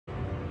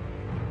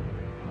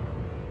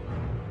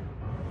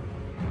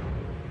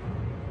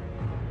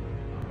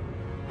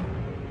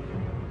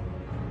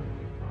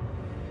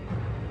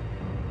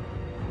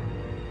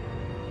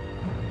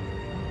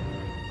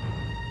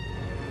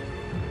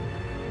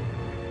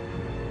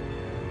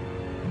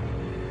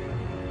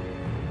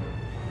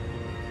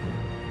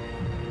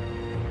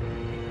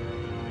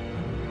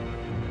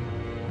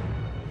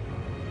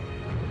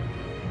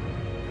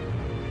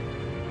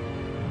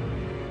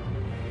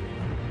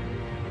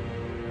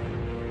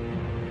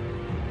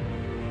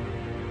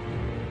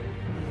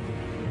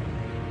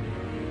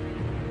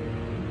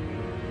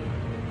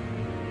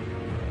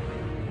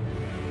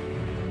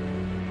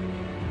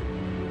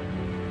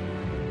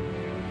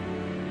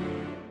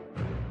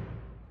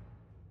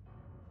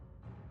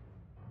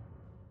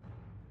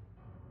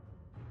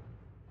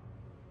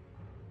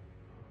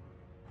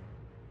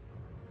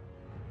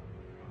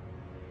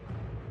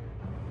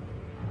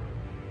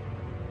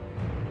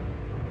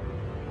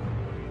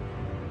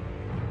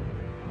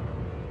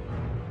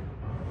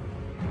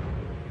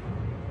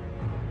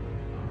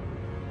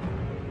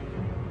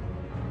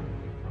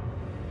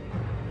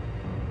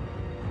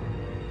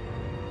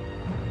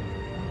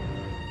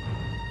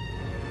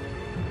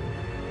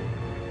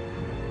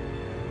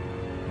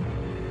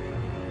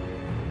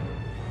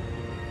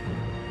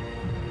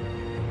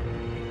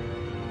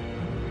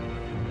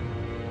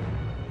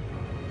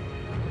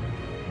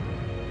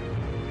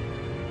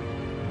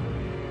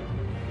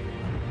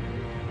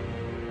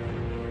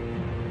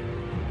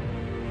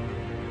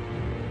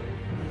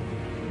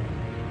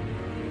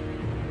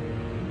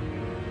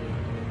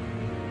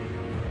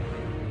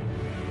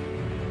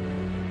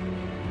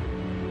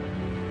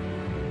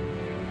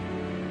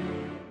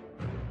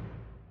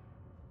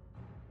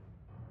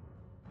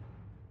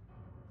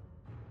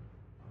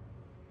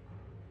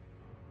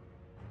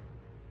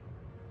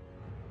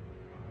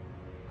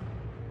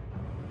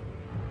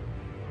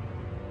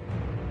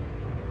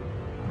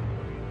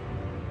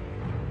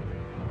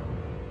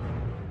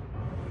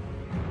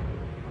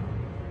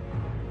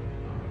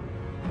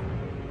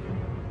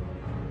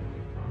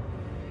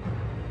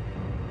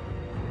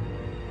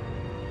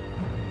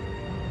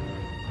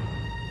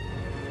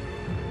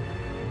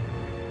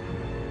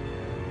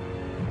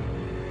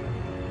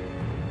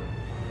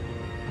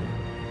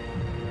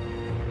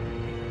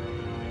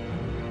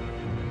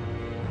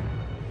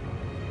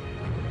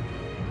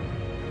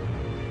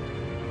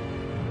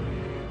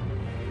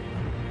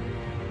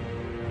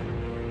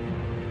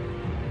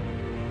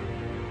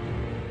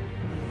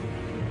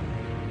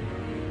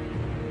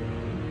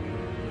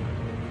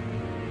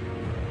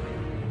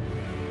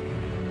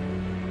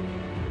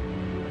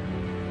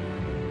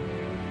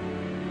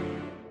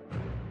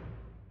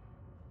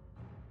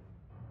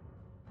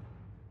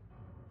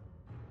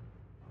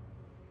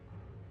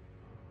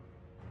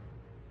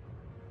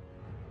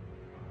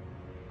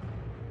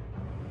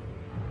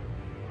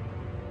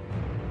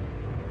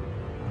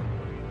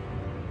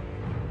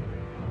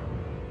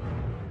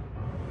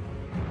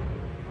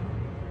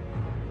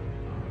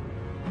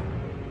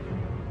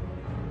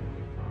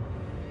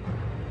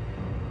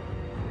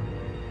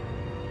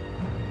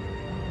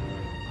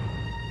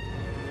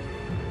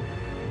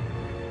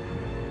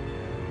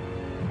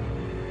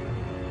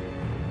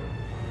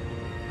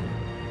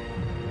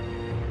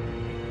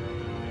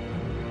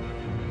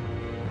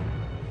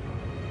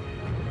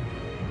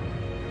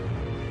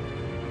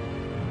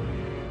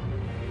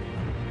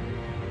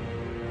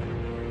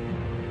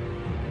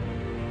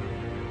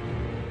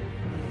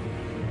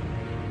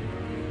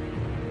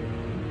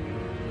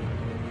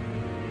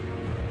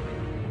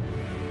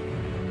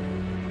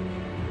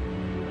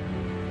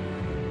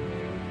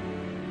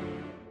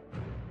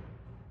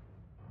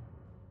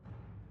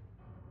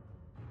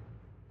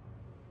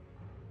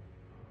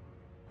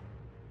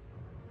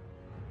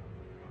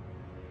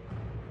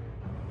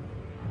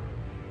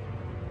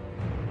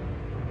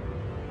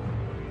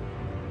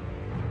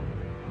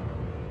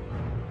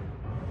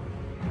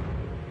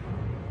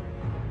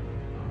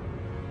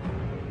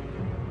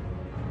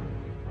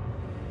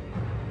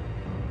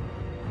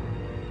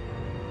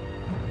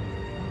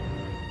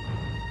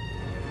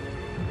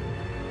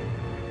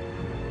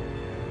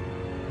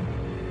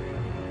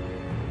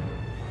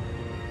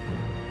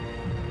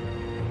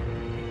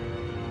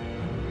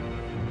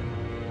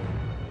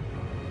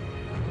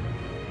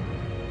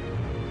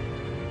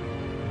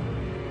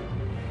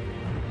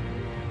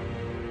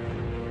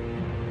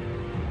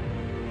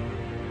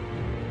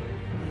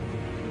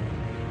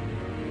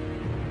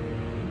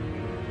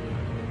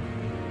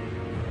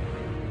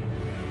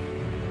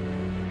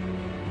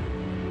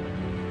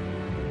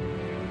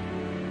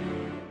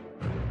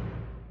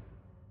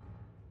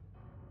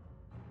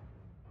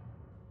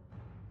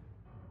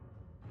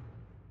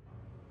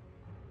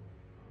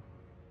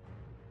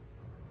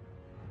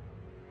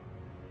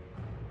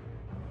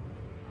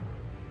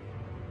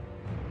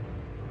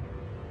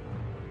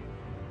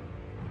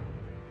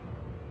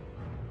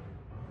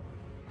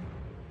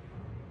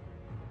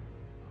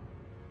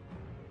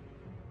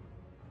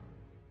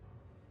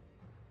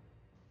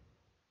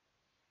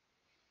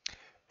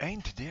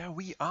And there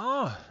we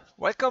are.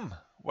 Welcome.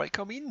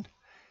 Welcome in.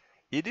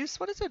 It is,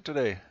 what is it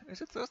today?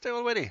 Is it Thursday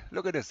already?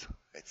 Look at this.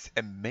 It's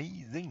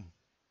amazing.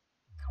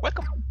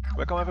 Welcome.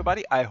 Welcome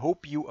everybody. I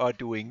hope you are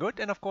doing good.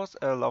 And of course,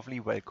 a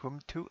lovely welcome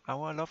to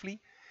our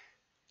lovely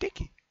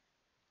Dickie.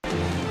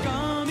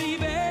 Gummy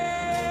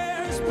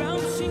bears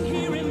bouncing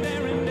here and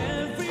there and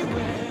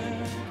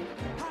everywhere.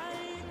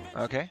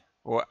 Okay.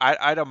 Well,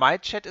 either my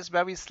chat is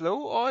very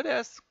slow or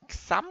there's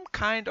some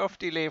kind of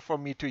delay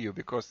from me to you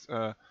because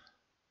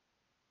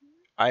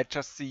I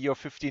just see your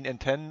 15 and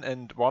 10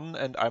 and 1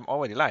 and I'm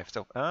already live.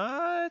 So,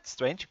 it's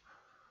strange.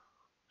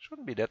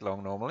 Shouldn't be that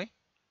long normally.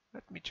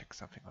 Let me check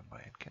something on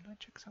my end. Can I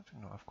check something?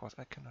 No, of course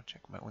I cannot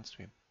check my own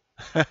stream.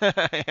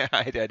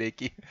 Hi there,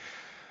 Dickie.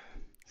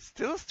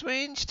 Still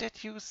strange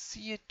that you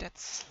see it that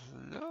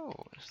slow.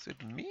 Is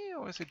it me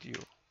or is it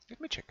you? Let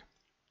me check.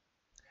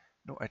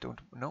 No, I don't.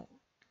 No,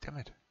 damn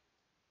it.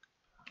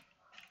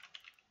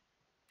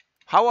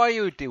 How are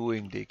you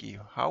doing, Dickie?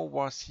 How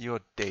was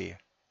your day?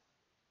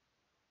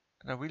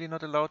 And I'm really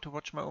not allowed to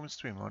watch my own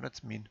stream. Oh,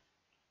 that's mean.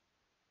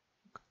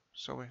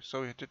 Sorry,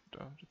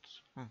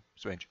 that's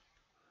strange.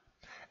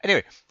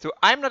 Anyway, so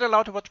I'm not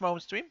allowed to watch my own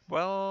stream.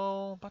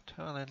 Well, but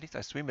at least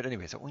I stream it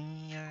anyway. So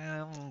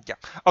yeah.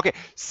 Okay.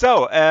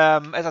 So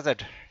as I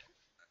said,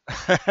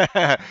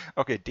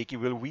 okay, Dickie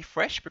will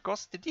refresh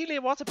because the delay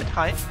was a bit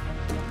high.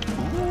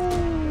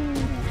 Ooh.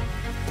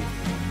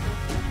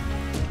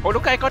 Oh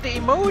look, I got the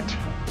emote.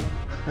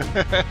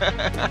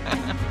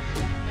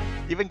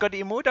 Even got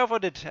the emote out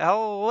of it.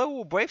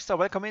 Hello, Bravestar,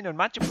 welcome in and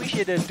much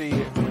appreciated.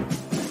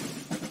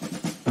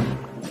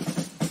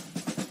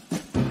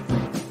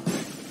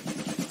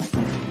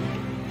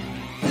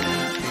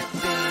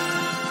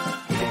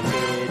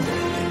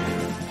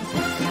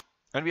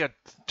 And we are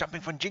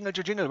jumping from jingle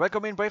to jingle.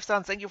 Welcome in, Bravestar,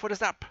 and thank you for the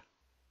sub.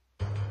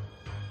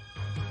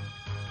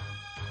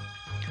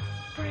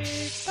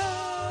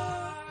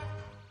 Bravestar.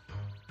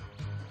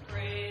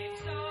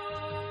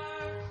 Bravestar.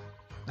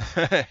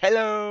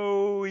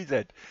 Hello, he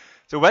said.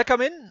 So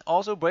welcome in,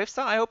 also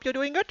Bravestar. I hope you're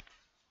doing good.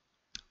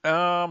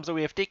 So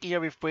we have Dickie here,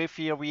 we have Brave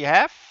here. We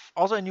have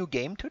also a new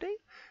game today.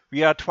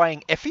 We are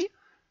trying Effie.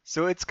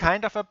 So it's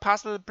kind of a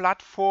puzzle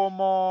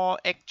platformer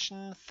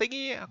action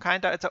thingy.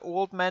 Kinda, it's an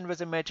old man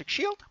with a magic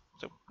shield.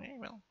 So,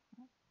 well,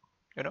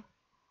 you know,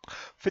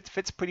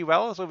 fits pretty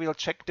well. So we'll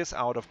check this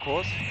out, of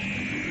course.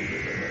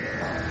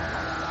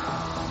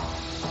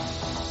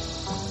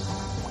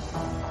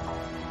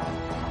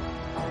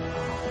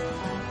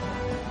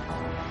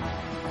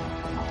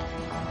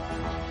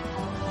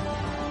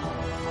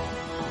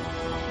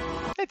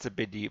 It's a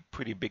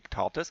pretty big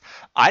tortoise.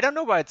 I don't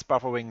know why it's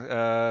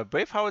buffering.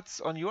 Brave, how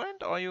it's on your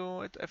end? Are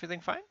you everything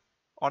fine?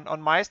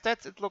 On my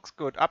stats, it looks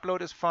good.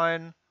 Upload is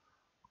fine.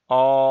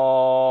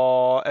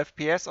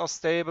 FPS are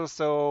stable,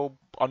 so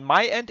on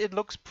my end it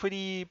looks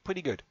pretty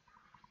good.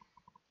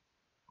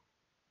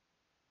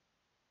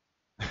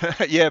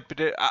 Yeah, but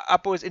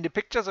Apo is in the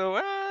picture,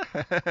 so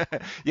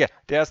yeah,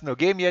 there's no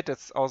game yet.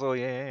 That's also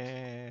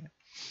yeah.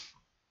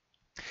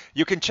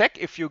 You can check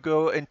if you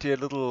go into a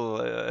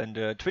little in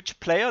the Twitch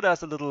player.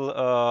 There's a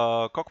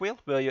little cogwheel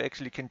where you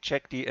actually can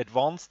check the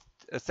advanced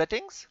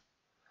settings.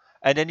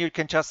 And then you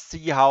can just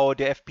see how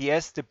the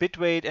FPS, the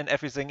bitrate, and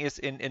everything is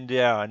in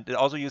there. And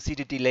also you see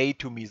the delay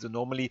to me. So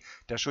normally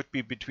there should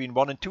be between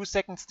 1 and 2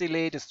 seconds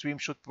delay. The stream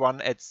should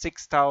run at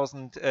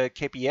 6000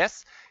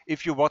 kps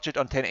if you watch it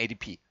on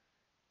 1080p.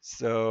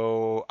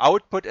 So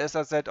output, as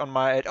I said on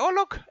my... Oh,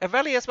 look, a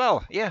Valley as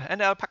well. Yeah,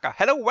 and an alpaca.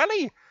 Hello,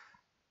 Valley.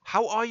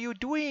 How are you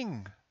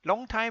doing?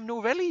 Long time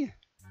no Valley.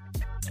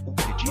 Oh,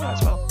 the Gina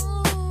as well.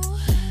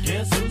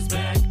 Guess who's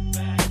back?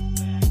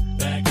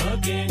 Back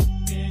again.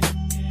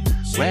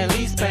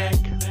 Valley's back.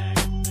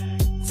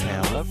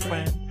 Tell a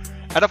friend.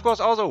 And of course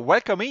also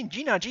welcome in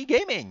Gina G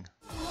Gaming.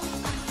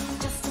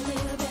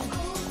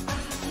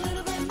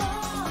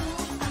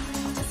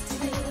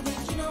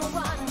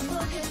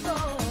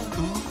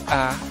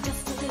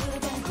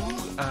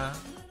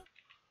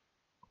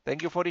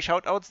 Thank you for the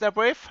shout outs there,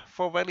 Brave,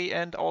 for Valley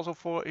and also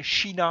for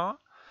Sheena.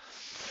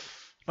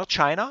 Not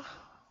China,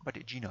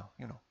 but Gina,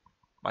 you know.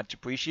 Much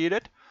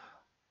appreciated.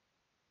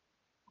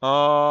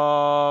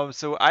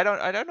 So I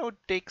don't know,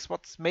 Dix.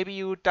 Maybe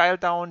you dial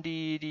down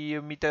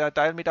dial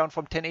me down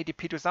from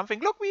 1080p to something.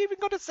 Look, we even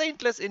got a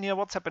Saintless in here.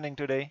 What's happening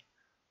today?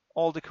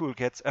 All the cool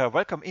cats.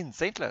 Welcome in,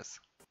 Saintless.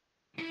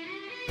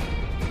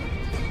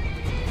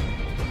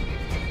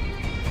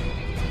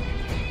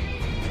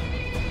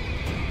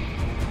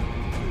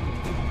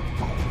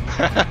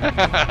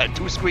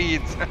 2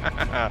 screens.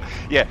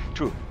 Yeah,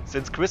 true.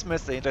 Since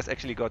Christmas, Saintless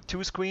actually got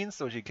 2 screens,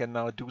 so she can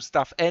now do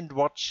stuff and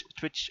watch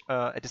Twitch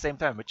at the same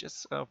time, which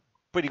is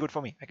pretty good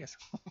for me, I guess.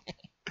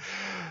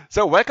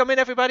 So welcome in,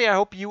 everybody. I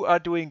hope you are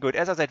doing good.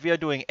 As I said, we are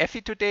doing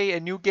Effie today, a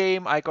new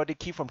game. I got a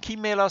key from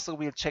Keymailer, so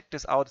we'll check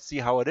this out, see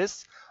how it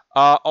is.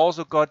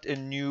 Also got a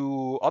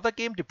new other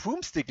game, the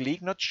Broomstick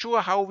League. Not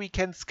sure how we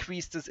can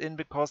squeeze this in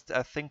because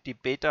I think the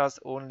beta is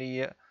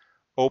only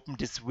open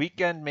this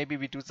weekend. Maybe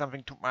we do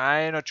something to...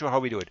 I'm not sure how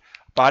we do it.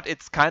 But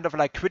it's kind of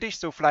like Quidditch,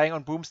 so flying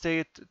on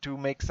broomstick to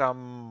make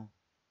some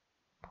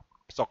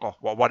soccer,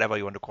 whatever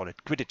you want to call it,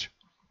 Quidditch.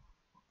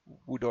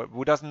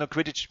 Who doesn't know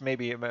Quidditch?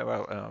 Maybe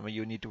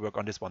you need to work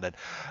on this one then.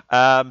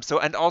 So,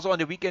 and also on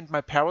the weekend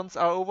my parents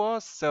are over,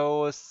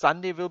 so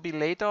Sunday will be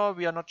later.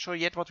 We are not sure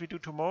yet what we do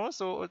tomorrow,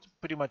 so it's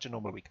pretty much a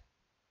normal week.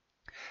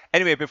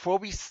 Anyway, before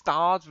we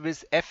start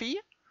with Effie,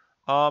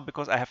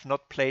 because I have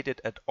not played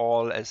it at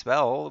all as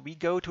well, we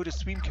go to the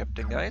stream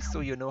captain, guys, so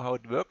you know how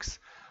it works.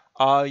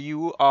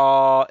 You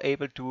are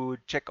able to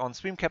check on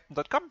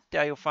streamcaptain.com.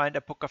 There you find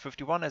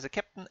Apoka51 as a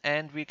captain,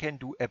 and we can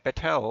do a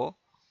battle.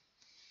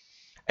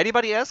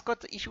 Anybody else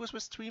got issues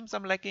with streams?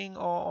 I'm lagging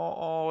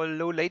or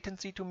low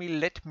latency to me?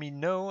 Let me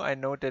know. I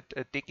know that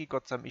Deki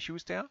got some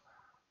issues there.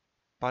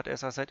 But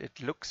as I said,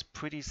 it looks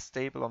pretty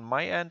stable on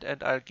my end.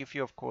 And I'll give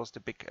you, of course,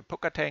 the big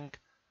Apoka tank,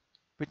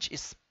 which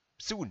is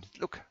soon.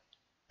 Look,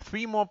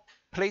 3 more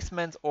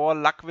placements or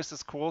luck with the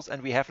scrolls,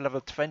 and we have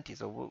level 20.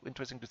 So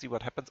interesting to see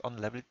what happens on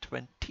level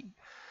 20.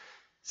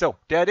 So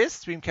there it is.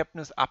 Stream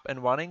Captain is up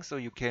and running, so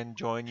you can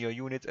join your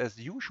units as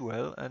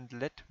usual. And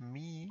let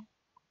me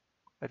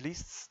at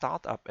least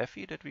start up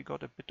Effie, that we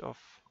got a bit of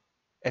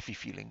Effie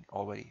feeling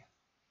already.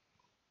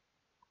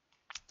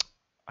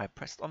 I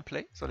pressed on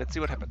play, so let's see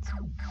what happens.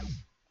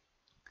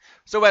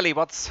 So Wally,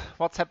 what's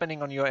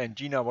happening on your end?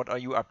 Gina, what are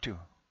you up to?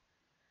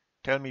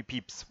 Tell me,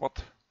 peeps,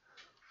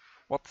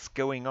 what's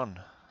going on?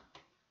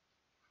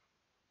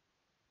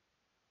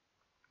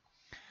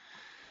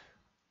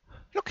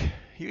 Look,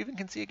 you even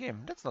can see a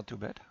game. That's not too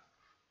bad.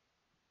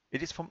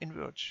 It is from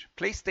Inverge.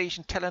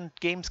 PlayStation Talent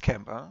Games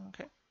Camp.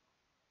 Okay.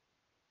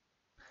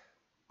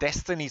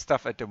 Destiny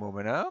stuff at the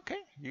moment. Okay,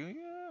 you're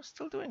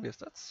still doing this.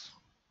 That's.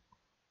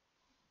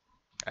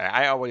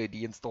 I already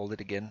deinstalled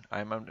it again.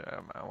 I'm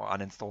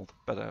uninstalled.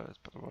 Better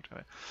word.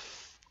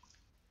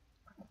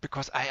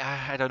 Because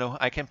I don't know.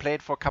 I can play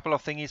it for a couple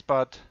of thingies,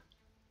 but.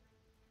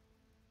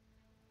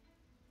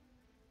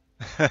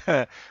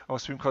 Oh,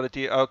 stream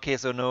quality. Okay,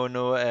 so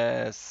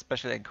no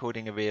special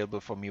encoding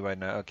available for me right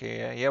now.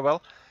 Okay, yeah,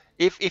 well.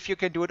 If you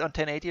can do it on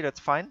 1080, that's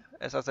fine.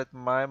 As I said,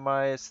 my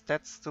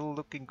stats still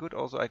looking good.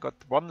 Also, I got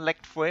 1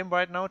 lagged frame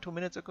right now 2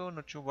 minutes ago.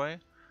 Not sure why.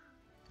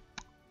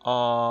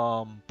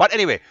 But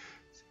anyway,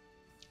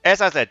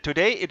 as I said,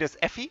 today it is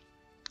Effie.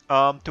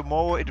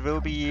 Tomorrow it will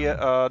be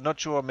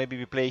not sure. Maybe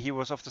we play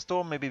Heroes of the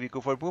Storm. Maybe we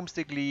go for a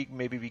Broomstick League.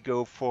 Maybe we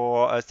go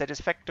for a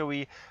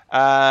Satisfactory.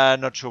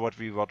 Not sure what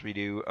we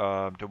do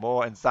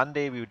tomorrow. And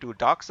Sunday we will do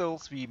Dark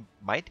Souls. We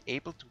might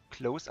able to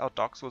close out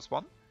Dark Souls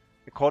 1.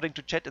 According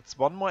to chat, it's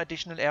 1 more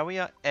additional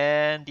area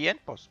and the end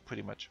boss,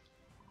 pretty much.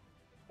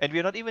 And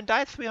we're not even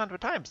died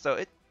 300 times, so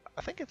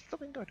I think it's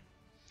looking good.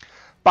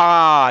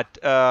 But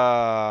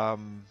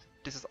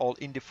this is all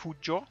in the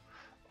food jar.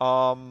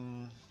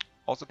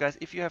 Also, guys,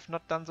 if you have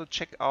not done so,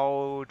 check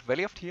out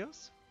Valley of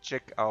Tears,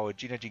 check out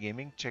Gina G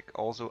Gaming, check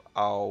also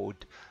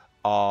out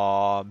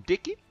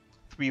Dickie.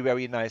 3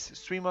 very nice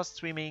streamers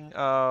streaming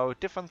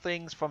different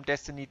things from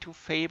Destiny to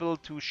Fable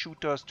to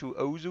shooters to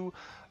Ozu.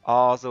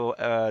 Also,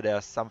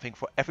 there's something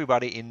for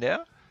everybody in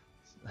there.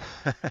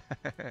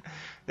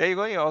 There you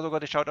go. You also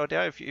got a shout out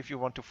there if you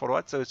want to follow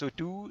it. So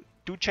do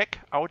check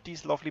out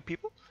these lovely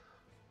people.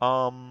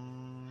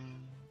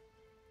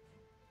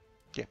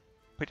 Yeah,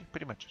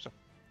 pretty much. So,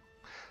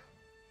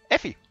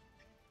 Effie,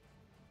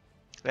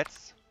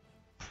 let's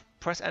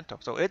press enter.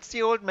 So it's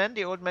the old man.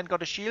 The old man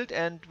got a shield,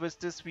 and with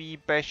this we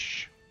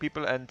bash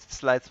people and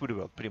slide through the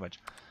world, pretty much.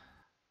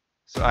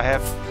 So I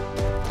have...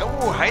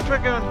 Oh,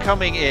 Hydreigon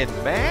coming in,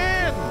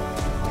 man!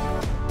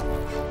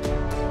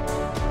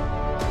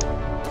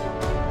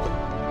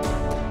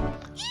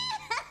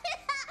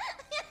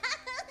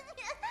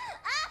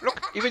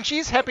 Look, even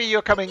she's happy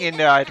you're coming in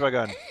there,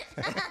 Hydreigon.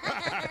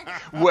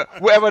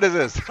 Whoever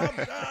this is. Calm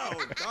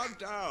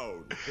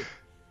down.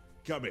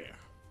 Come here.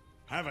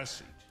 Have a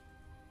seat.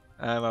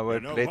 I'm a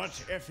word You know plate.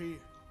 what, Effie?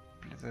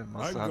 I'm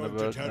I'm going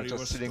going to tell you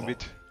just a sitting story.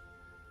 with.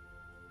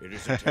 It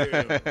is a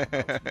tale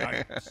of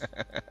knights,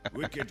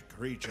 wicked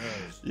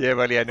creatures, Yeah,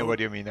 Wally, I know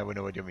what you mean. I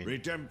know what you mean.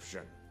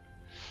 redemption,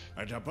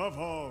 and above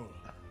all,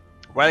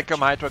 Welcome,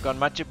 Hydreigon.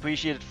 Much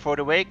appreciated for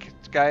the wake.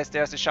 Guys,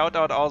 there's a shout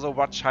out. Also,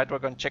 watch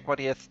Hydreigon. Check what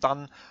he has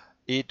done.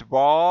 It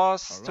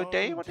was a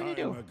today. long What did he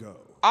time do? ago,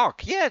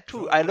 Arc. Yeah,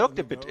 true. so I long looked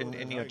a bit ago in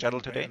that your I channel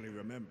can today, barely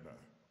remember,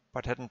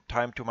 but hadn't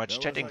time too much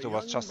there chatting, was so a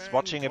was young just man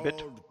watching a bit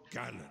called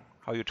Galand,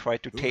 how you try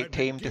to who had been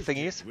tame the gifted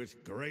thingies.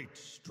 with great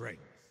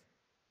strength.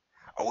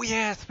 Oh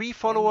yeah, 3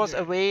 followers day,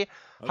 away.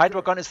 a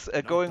Hydreigon girl is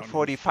knocked going on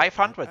for the his door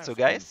 500. So asking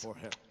guys, for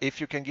help, if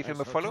you can give as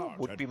him a her follow, cart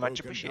would had be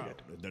much broken appreciated.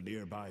 down in the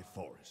nearby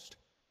forest.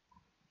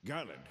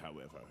 Galand,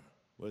 however,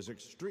 was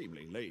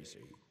extremely lazy,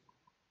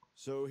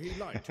 so he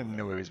lied to No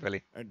her worries,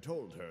 Wally. and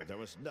told her there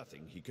was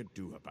nothing he could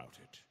do about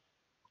it.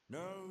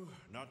 No,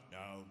 not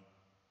now.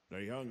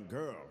 The young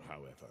girl,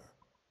 however,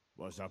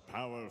 was a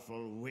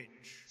powerful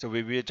witch So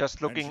we were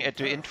just looking she at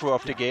the cursed intro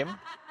of the Galand, game.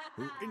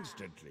 who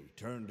instantly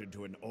turned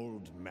into an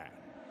old man.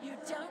 You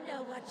don't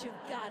know what you've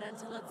got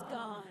until it's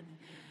gone,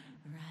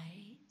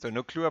 right? So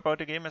no clue about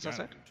the game, as I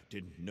said. Galand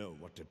didn't know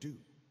what to do,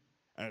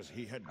 as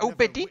he had Oh,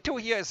 never Bedito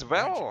here as witnessed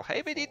well. magic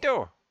Hey, before.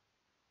 Bedito.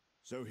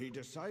 So he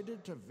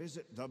decided to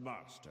visit the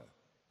master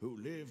who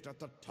lived at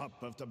the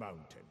top of the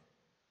mountain.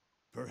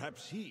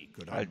 Perhaps he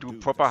could I'll do undo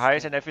proper the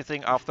highs spell. and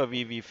everything after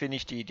we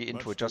finish the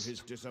intro. Much to his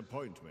Just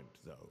disappointment,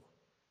 though,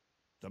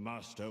 the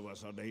master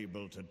was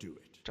unable to do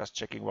it.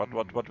 checking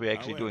what we're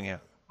actually doing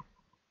here.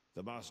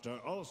 The master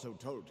also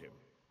told him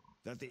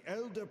that the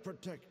Elder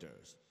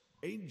Protectors,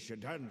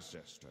 ancient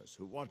ancestors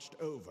who watched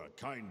over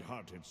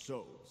kind-hearted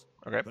souls,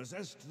 Okay.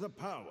 possessed the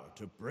power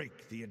to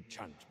break the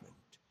enchantment.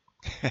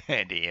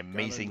 The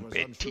amazing Galand was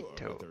unsure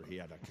Petito. whether he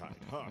had a kind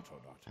heart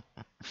or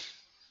not.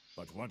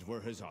 But what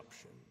were his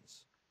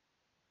options?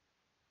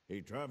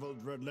 He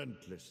traveled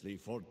relentlessly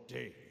for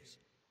days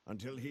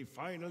until he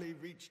finally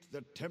reached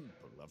the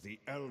Temple of the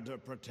Elder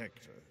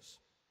Protectors.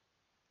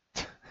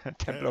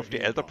 Temple of There the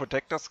he Elder was.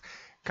 Protectors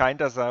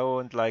kinda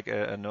sound like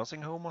a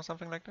nursing home or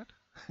something like that,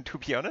 to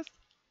be honest.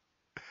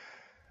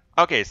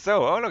 Okay,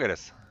 so, oh look at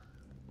this.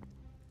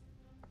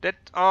 That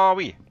are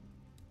we.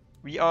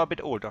 We are a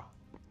bit older.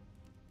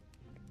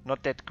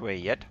 Not that grey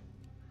yet.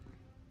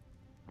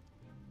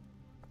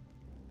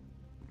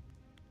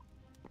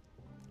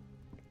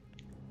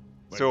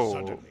 When So-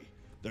 suddenly,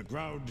 the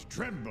ground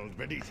trembled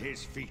beneath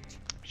his feet.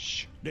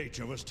 Shh.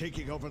 Nature was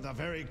taking over the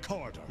very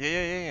corridor.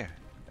 Yeah.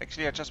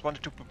 Actually, I just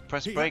wanted to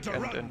press He had break to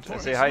run and for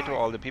say his hi to life.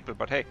 all the people,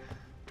 but hey.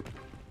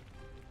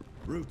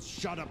 Roots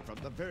shot up from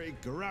the very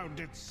ground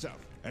itself,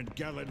 and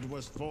Galand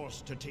was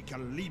forced to take a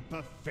leap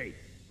of faith.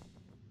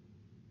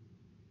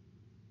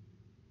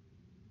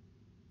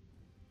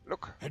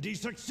 Look, And he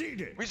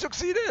succeeded! we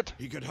succeeded!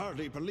 He could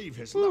hardly believe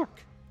his Woo.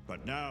 luck.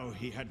 But now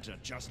he had to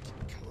just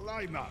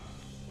climb up.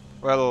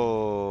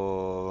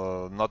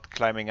 Well, not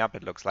climbing up,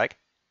 it looks like.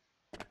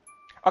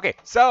 Okay,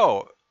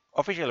 so,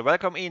 official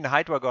welcome in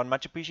Hydreigon.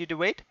 Much appreciated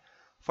wait.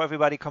 For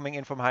everybody coming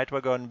in from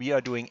Hydreigon, we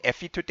are doing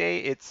Effie today.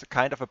 It's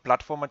kind of a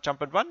platformer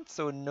jump and run,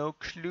 so no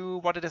clue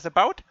what it is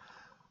about.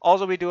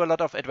 Also, we do a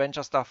lot of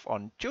adventure stuff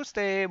on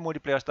Tuesday,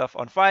 multiplayer stuff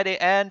on Friday,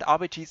 and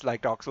RPGs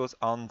like Dark Souls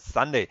on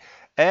Sunday.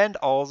 And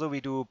also,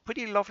 we do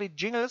pretty lovely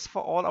jingles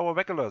for all our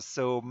regulars.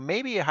 So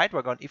maybe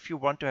Hydreigon, if you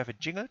want to have a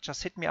jingle,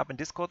 just hit me up in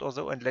Discord or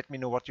so and let me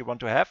know what you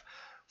want to have.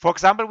 For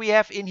example, we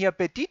have in here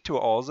Petito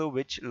also,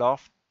 which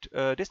loved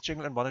this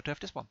jingle and wanted to have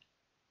this one.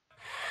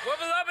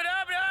 Wubble up it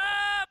up it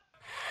up!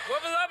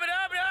 Wubble up it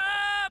up it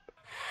up!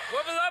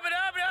 Wubble up it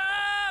up it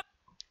up!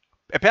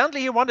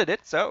 Apparently he wanted it,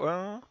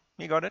 so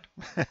he got it.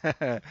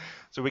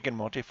 So we can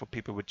motivate for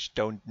people which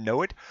don't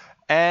know it.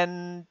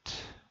 And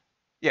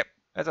yeah,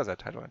 as I said,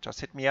 Hydreigon, just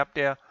hit me up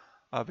there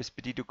with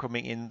Petito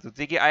coming in. So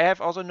Ziggy, I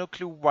have also no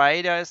clue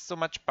why there is so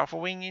much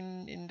buffering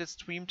in the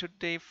stream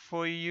today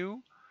for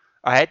you.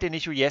 I had an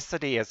issue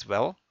yesterday as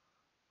well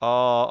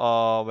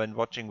when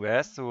watching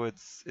West, so it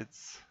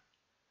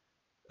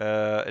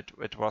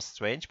was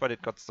strange, but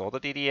it got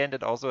sorted at the end.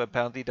 And also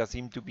apparently there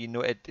seemed to be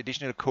no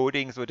additional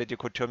coding so that you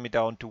could turn me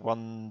down to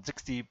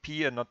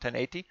 160p and not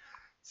 1080.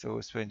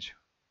 So strange.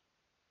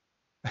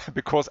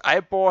 Because I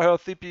bore her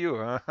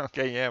CPU.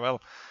 Okay, yeah,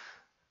 well,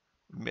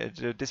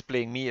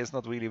 displaying me is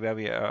not really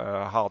very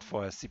hard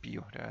for a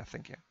CPU. I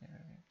think, yeah.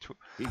 True.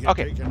 He had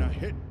Okay. taken a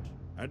hit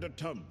and a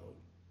tumble,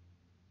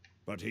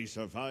 but he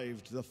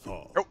survived the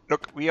fall. Oh,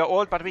 look, we are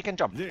old, but we can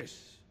jump.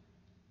 This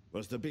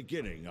was the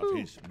beginning of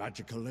his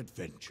magical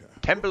adventure.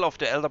 Temple of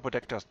the Elder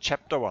Protectors,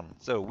 Chapter 1.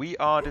 So we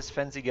are this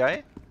fancy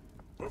guy.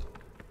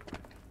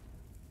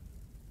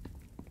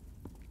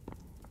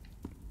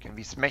 Can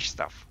we smash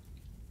stuff?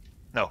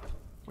 No,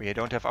 we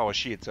don't have our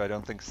shield, so I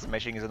don't think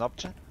smashing is an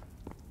option.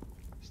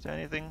 Is there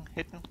anything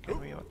hidden? Can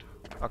we what?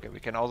 Okay, we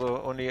can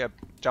also only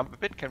jump a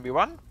bit. Can we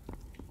run?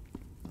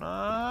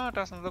 No,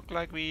 doesn't look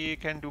like we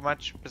can do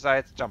much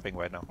besides jumping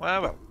right now.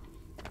 Well.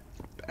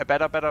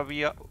 Better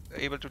we are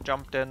able to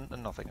jump than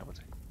nothing, I would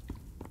say.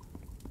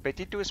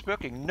 Petito is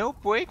working. No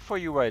break for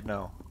you right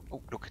now.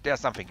 Oh, look, there's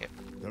something here.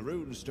 The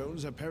rune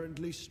stones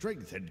apparently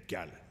strengthened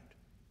Galand.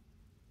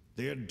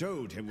 They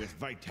endowed him with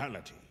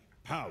vitality,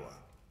 power,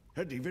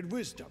 and even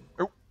wisdom.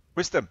 Oh,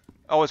 wisdom.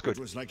 Always It good.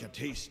 was like a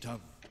taste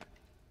of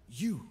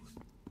youth.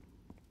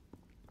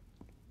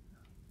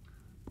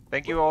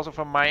 Thank you also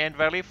from my end,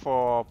 Valley,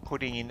 for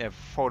putting in a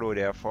photo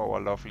there for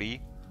our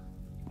lovely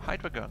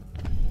Hydreigon.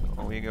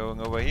 Are we going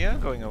over here?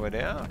 Going over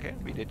there? Okay,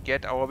 we did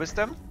get our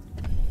wisdom.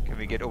 Can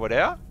we get over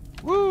there?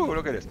 Woo,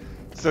 look at this.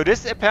 So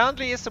this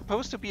apparently is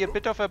supposed to be a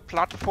bit of a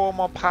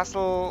platformer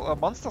puzzle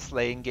monster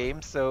slaying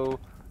game, so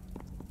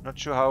not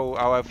sure how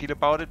I feel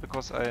about it,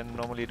 because I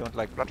normally don't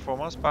like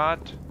platformers,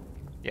 but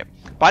yeah.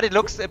 But it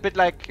looks a bit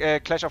like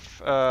Clash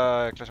of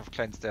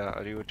Clans there.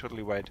 Are you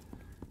totally right?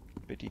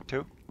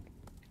 Petito.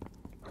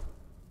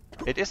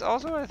 It is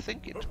also, I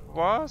think it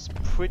was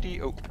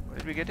pretty... Oh,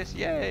 did we get this?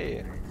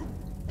 Yay!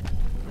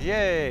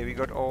 Yay! We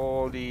got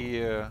all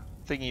the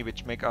thingy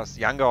which make us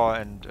younger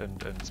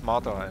and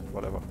smarter and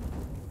whatever.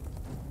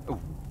 Oh,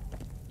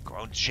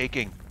 ground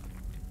shaking.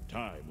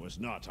 Time was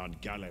not on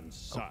Galand's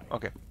side.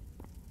 Okay,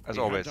 as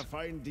He always. had to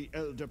find the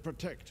Elder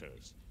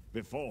Protectors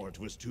before it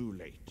was too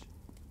late.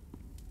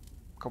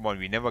 Come on,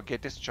 we never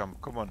get this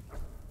jump. Come on.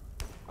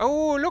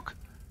 Oh, look!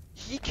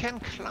 He can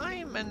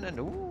climb and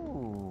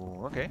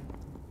ooh, okay.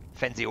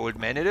 Fancy old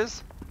man it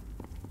is.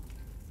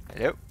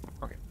 Hello.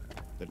 Okay.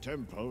 The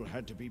temple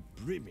had to be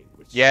brimming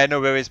with Yeah,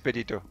 no, where is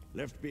Petito?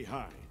 left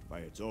behind by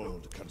its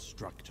old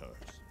constructors.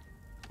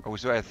 Oh,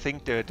 so I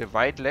think the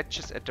white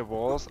ledges at the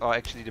walls are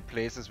actually the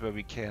places where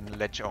we can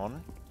ledge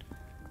on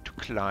to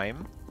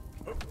climb.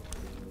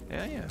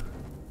 Yeah, yeah.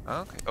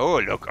 Okay. Oh,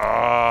 look.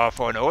 Oh,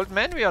 for an old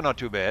man, we are not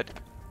too bad.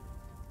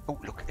 Oh,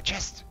 look, a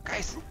chest,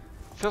 guys.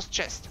 First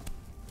chest.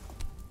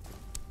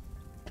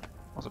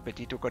 Also,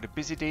 Petito got a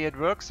busy day at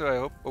work, so I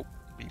hope. Oh,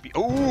 baby.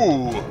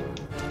 Oh,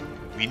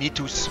 we need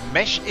to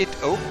smash it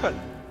open.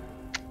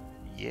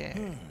 Yeah.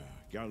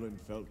 Galand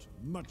felt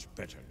much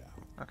better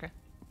now. Okay.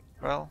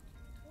 Well,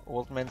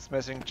 old man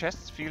smashing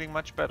chests, feeling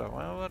much better.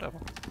 Well, whatever.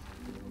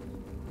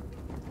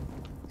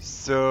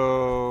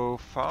 So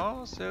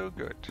far, so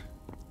good.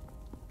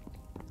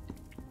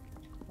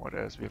 What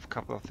else? We have a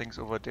couple of things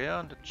over there,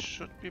 and that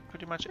should be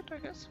pretty much it, I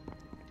guess.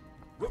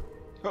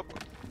 Oh.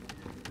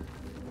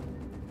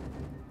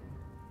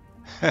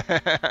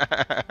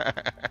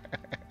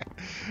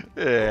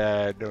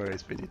 Yeah, no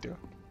worries, Benito.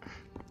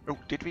 Oh,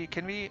 did we?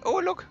 Can we? Oh,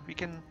 look, we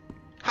can.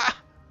 Ha!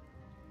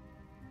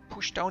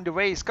 Push down the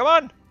ways. Come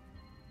on!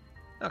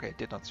 Okay,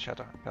 did not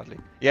shatter, apparently.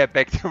 Yeah,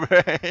 back to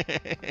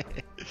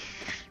work.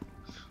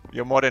 We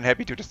are more than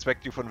happy to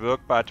distract you from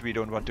work, but we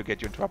don't want to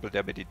get you in trouble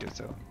there, Benito,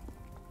 so.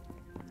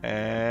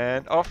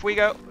 And off we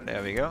go.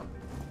 There we go.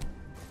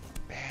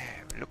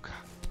 Look.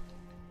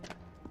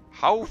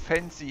 How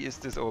fancy is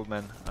this, old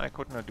man? I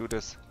could not do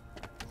this.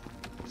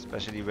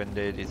 Especially when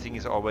the thing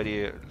is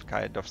already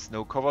kind of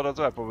snow covered or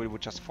so. I probably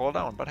would just fall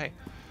down, but hey.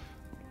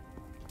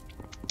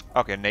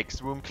 Okay,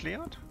 next room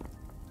cleared.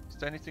 Is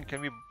there anything?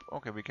 Can we...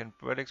 Okay, we can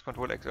X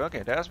control X.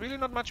 Okay, there's really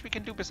not much we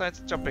can do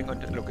besides jumping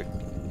and looking.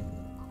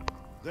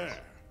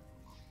 There.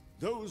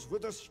 Those were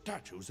the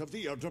statues of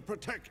the Elder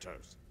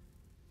Protectors.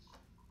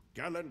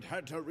 Galand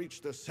had to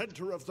reach the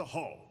center of the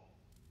hall.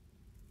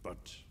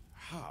 But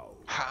how?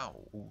 How?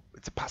 Ooh,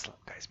 it's a puzzle,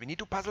 guys. We need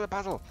to puzzle a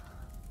puzzle.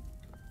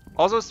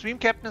 Also, Stream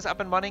Captain is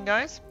up and running,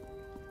 guys.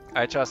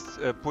 I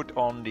just put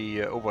on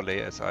the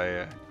overlay as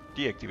I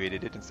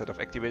deactivated it instead of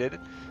activated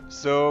it.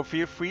 So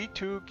feel free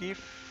to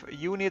give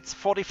units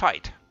 40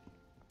 fight.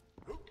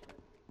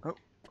 Oh,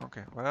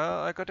 okay. Well,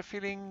 I got a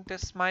feeling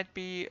this might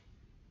be...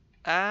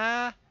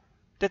 that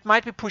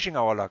might be pushing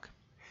our luck.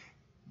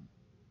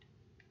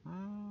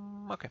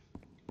 Okay.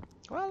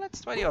 Well,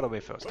 let's try the other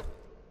way first.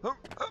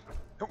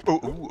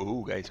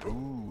 Oh, guys.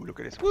 Ooh, look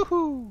at this.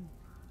 Woohoo!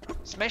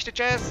 Smash the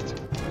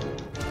chest!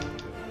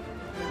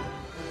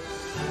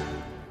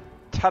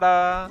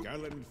 Ta-da!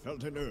 Galand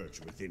felt an urge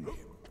within him.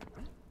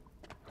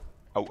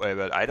 Oh,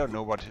 well, I don't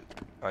know what...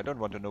 I don't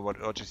want to know what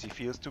urgency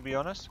feels, to be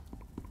honest.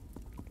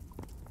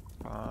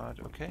 But,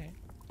 okay.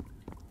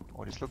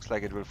 Oh, this looks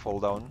like it will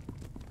fall down.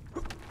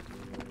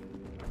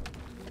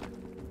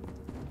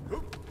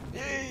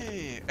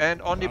 Yay!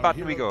 And on the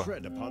button we go.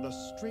 Tread upon a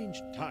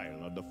strange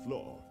tile on the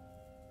floor,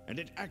 and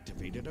it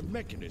activated a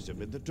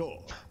mechanism in the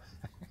door.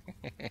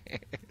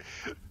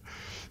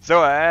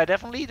 So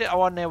definitely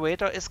our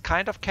narrator is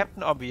kind of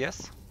Captain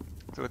Obvious.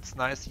 So it's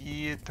nice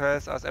he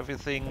tells us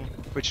everything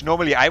which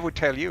normally I would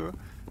tell you.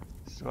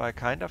 So I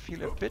kind of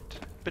feel a bit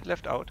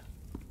left out.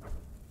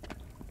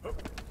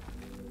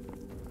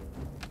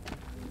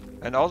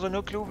 And also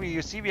no clue.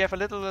 You see we have a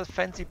little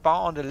fancy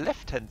bar on the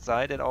left hand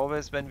side, and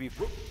always when we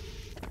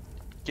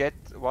get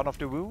one of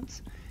the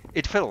wounds,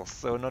 it fills.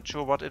 So not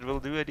sure what it will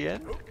do at the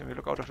end. Can we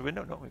look out of the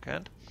window? No, we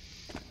can't.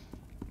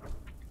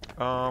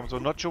 So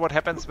not sure what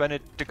happens when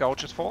the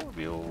gouges fall.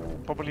 We'll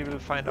probably will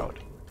find out.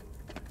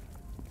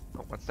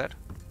 Oh, what's that?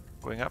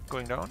 Going up,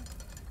 going down?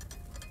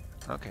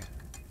 Okay.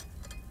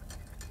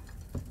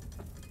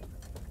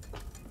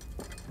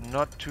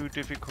 Not too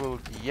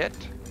difficult yet.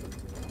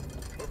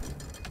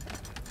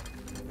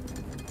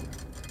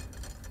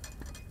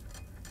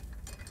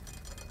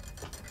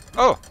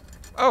 Oh!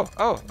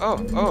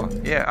 Oh!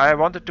 Yeah, I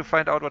wanted to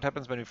find out what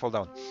happens when we fall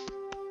down.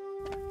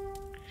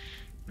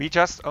 We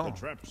just... Oh. The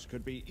traps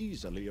could be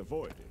easily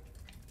avoided.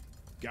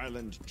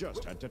 Galand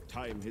just had to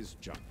time his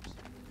jumps.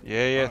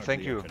 Yeah, Hardly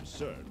thank a you.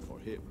 concern for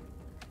him.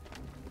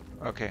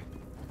 Okay.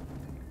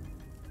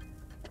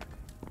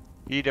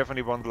 He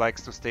definitely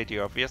likes to stay the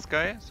obvious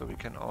guy, so we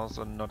can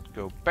also not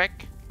go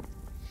back.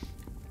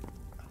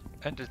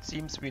 And it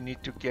seems we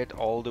need to get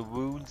all the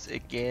wounds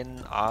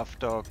again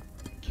after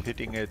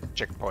hitting a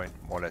checkpoint,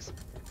 more or less.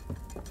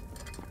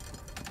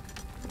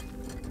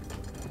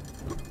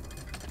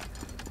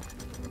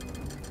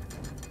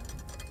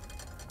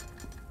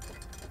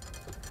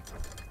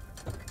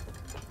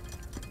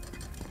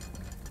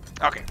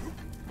 Okay,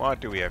 what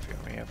do we have here?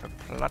 We have a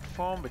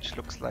platform which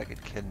looks like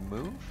it can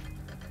move.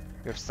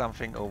 We have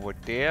something over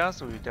there,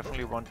 so we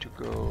definitely want to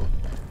go...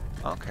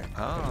 Okay,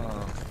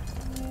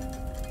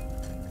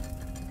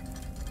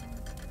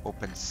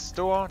 Open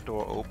store,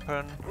 door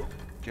open.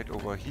 Get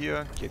over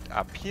here, get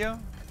up here.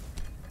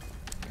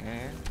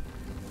 Okay.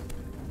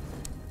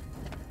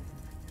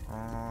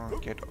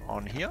 Get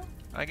on here,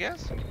 I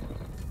guess.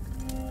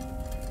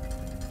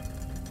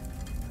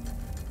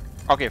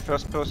 Okay,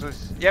 first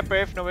process. Yeah,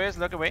 brave, no worries,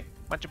 look away.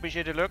 Much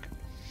appreciated, look.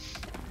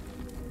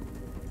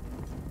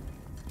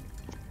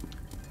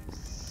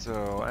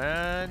 So,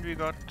 and we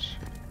got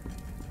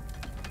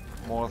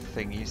more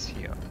thingies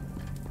here.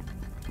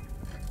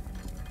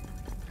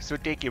 So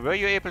Deki, were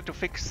you able to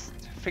fix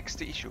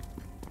the issue?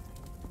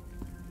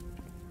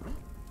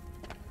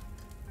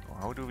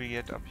 How do we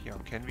get up here?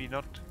 Can we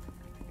not?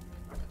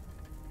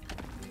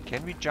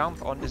 Can we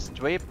jump on this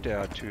drape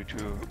there to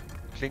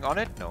cling on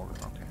it? No.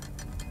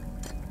 Okay.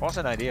 Was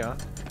an idea.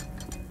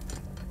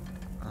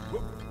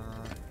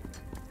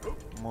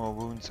 More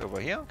wounds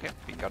over here. Okay,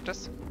 we got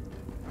this.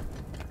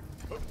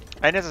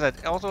 And as I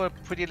said, also a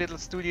pretty little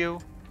studio.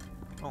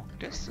 Oh,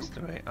 this is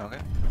the way. Okay.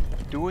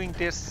 Doing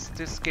this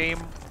game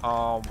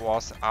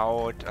was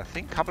out, I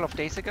think, a couple of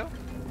days ago,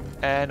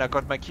 and I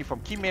got my key from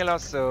Keymailer,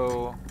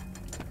 so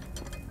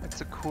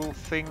that's a cool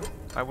thing,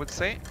 I would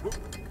say.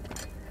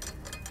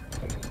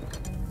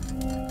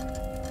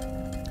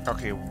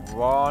 Okay,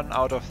 1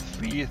 out of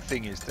 3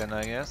 thingies then,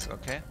 I guess.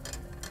 Okay.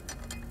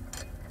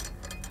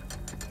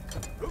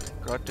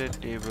 Got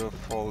it. They will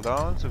fall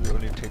down, so we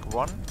only take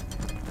 1.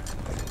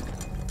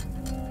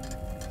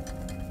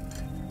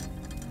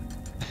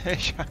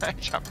 Ich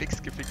hab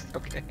nichts gefixt,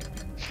 okay.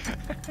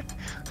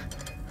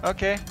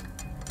 Okay.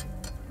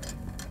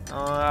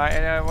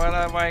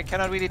 Well, I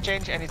cannot really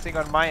change anything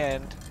on my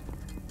end.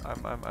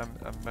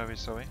 I'm very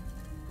sorry.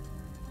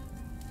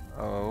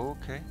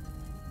 Okay.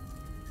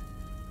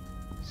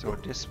 So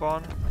this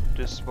one,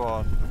 this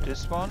one,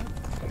 this one.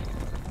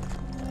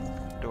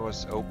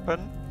 Doors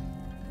open.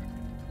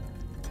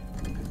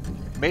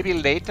 Maybe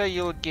later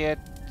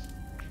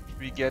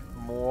we get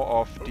more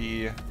of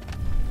the.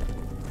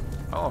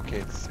 Oh, okay,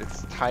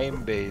 it's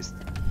time based.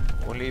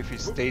 Only if we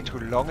stay too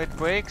long it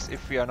breaks.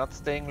 If we are not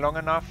staying long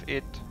enough,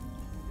 it.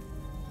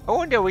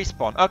 Oh, and they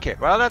respawn. Okay,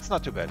 well that's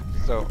not too bad.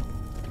 So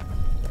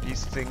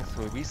these things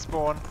will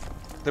respawn.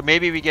 So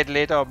maybe we get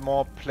later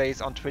more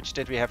plays on Twitch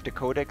that we have the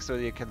codec, so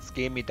you can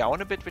scale me down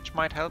a bit, which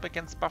might help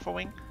against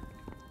buffering.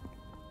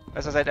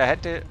 As I said, I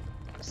had the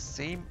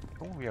same.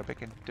 Oh, we are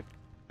back in the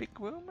big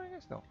room, I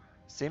guess. No,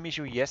 same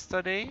issue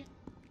yesterday.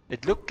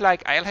 It looked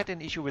like I had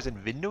an issue with a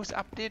Windows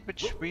update,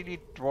 which really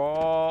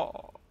draw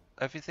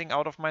everything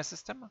out of my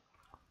system.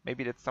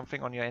 Maybe that's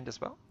something on your end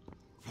as well.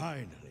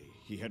 Finally,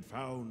 he had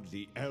found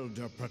the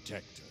Elder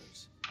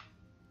Protectors.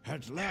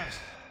 At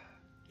last,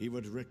 he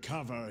would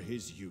recover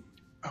his youth.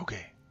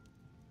 Okay.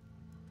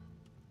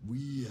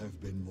 We have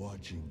been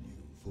watching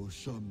you for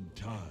some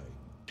time,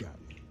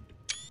 Galand.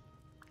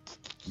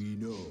 We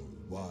know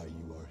why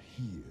you are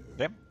here.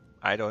 Yep,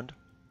 I don't.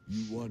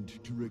 You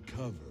want to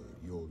recover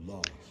your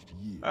lost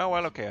years. Oh,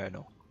 well, okay, I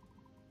know.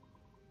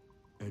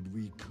 And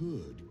we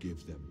could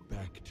give them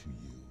back to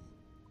you.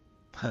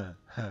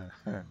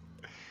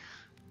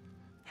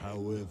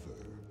 However,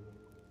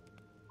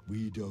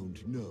 we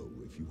don't know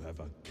if you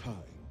have a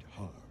kind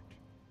heart.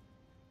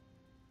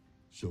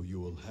 So you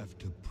will have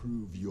to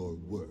prove your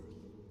worth.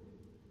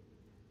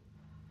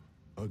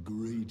 A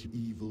great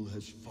evil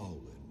has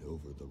fallen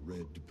over the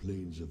red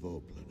plains of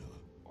Oblana.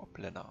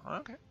 Oblana,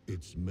 okay.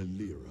 It's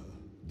Melira,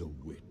 the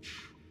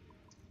witch.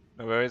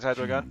 Where is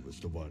Hydrogun? She was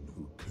the one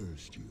who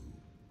cursed you.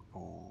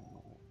 Oh.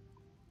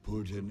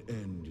 Put an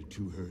end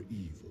to her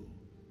evil,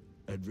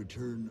 and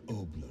return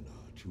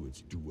Oblana to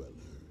its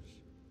dwellers.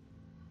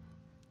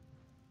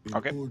 In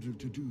order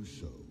to do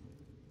so,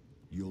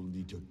 you'll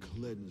need to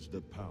cleanse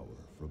the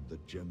power from the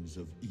gems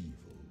of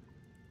evil.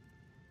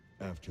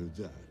 After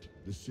that,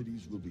 the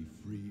cities will be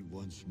free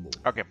once more.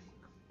 Okay,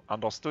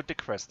 understood the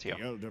quest here.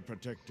 The Elder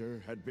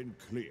Protector had been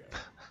clear.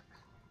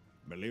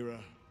 Melira,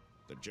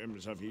 the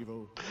gems of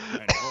evil,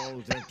 and all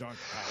their dark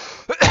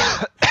power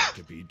had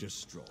to be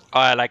destroyed. Oh,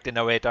 I like the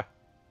narrator.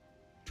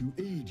 To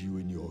aid you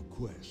in your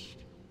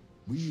quest,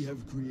 we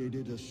have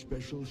created a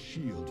special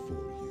shield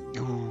for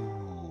you.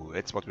 Ooh,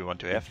 that's what we want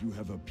to have. If you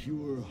have a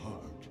pure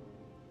heart,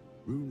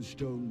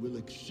 Runestone will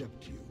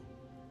accept you,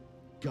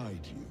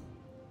 guide you,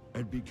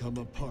 and become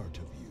a part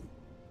of you.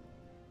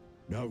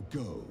 Now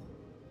go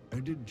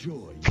and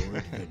enjoy your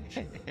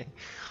adventure.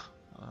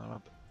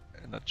 I'm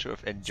not sure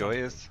if enjoy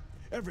is.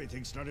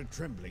 Everything started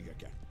trembling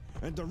again,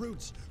 and the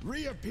roots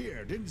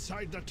reappeared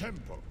inside the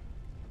temple.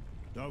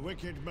 The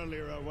wicked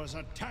Melira was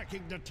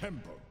attacking the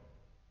temple.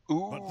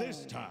 Ooh. But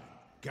this time,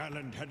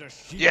 Galand had a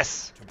shield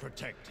to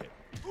protect him.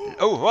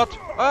 Oh, what?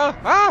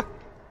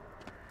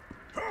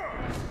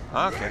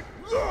 Okay.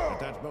 At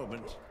that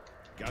moment,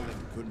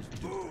 Galand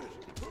couldn't do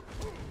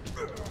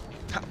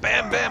that.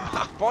 Bam, bam,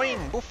 ha,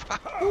 boing, oof, ha,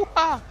 ooh,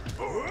 ha.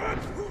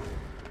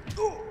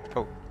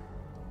 Oh.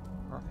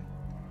 Okay.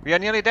 We are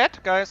nearly dead,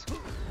 guys.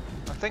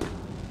 I think.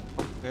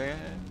 Okay.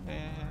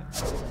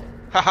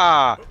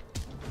 Haha.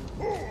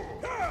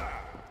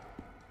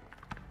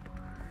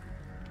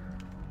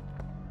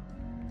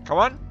 Come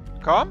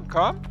on,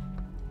 come.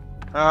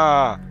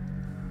 Ah.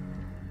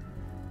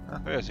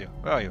 Where is you?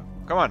 Where are you?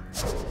 Come on.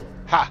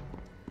 Ha.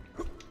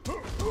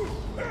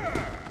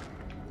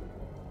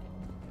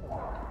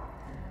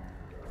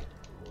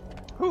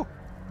 Ooh.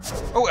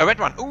 Oh, a red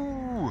one.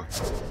 Ooh.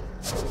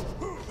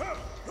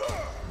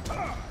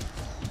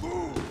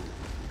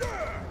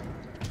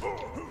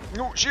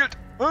 No, shield.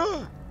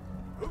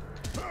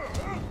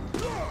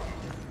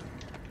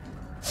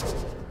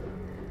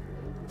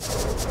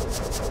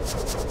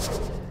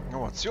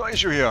 What's your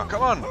issue here?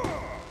 Come on!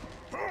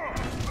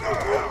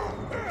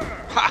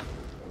 Ha!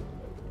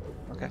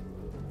 Okay.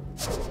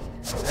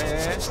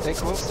 Yeah, stay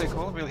cool, stay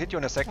cool. We'll hit you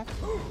in a second.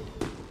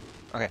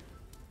 Okay.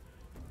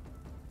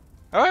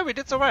 Alright, we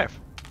did survive.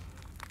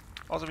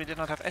 Also, we did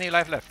not have any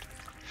life left.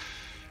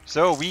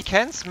 So, we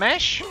can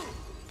smash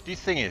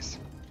these thingies.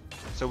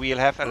 So, we'll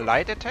have a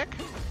light attack.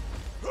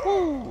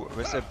 Woo,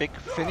 with a big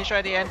finish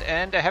at the end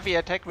and a heavy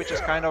attack, which is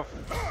kind of...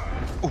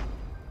 Ooh,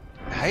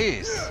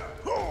 nice!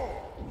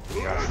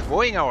 We are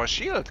throwing our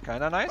shield,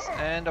 kinda nice.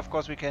 And of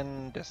course we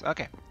can... this.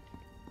 Okay.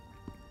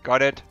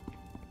 Got it.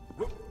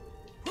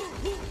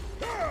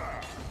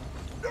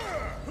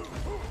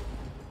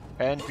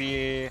 And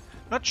we...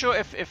 not sure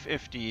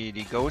if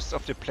the ghosts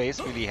of the place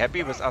really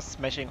happy with us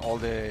smashing all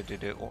the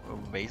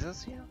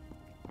vases here.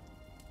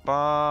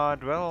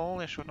 But, well,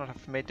 they should not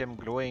have made them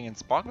glowing and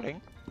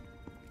sparkling.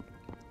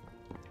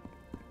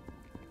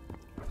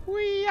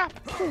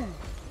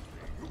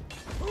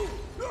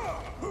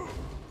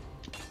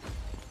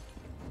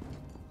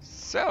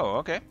 So,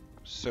 okay.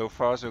 So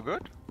far so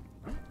good.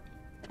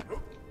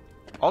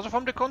 Also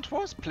from the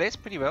controls, plays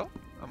pretty well,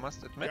 I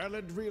must admit.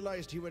 Galand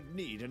realized he would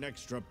need an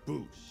extra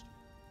boost.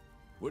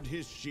 Would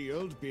his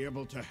shield be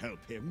able to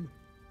help him?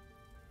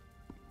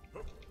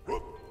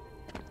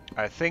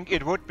 I think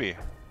it would be.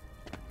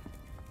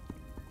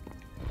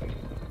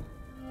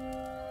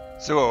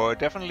 So,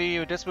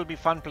 definitely this will be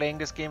fun playing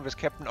this game with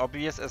Captain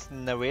Obvious as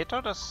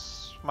narrator.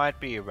 This might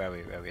be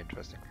very, very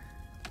interesting.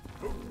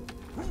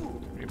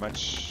 Pretty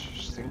much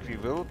think we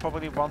will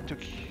probably want to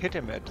hit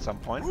him at some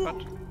point, but...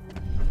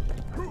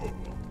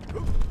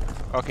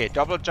 Okay,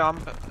 double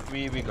jump,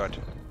 we got.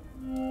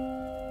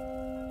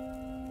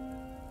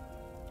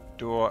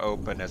 Door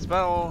open as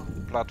well.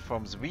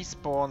 Platforms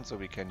respawn, so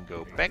we can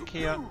go back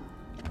here.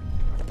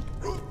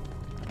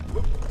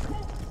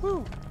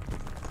 Woo.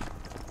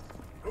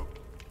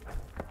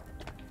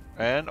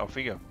 And off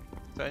we go. Is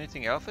there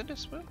anything else in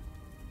this room?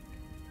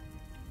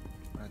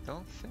 I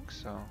don't think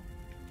so.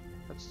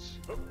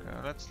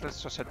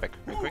 Let's just head back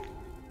real quick.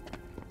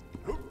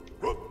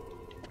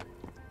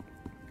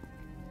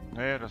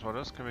 Yeah, that's what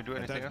else. Can we do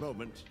anything At that else?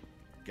 moment,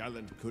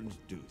 Galand couldn't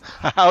do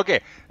that. Okay,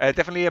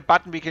 definitely a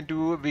button we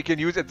can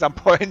use at some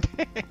point,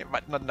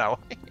 but not now.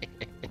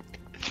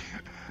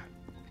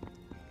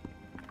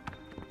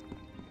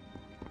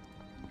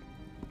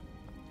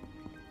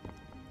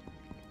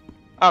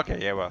 Okay,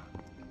 yeah, well,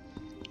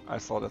 I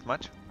thought as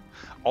much.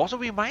 Also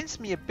reminds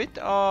me a bit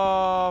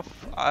of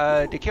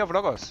Decay of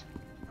Logos.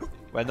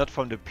 Well, not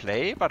from the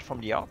play, but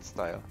from the art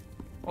style.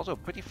 Also a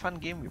pretty fun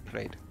game we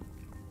played.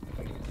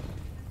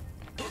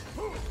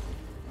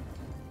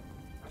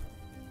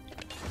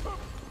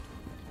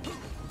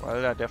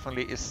 Well, there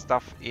definitely is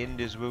stuff in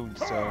this wound,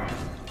 so...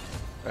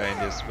 in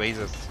these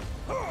vases.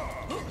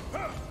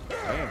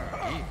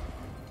 Damn,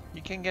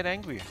 he can get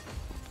angry.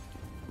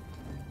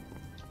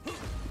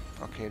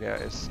 Okay,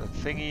 there is a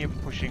thingy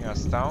pushing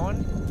us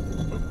down.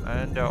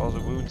 And there are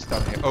also wounds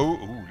down here. Oh,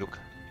 ooh, look.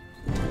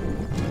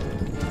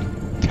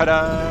 Ta-da!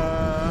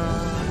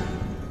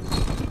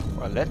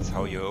 Well, that's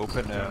how you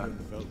open a...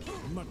 Galand felt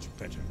much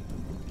better.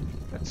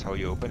 That's how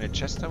you open a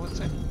chest, I would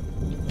say.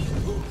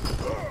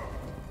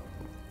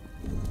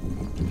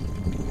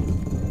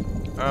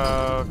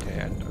 Okay,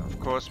 and of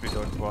course we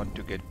don't want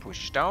to get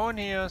pushed down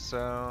here,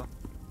 so...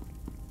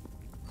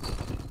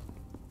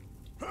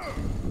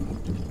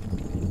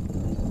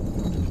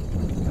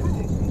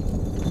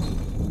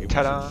 He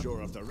Ta-da! wasn't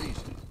sure of the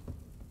reason,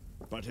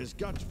 but his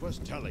gut was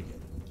telling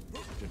him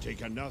to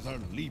take another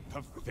leap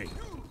of faith.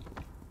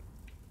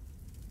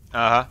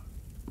 Uh-huh.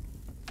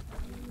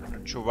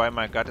 Not sure why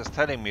my gut is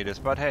telling me this,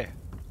 but hey.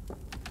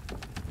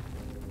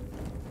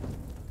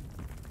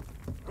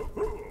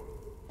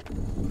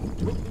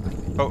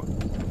 Oh.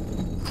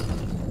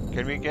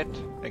 Can we get...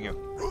 Thank you.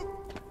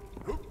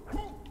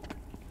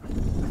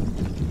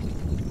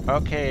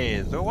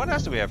 Okay, so what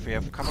else do we have? We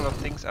have a couple of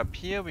things up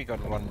here. We got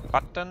one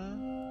button.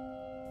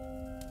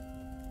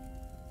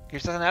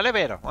 Gives us an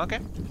elevator.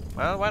 Okay.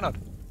 Well, why not?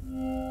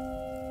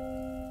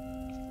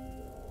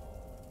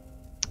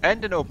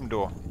 And an open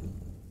door.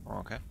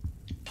 Okay.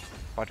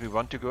 But we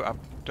want to go up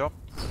top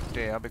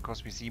there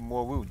because we see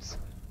more wounds.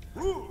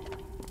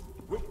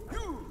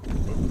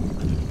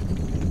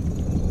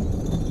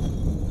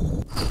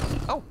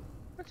 Oh,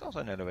 that's also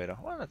an elevator.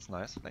 Well, that's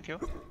nice. Thank you.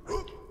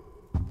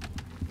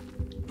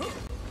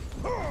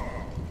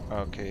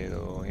 Okay,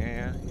 so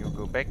yeah, you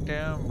go back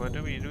there. Where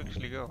do we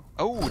actually go?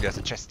 Oh, there's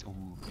a chest.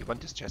 Ooh, we want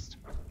this chest.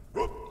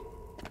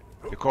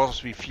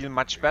 Because we feel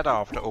much better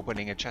after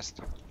opening a chest.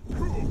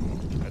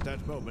 At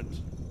that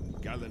moment,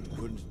 Galand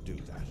couldn't do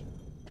that.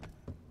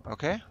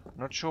 Okay,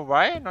 not sure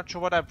why, not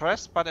sure what I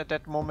pressed, but at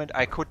that moment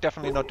I could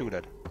definitely not do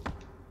that.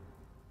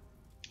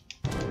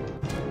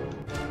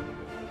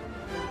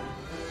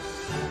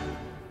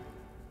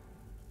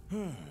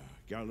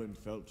 Galand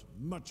felt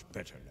much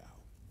better now.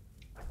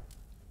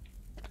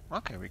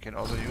 Okay, we can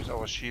also use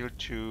our shield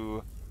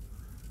to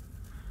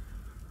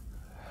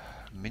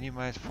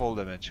minimize fall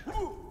damage.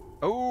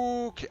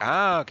 Okay,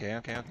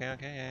 okay,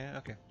 yeah,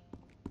 okay.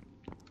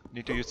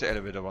 Need to use the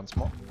elevator once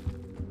more.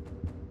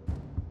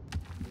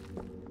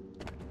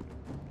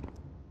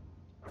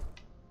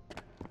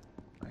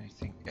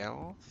 Anything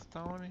else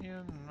down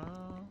here?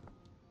 No.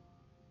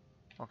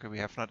 Okay, we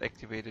have not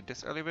activated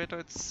this elevator,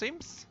 it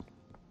seems.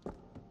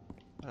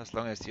 As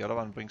long as the other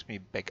one brings me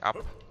back up,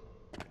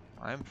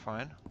 I'm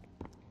fine.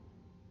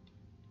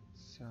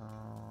 So...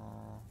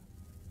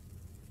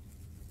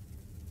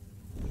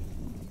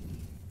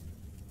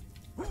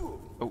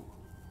 Oh.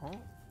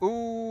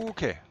 Oh.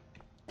 Okay.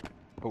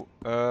 Oh,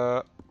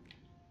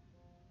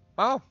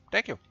 oh,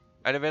 thank you.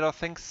 Elevator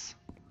thinks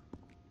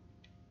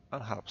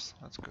and helps.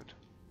 That's good.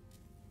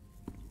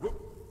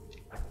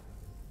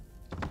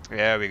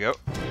 There we go.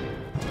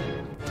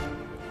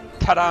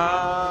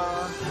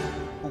 Ta-da!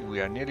 Ooh,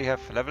 we nearly have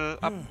level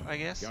up, I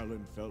guess.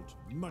 Galand felt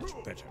much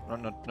better.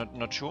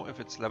 Not sure if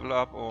it's level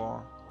up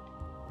or...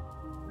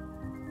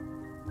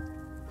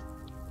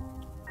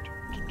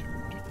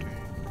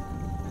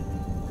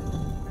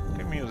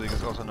 The music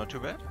is also not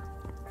too bad.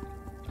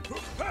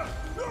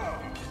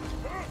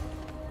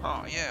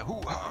 Oh yeah,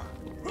 hoo-ha!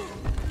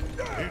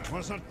 It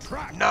was a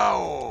trap!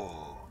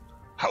 No!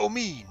 How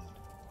mean!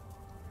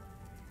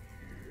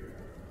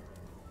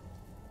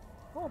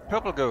 Oh,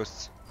 purple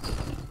ghosts.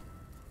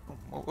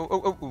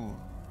 Oh.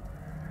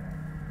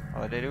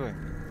 What are they doing?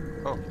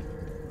 Oh.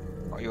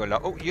 Oh, you're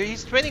allowed. Oh,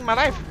 he's draining my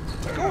life!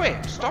 Go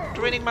away! Stop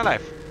draining my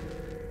life!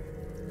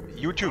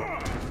 You too!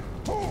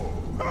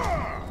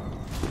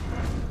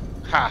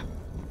 Ha!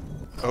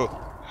 Oh,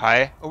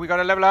 hi. Oh, we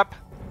gotta level up!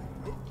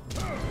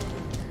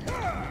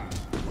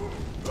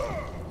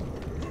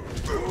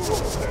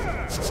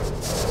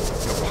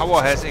 Your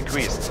power has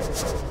increased.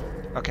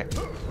 Okay.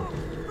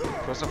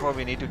 First of all,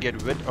 we need to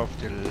get rid of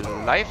the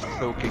life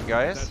cloaking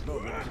guys.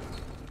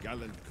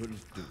 Galand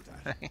couldn't do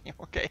that.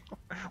 Okay,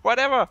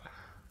 whatever.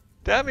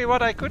 Tell me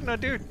what I could not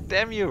do.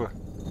 Damn you.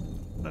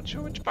 Not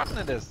sure which button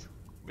it is,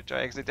 which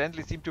I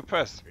accidentally seem to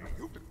press,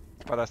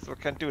 but I still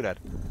can't do that.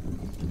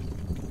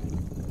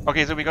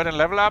 Okay, so we got a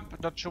level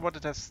up. Not sure what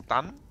it has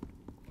done.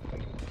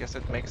 Guess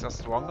it makes us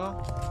stronger.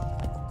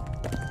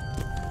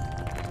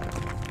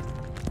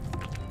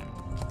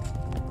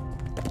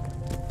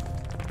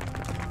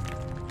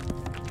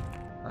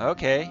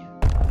 Okay.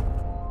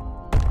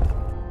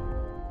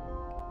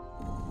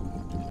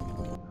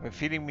 I have a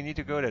feeling we need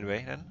to go that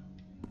way then.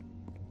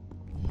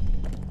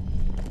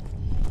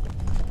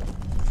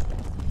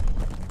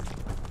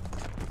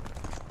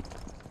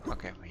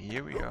 Okay,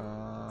 here we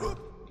are.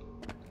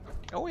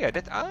 Oh yeah,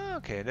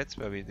 okay, that's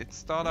where we did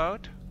start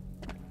out.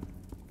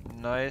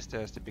 Nice,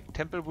 there's the big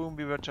temple room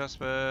we were just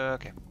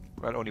okay.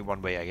 Well, only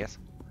one way, I guess.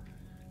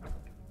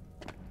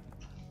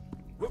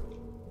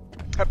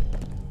 Hop,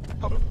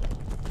 hop.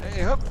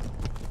 Hey, hop.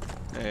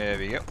 There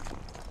we go.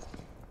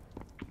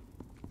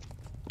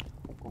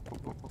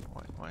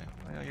 Why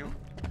are you?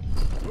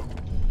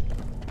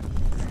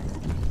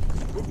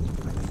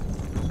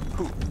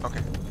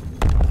 Okay.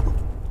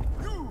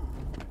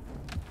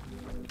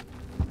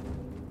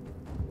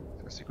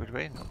 That's a good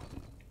way, no?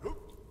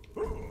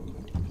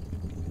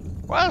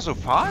 Well, so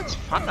far it's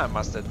fun, I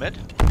must admit.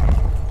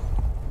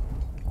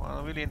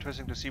 Well, really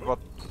interesting to see what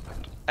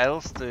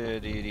else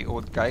the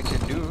old guy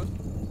can do.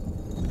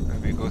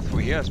 We go through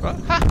here as well.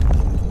 Ha!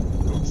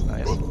 That's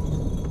nice.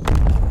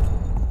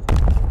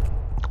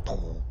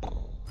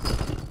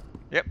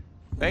 Yep.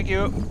 Thank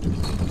you.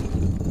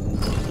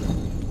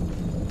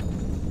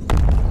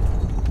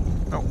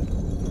 Oh,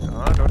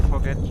 don't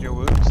forget your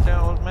wounds there,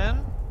 old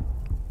man.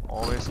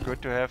 Always good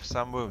to have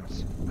some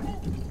wounds.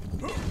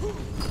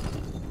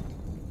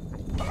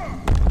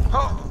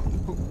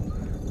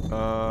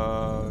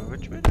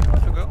 Which way do you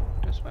want to go?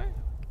 This way?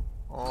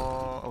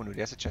 Oh no,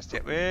 there's a chest.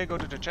 Yeah, we'll go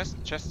to the chest.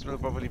 Chests will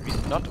probably be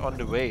not on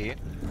the way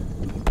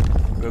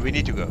where we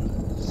need to go.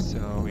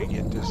 So we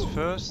get this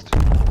first.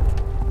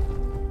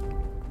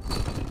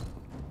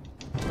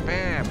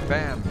 Bam,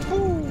 bam,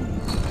 boom!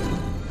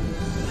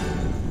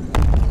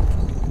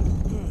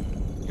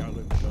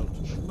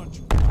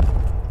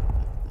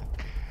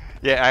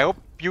 Yeah, I hope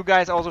you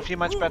guys also feel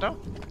much better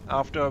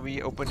after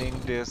we opening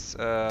this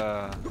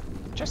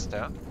chest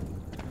there.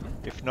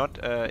 If not,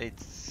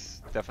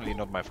 it's definitely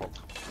not my fault.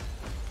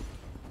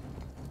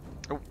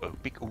 Oh, a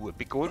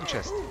big golden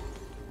chest.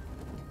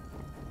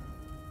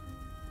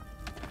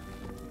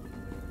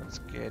 Let's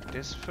get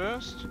this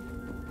first.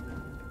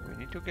 We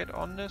need to get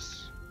on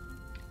this.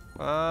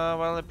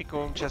 Well, a big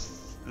golden chest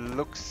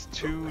looks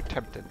too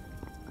tempting.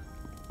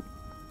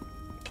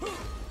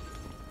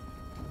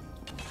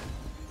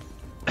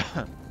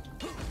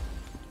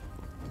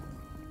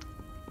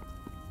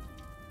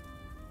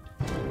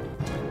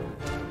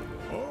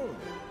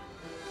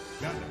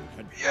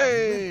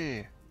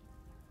 Yay!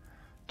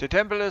 The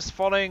temple is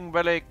falling,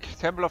 relic,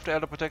 temple of the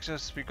elder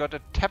protectors. We got a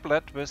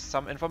tablet with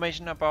some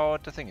information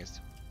about the thingies.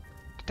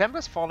 The temple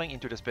is falling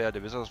into despair. The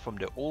visitors from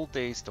the old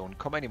days don't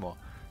come anymore.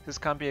 This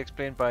can be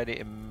explained by the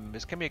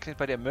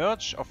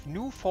emerge of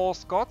new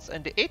false gods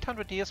and the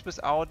 800 years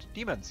without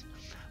demons.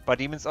 But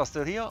demons are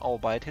still here,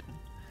 albeit hidden.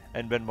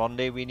 And when one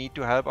day we need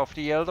the help of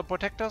the elder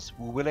protectors,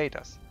 who will aid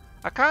us?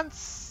 I can't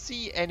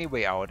see any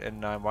way out,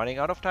 and I'm running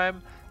out of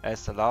time.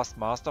 As the last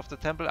master of the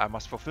temple, I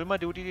must fulfill my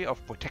duty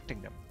of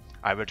protecting them.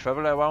 I will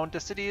travel around the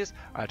cities.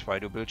 I'll try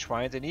to build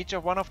shrines in each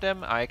of one of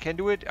them. I can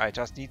do it. I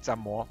just need some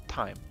more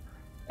time.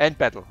 And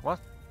battle. What?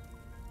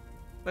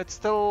 It's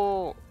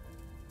still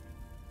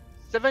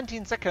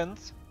 17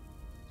 seconds.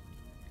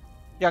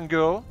 Young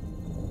girl,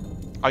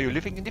 are you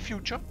living in the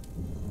future?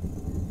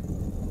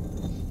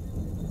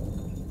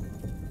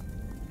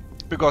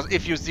 Because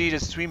if you see the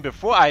stream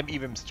before I'm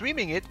even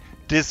streaming it,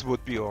 this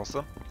would be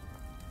awesome.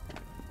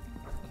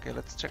 Okay,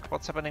 let's check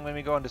what's happening when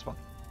we go on this one.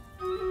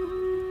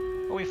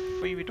 Oh,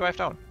 we drive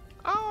down.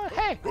 Oh,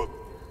 hey!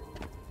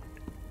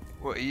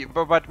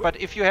 Well, but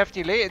if you have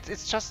delay,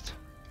 it's just...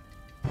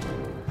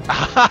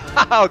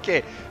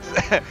 Okay.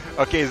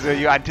 Okay, so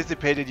you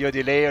anticipated your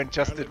delay and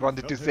just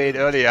wanted to say it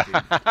earlier.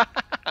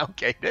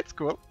 Okay, that's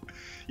cool.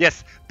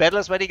 Yes, battle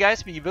is ready,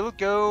 guys. We will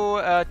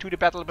go to the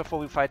battle before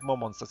we fight more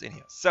monsters in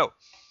here. So,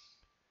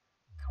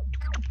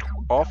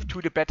 off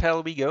to the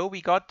battle we go.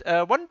 We got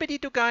one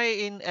Bedito guy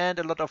in and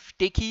a lot of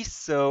dekis.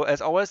 So,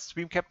 as always,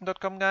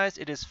 streamcaptain.com, guys.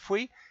 It is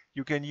free.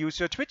 You can use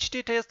your Twitch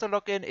details to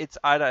log in. It's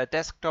either a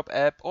desktop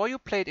app or you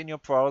play it in your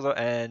browser,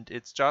 and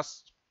it's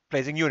just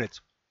placing units.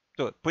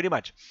 So, pretty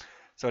much.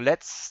 So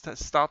let's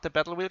start the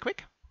battle real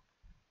quick.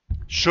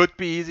 Should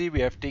be easy.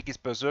 We have Deki's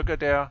Berserker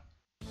there.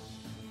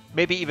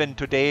 Maybe even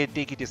today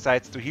Deki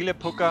decides to heal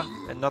Apoka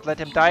and not let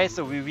him die,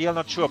 so we are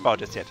not sure about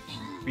this yet.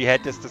 We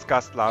had this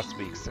discussed last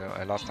week, so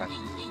last time.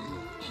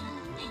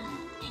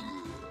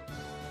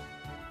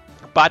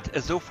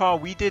 But so far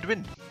we did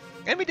win.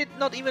 And we did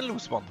not even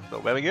lose one, so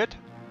very good.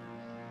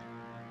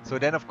 So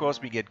then of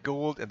course we get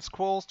gold and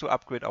scrolls to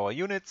upgrade our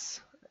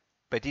units.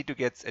 Bedito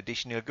gets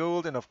additional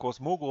gold, and of course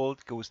more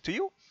gold goes to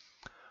you.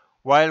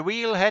 While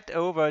we'll head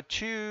over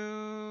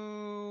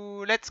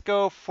to... Let's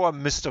go for a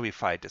mystery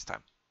fight this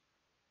time.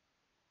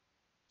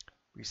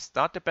 We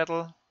start the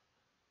battle.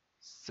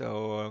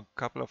 So a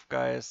couple of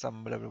guys,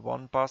 some level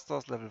 1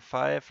 busters, level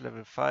 5,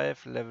 level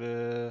 5,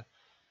 level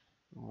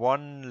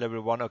 1,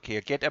 level 1. Okay,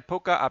 get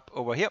Apoka up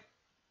over here.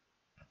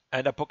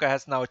 And Apoka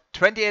has now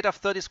 28 of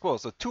 30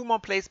 scrolls, so 2 more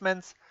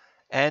placements,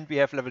 and we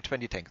have level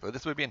 20 tank. So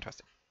this will be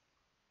interesting.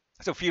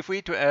 So feel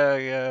free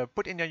to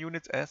put in your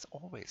units as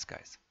always,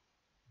 guys.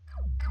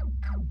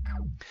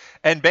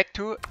 And back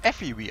to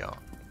Effie we are.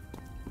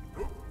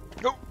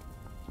 No.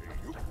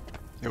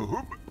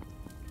 No.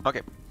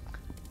 Okay.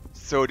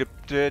 So the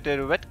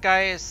red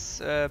guy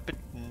is a bit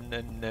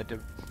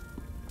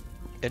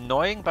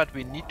annoying, but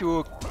we need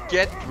to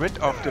get rid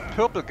of the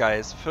purple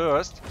guys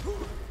first.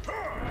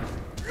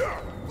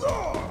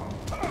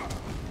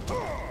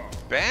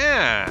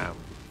 Bam!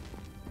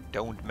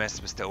 Don't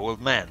mess with the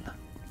old man.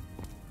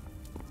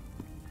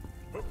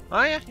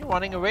 Oh yeah, you're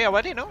running away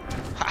already, no?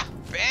 Ha!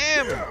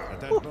 Bam! At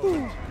that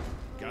moment,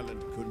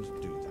 Galand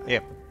couldn't do that. Yeah,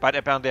 but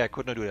apparently I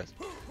could not do that.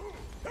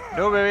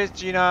 No worries,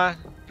 Gina.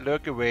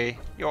 Lurk away.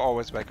 You're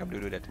always welcome to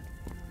do that.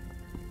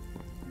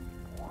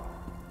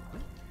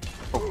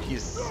 Oh,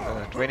 he's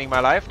draining my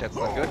life. That's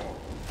not good.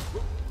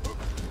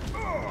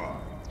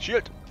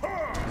 Shield!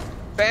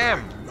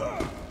 Bam!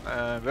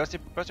 Where's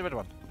the red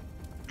one?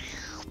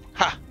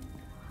 Ha!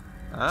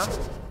 Huh?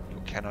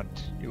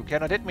 You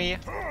cannot hit me,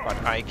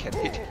 but I can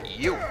hit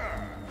you.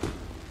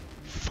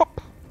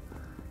 Fop!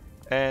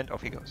 And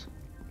off he goes.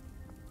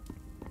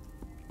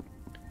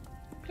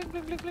 Bling,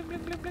 bling, bling, bling,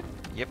 bling, bling, bling.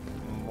 Yep,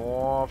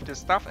 more of this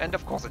stuff, and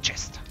of course a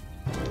chest.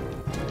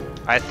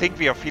 I think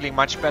we are feeling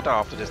much better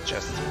after this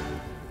chest.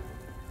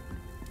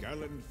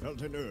 Galand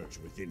felt an urge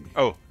within him.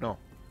 Oh, no.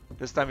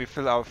 This time we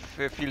feel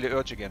the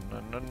urge again.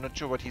 I'm not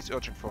sure what he's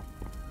urging for.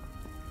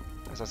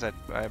 As I said,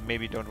 I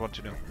maybe don't want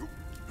to know.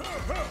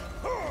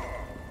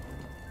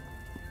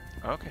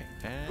 Okay,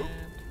 and...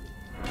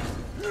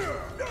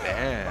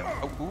 Bam!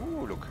 Oh,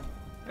 ooh, look.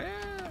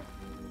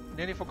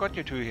 Nearly forgot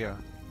you two here.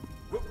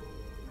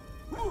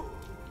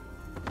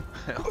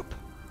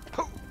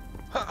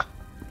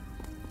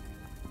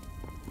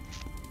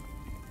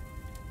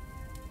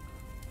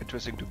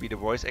 Interesting to be the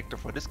voice actor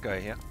for this guy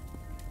here.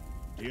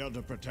 The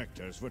other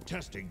protectors were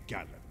testing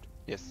Galand.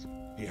 Yes.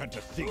 He had to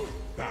think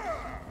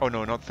back. Oh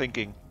no, not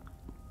thinking.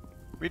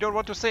 We don't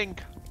want to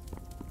think.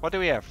 What do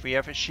we have? We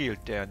have a shield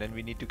there, and then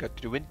we need to get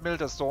to the windmill,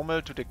 the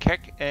sawmill, to the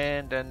keg,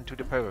 and then to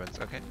the pyramids.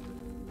 Okay.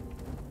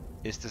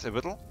 Is this a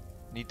riddle?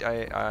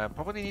 I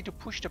probably need to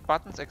push the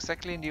buttons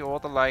exactly in the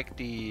order like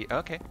the...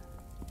 Okay.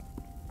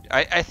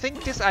 I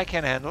think this I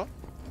can handle.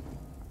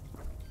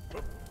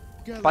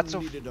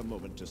 Galand needed a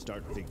moment to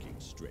start thinking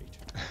straight.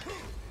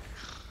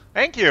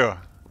 Thank you!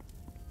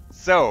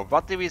 So,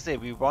 what did we say?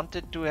 We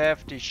wanted to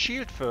have the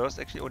shield first.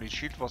 Actually, the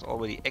shield was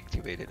already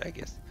activated, I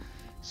guess.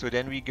 So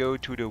then we go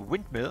to the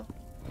windmill.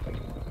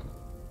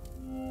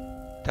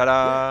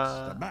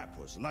 Ta-da! Yes, the map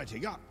was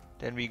lighting up.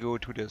 Then we go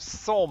to the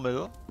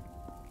sawmill.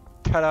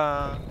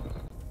 Ta-da!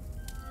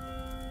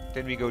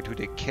 Then we go to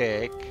the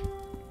keg.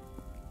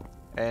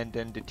 And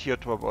then the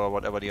teardrop or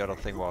whatever the other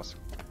thing was.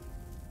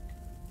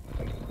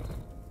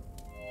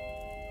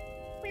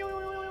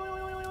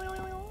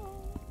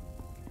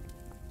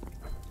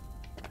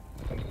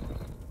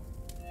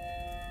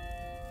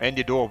 And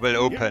the door will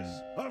open.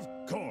 Yes, of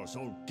course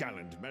old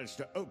Galand managed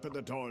to open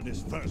the door in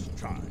his first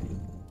try.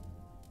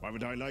 Why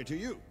would I lie to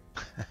you?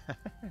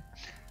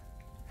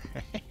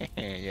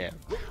 Yeah.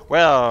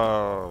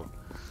 Well,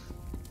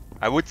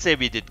 I would say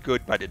we did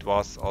good, but it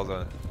was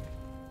also...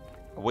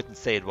 I wouldn't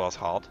say it was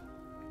hard.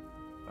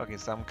 Okay,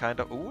 some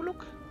kind of... Oh,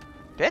 look.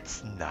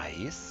 That's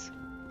nice.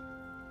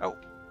 Oh,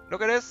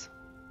 look at this.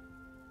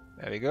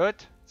 Very good.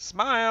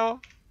 Smile.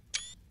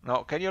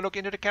 Now, can you look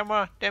into the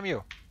camera? Damn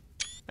you.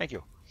 Thank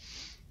you.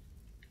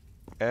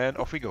 And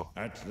off we go.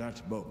 At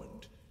that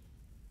moment,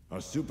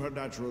 a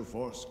supernatural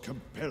force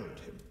compelled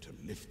him to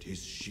lift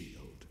his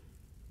shield.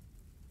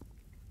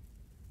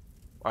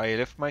 I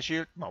lift my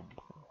shield? No,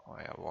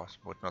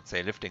 would not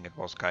say lifting. It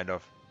was kind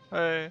of...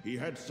 Hey. He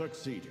had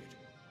succeeded.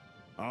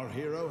 Our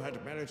hero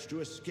had managed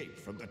to escape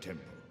from the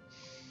temple.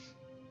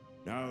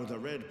 Now the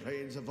red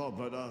plains of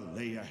Oblana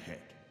lay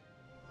ahead.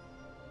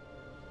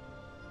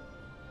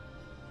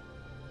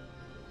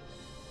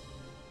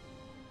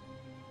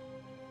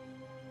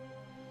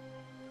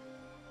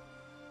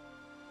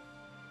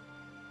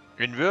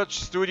 Inverge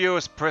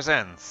Studios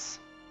presents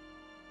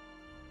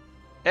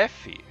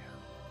Effie.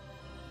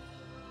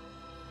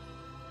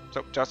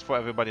 So, just for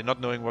everybody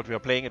not knowing what we are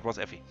playing, it was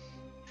Effie.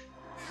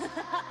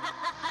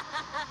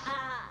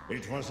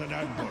 It was an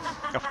ambush.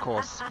 Of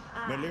course.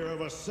 Melira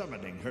was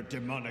summoning her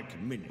demonic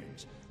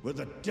minions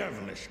with a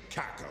devilish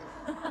cackle.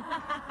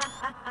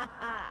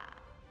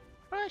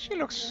 Well, she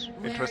looks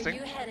Where interesting.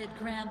 are you headed,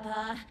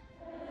 Grandpa?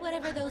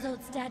 Whatever those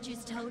old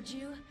statues told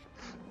you,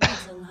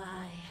 it's a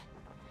lie.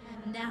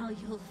 Now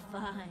you'll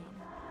find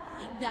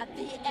that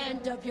the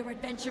end of your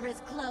adventure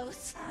is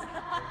close.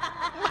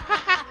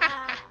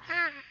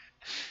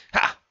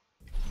 Ha!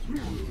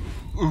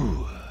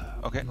 Ooh.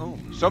 Okay. Oh,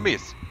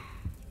 zombies.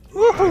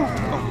 Woohoo!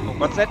 Oh,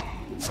 what's that?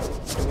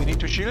 Do we need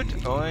to shield?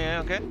 Oh yeah,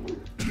 okay.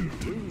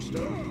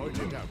 Tombstone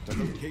pointed out the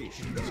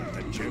locations of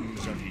the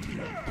gems of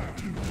Eden.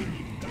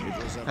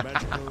 It was a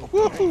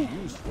magical and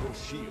useful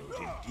shield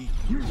indeed.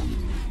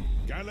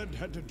 Galand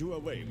had to do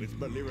away with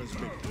Melira's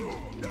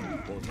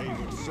minions, or they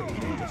would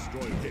certainly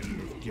destroy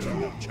him if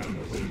given a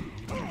chance.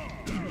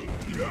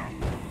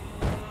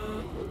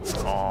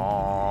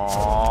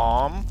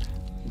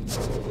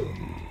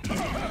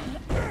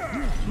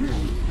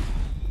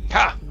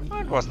 Ha!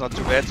 It was not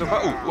too bad so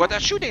far. Oh, what are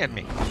shooting at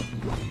me?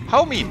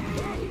 How mean?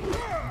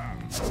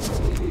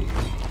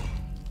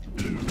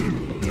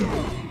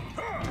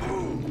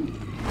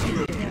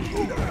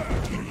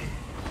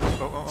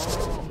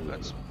 Oh,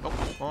 let's...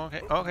 Oh,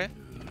 okay, okay.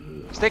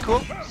 Stay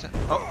cool.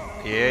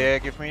 Oh, yeah,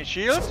 give me a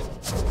shield.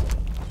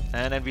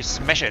 And then we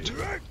smash it.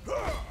 Okay.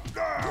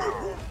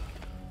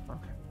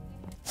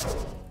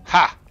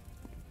 Ha!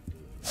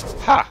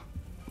 Ha!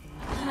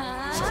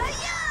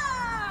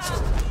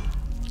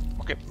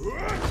 Okay.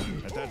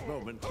 At that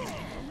moment,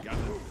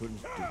 Galand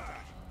couldn't do that.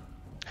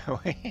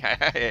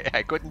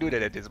 I couldn't do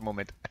that at this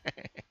moment.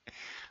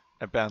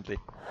 Apparently.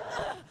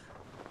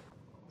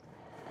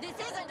 This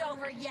isn't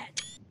over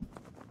yet.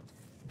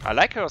 I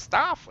like her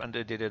staff and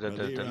the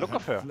Melira look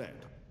of had her. fled,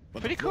 but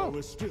Pretty the floor cool.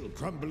 was still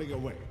crumbling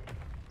away.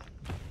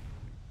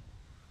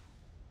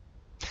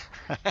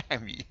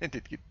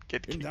 Did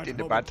get In kicked that in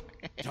the moment,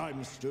 butt.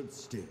 time stood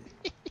still.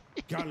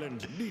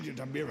 Galand needed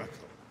a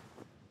miracle.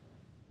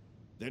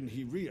 Then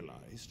he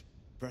realized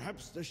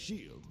perhaps the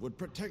shield would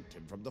protect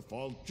him from the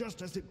fall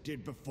just as it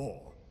did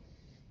before.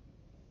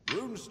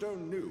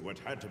 Runestone knew what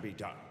had to be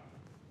done.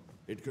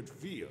 It could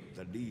feel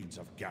the needs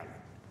of Galand.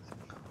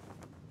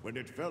 When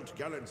it felt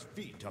Galand's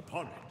feet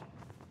upon it,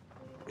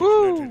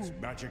 let its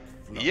magic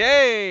flow.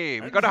 Yay!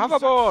 We And got a he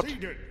hoverboard!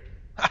 succeeded.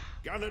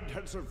 Galand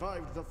had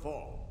survived the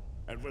fall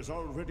and was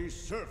already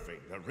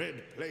surfing the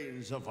red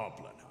plains of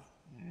Oblana.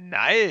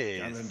 Nice!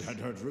 Galand had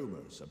heard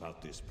rumors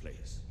about this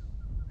place.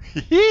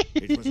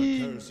 It was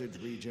a cursed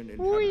region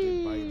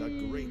inhabited by the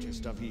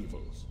greatest of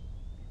evils,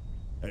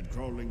 and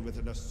crawling with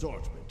an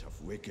assortment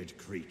of wicked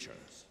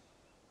creatures.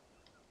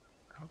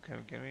 Okay,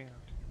 okay.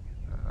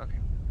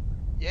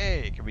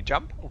 Yay! Can we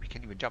jump? Oh, we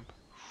can even jump.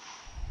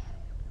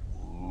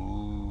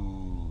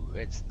 Ooh,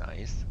 that's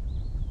nice.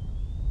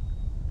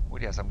 Oh,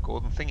 there are some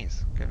golden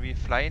thingies. Can we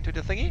fly into the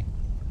thingy?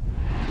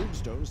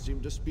 Moonstone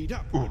seemed to speed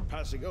up when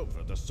passing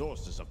over the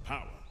sources of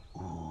power.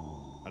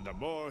 And the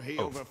more he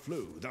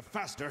overflew, the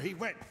faster he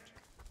went.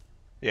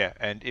 Yeah,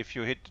 and if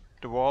you hit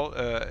the wall,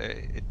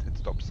 it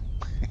stops.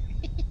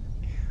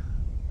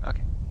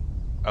 Okay.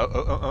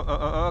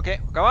 Oh, okay.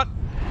 Come on.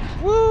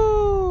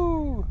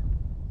 Woo!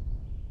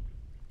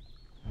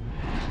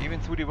 Even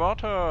through the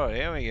water.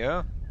 There we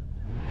go.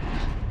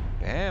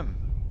 Bam.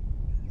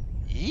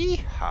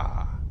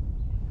 Yeehaw.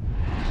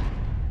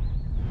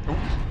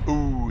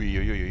 Ooh.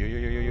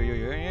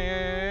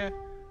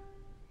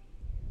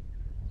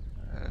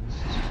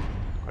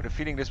 Got a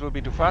feeling this will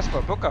be too fast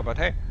for Apoka, but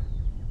hey.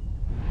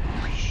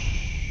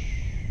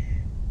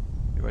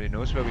 Everybody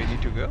knows where we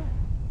need to go.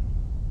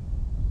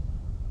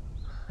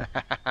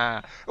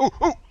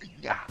 Oh!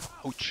 Yeah,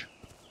 ouch.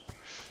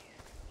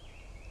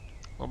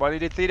 Nobody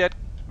did see that.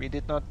 We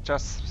did not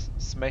just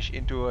smash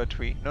into a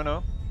tree.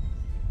 No.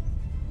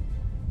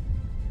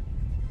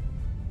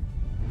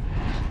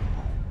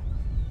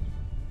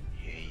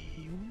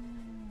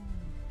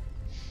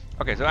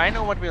 Okay, so I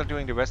know what we are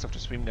doing the rest of the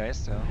stream,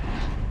 guys. So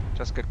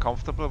just get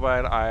comfortable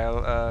while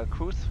I'll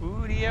cruise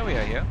through the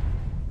area here.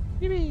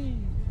 Yippee!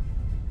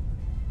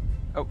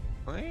 Oh,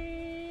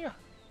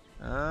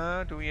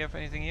 yeah. Do we have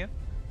anything here?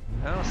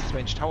 Oh,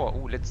 strange tower.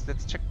 Oh, let's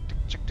check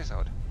this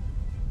out.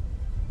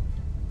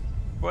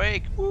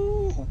 Break.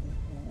 Ooh,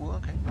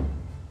 okay.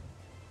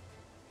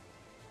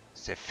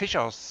 The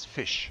fisher's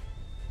fish.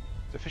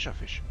 The fisher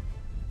fish.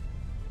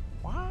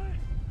 What?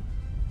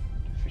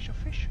 The fisher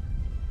fish?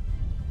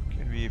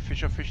 Can we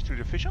fisher fish to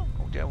the fisher?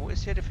 Oh, there. Who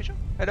is here? The fisher?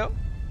 Hello?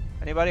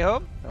 Anybody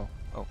home? No.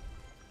 Oh,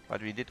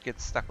 but we did get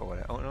stuck over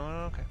there. Oh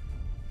no. Okay.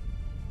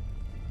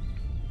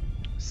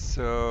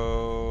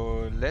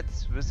 So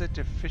let's visit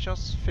the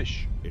fisher's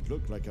fish. It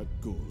looked like a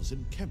ghoul's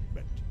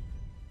encampment.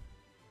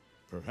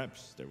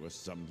 Perhaps there was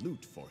some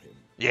loot for him.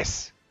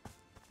 Yes,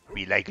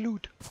 we like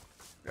loot.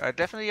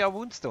 Definitely are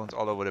woundstones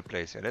all over the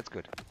place. Yeah, that's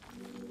good.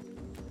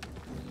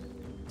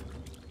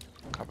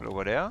 Couple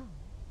over there.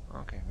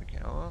 Okay, we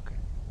can. Oh, okay.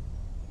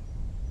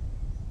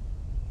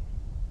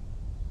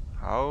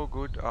 How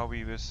good are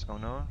we with? Oh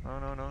no.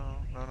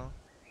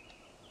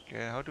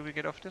 Okay, how do we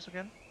get off this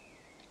again?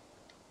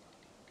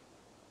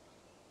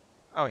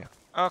 Oh yeah.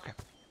 Okay.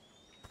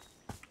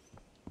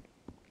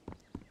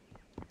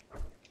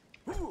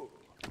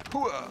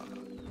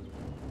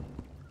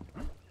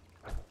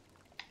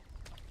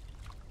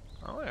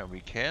 Oh yeah,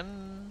 we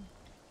can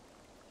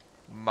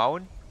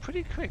mount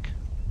pretty quick.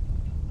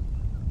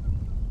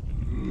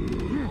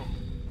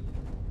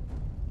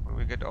 Will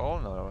we get all?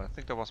 No, I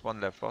think there was one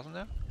left, wasn't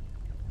there?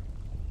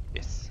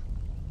 Yes.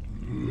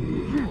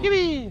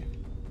 Yippee!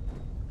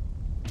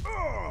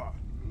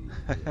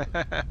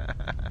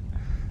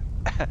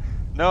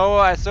 No,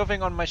 I'm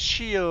surfing on my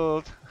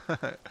shield.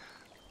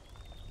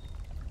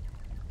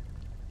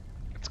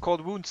 It's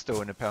called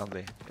Woundstone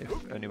apparently,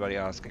 if anybody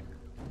asking.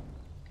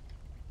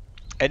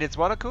 And it's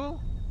water cool.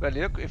 Well,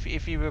 look,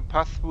 if you will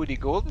pass through the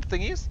golden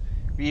thingies,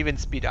 we even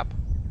speed up.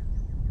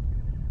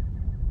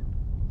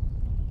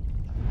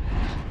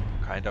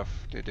 Kind of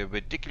the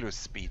ridiculous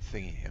speed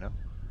thingy, you know.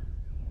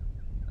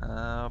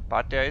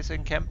 But there is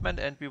encampment,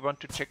 and we want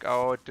to check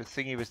out the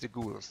thingy with the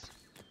ghouls.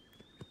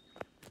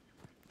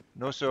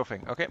 No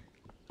surfing, okay.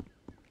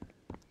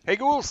 Hey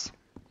ghouls!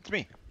 It's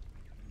me!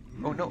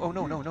 Oh no,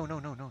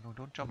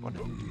 don't jump on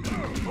it.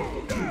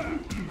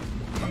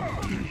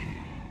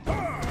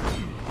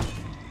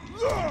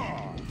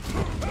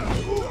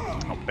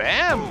 Oh,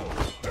 bam!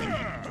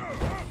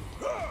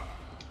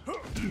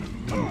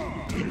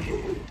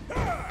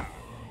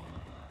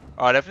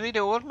 Oh, definitely the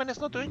old man is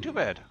not doing too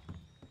bad.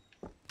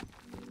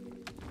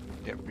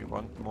 Yeah, we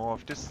want more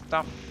of this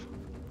stuff.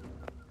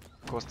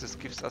 Of course, this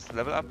gives us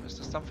level up. Is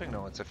this something?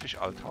 No, it's a fish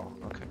altar.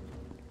 Okay.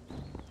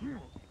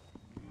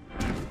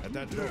 At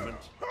that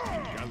moment,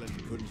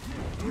 Galand couldn't.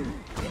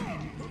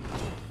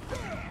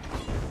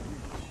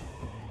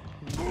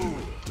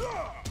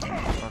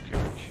 Okay,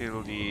 we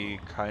kill the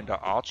kinda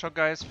archer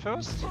guys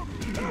first.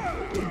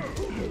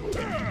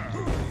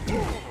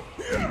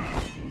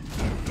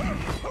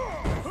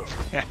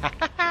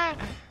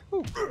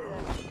 Ooh.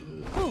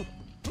 Ooh.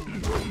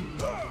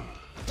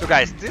 So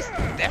guys, this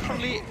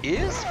definitely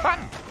is fun.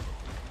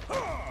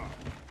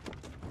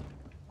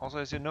 Also,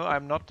 as you know,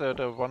 I'm not the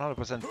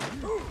 100%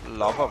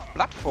 lover of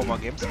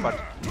platformer games, but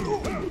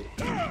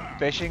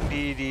bashing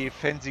the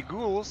fancy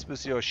ghouls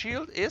with your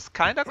shield is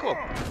kinda cool.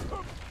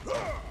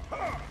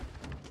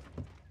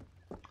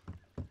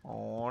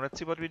 Oh, let's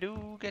see what we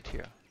do get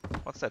here.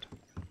 What's that?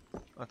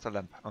 That's a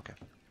lamp. Okay.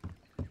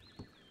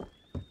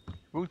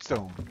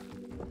 Woodstone.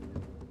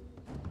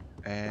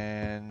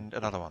 And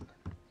another one.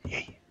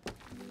 Yay.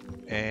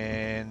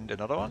 And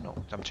another one? No,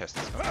 some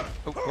chests.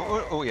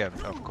 Oh, yeah,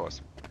 of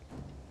course.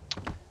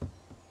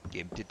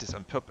 Game did this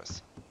on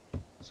purpose.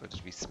 So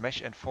that we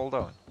smash and fall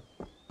down.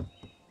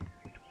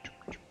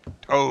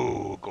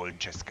 Oh, golden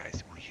chest,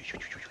 guys.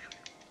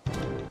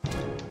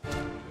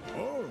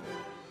 Oh,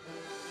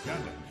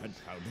 Galand had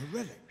found a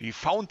relic. We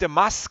found the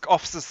mask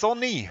of the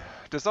Zoni.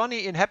 The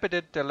Zoni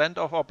inhabited the land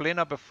of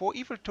Orblena before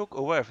evil took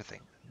over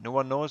everything. No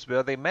one knows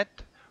where they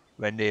met,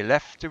 when they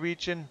left the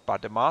region,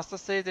 but the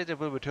masters say that they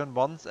will return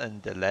once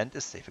and the land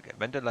is safe again.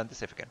 When the land is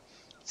safe again.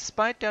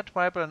 Despite their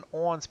tribal and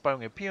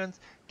awe-inspiring appearance,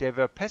 they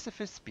were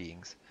pacifist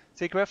beings.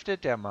 They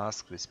crafted their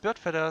masks with bird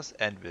feathers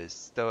and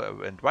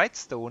white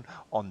stone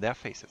on their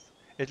faces.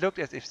 It looked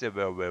as if they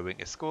were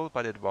wearing a skull,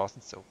 but it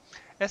wasn't so.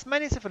 As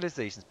many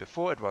civilizations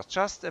before, it was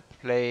just a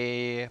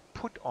play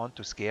put on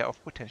to scare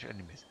off potential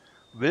enemies.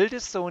 Will the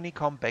Zoni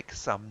come back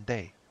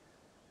someday?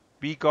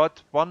 We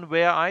got one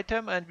rare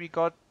item and we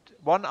got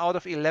 1 out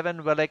of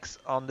 11 relics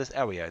on this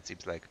area, it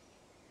seems like.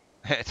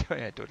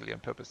 Yeah, totally on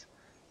purpose.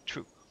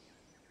 True.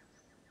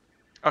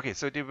 Okay,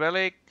 so the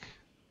relic...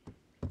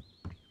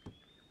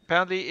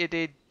 Apparently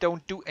they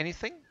don't do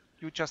anything,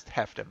 you just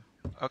have them.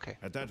 Okay.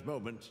 At that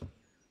moment,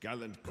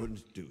 Galand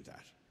couldn't do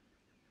that.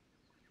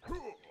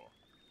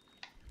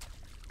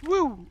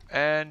 Woo!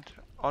 And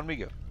on we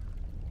go.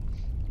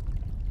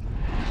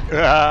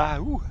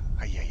 Ooh.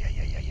 Ay.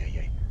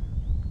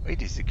 Wait,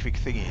 this is a quick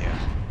thingy here.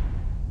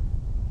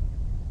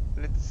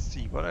 let's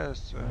see, what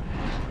else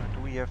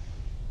do we have?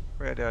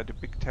 Where there are the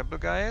big temple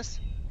guys?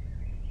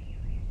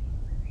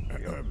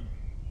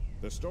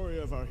 The story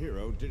of our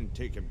hero didn't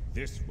take him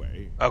this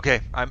way.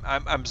 Okay,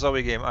 I'm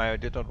sorry, game. I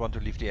did not want to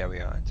leave the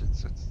area.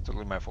 It's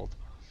totally my fault.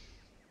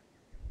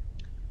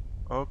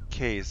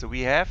 Okay, so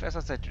we have, as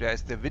I said, there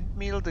is the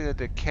windmill,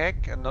 the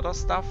keg, and other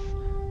stuff.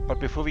 But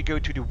before we go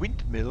to the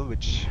windmill,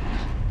 which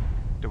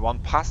the one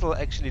puzzle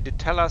actually did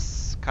tell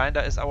us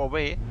kinda is our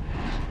way.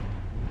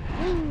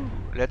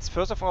 Let's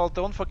first of all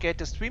don't forget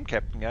the stream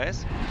captain,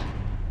 guys.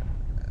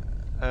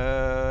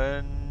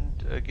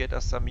 And get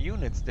us some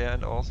units there,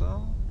 and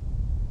also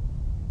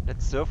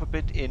let's surf a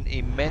bit in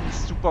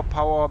immense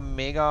superpower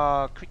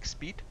mega quick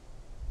speed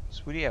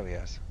through the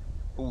areas.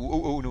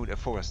 Oh no, the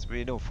forest.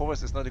 We know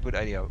forest is not a good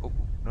idea. Oh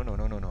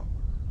no.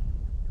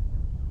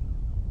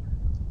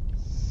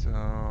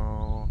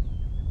 So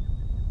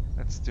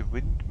that's the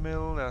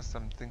windmill. There's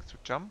some things to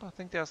jump. I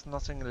think there's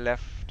nothing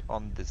left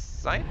on this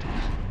side.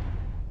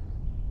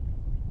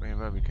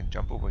 Well, we can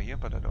jump over here,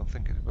 but I don't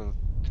think it will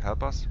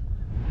help us.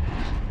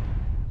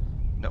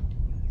 No.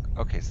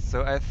 Okay,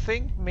 so I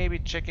think maybe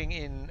checking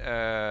in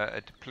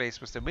at the place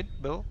with the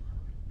windmill.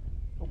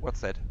 Oh,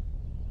 what's that?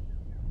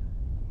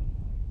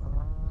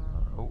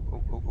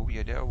 Oh,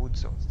 yeah, there are wood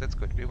zones. That's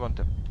good. We want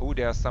them. Oh,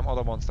 there's some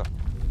other monster.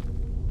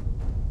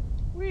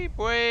 We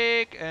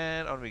break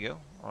and on we go.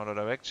 Other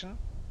direction.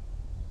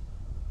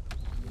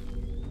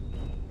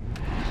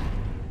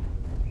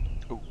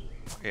 Oh,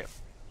 yeah.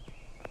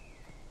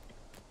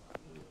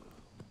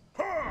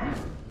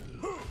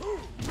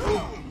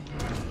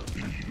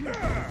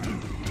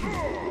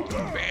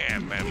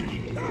 Bam, bam.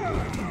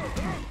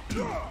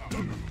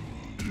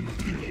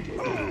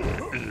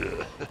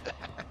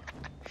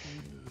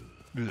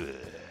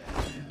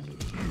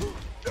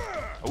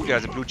 Oh,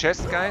 there's a blue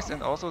chest, guys,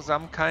 and also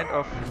some kind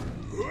of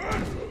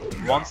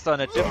monster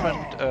in a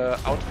different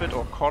outfit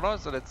or color.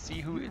 So let's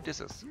see who this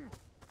is.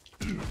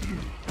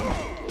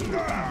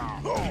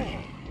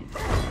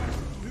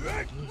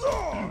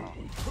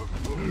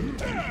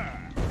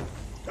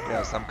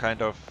 Yeah, some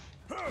kind of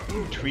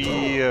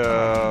tree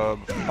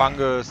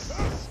fungus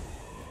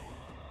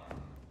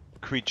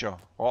creature.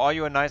 Or are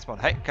you a nice one?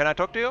 Hey, can I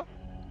talk to you?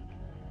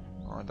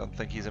 Oh, I don't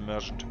think he's a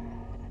merchant.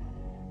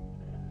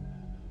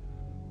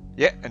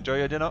 Yeah, enjoy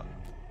your dinner.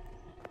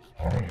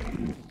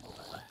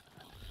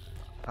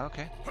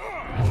 Okay.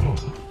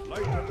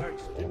 Light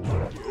attacks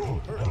interfere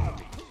with her.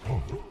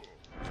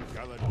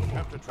 Galand will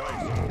have to try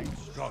something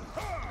strong.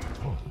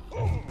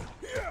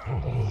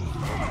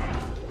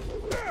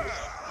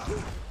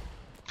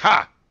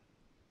 Ha!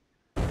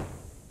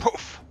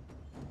 Poof!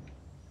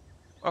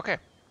 Okay.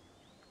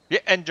 Yeah,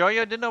 enjoy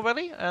your dinner,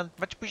 Willy, and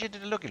much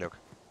appreciated the looky look.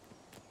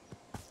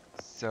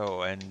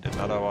 So, and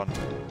another one.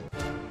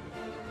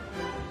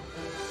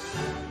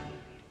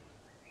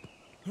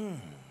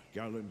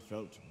 Galand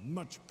felt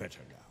much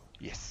better now.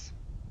 Yes.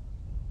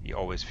 You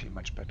always feel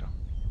much better.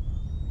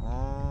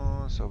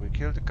 Oh, so we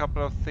killed a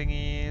couple of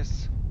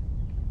thingies.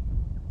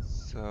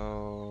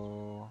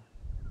 So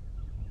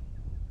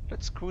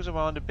let's cruise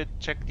around a bit,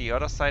 check the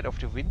other side of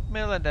the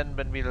windmill, and then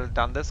when we're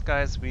done this,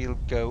 guys, we'll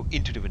go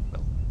into the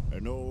windmill.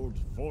 An old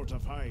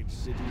fortified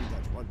city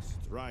that once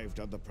thrived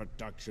on the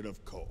production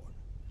of corn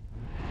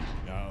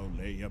now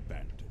lay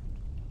abandoned.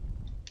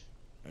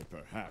 And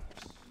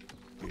perhaps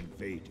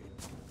invaded.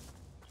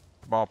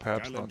 Well,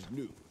 perhaps Galand not.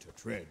 knew to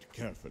tread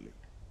carefully.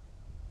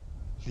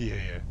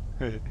 Yeah.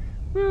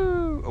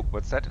 Woo! Oh,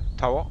 what's that?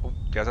 Tower? Oh,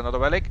 there's another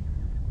relic.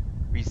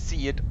 We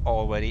see it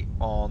already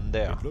on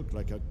there. It looked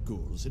like a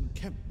ghoul's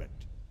encampment.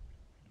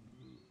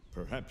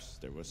 Perhaps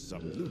there was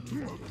some loot for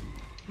them.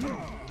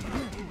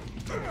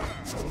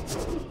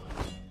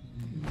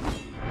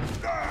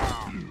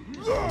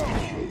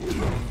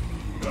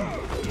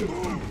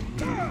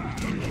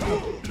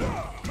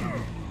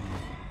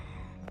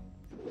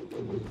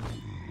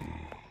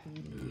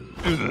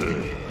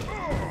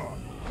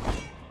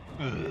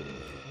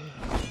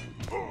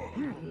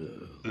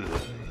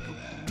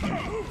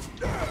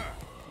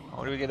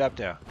 How do we get up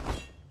there?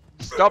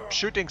 Stop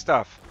shooting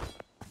stuff!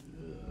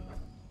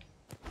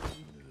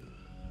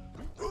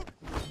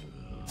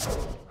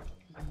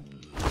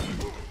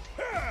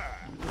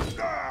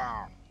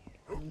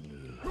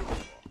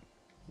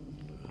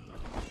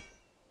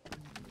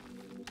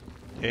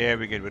 Yeah,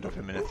 we get rid of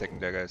him in a second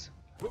there, guys.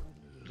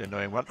 The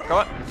annoying one. Come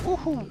on!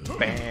 Woohoo!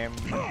 Bam!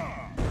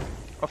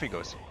 Off he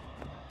goes.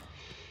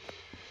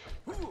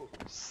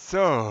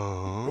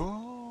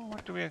 So,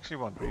 what do we actually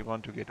want? We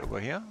want to get over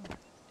here.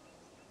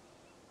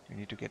 We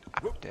need to get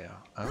up there.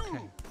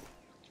 Okay.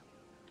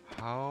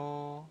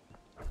 How?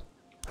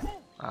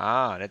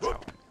 Ah, that's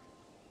how.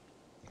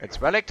 It's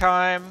relic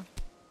time!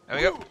 There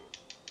we go!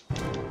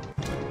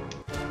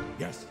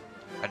 Yes.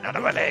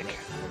 Another relic!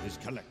 For his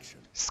collection.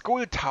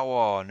 Skull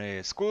Tower!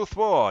 Nee, Skull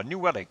Thor! New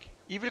relic.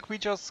 Evil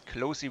creatures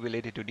closely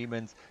related to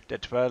demons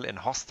that dwell in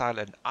hostile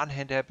and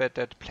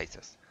uninhabited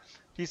places.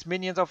 These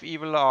minions of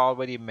evil are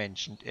already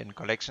mentioned in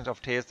collections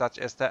of tales such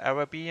as the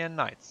Arabian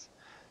Nights.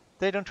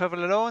 They don't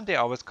travel alone, they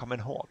always come in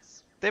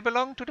hordes. They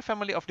belong to the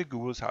family of the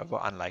ghouls, however,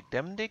 unlike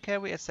them, they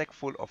carry a sack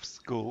full of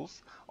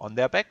skulls on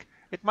their back.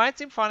 It might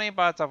seem funny,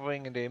 but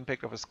suffering in the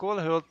impact of a skull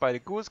hurled by the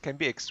ghouls can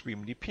be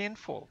extremely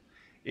painful.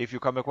 If you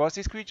come across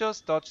these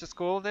creatures, dodge the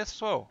skull they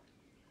throw.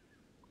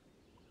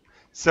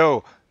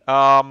 So,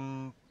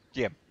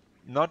 yeah,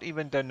 not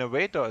even the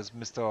narrator is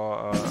Mr.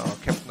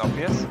 Captain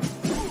Obvious.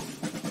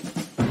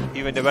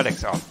 Even the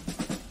relics are.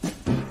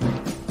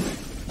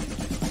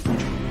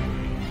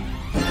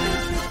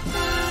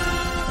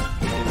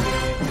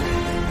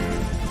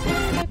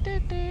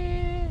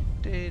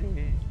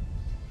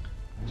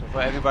 So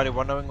for everybody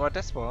wondering what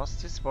this was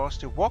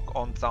the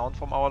walk-on sound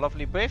from our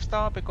lovely Brave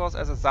Star, because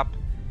as a sub,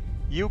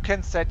 you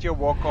can set your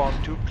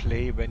walk-on to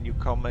play when you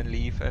come and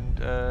leave and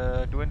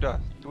do and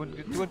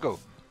go.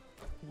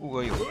 Who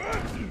are you?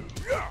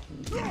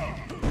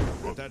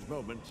 At that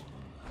moment,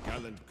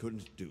 Galand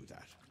couldn't do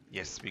that.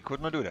 Yes, we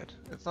could not do that.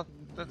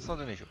 That's not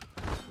an issue.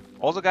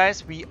 Also,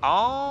 guys, we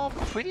are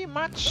pretty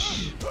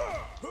much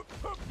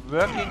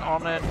working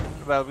on it.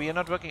 Well, we are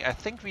not working. I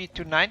think we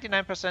to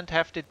 99%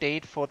 have the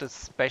date for the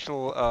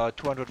special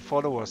 200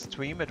 followers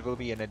stream. It will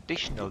be an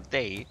additional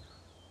day,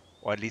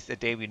 or at least a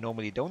day we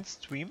normally don't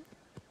stream.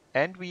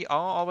 And we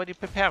are already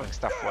preparing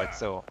stuff for it.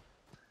 So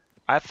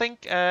I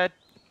think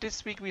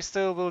this week we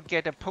still will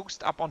get a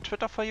post up on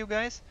Twitter for you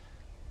guys,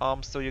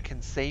 so you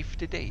can save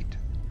the date.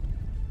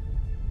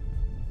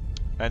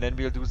 And then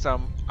we'll do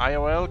some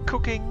IRL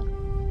cooking.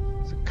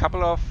 There's a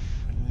couple of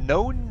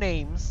known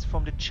names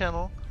from the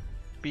channel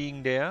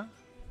being there.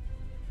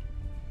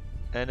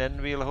 And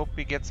then we'll hope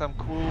we get some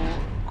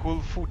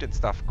cool food and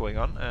stuff going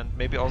on. And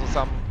maybe also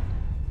some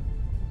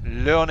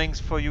learnings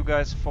for you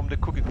guys from the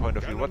cooking point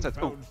of view. What's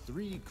that? Oh,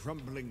 3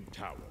 crumbling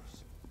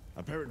towers,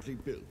 apparently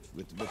built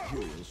with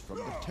materials from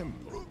the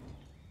temple.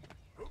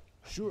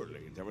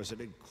 Surely there was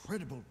an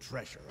incredible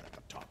treasure at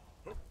the top.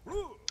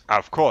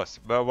 of course.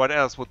 But what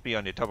else would be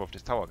on the top of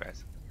this tower,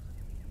 guys?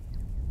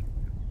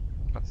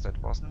 What's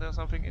that? Wasn't there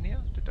something in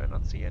here? Did I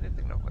not see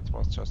anything? No, it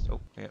was just... Oh,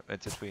 yeah,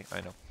 it's a tree.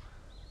 I know.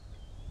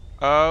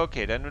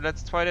 Okay, then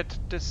let's try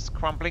this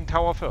crumbling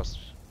tower first.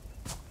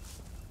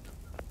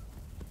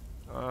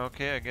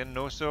 Okay, again,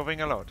 no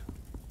serving allowed.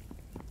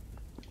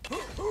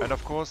 And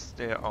of course,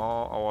 there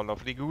are our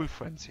lovely ghoul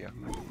friends here.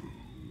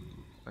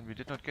 And we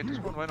did not get this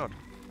one, why not?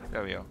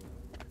 There we are.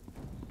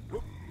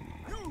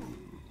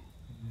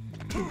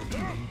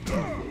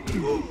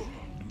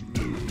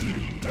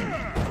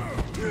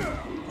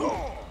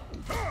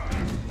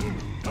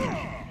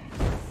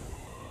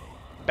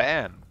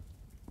 Bam!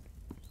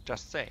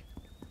 Just say.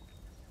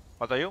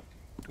 What are you?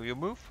 Do you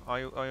move? Are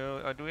you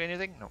do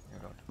anything? No, you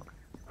don't.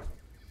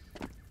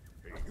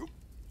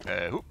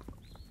 Okay. Hoop.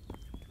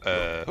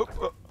 Hoop.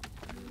 Hoop.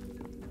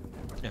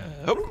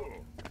 Hoop.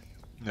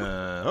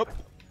 Hoop.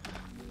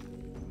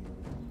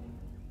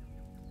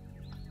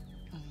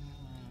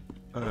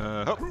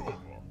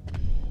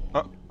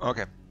 Oh,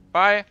 okay.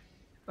 Bye.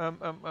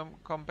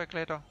 Come back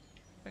later.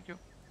 Thank you.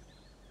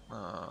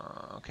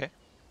 Okay.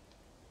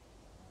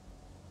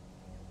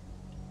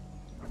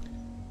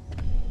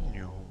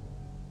 No.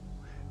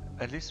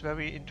 At least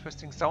very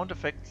interesting sound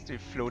effects the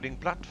floating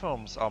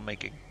platforms are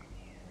making.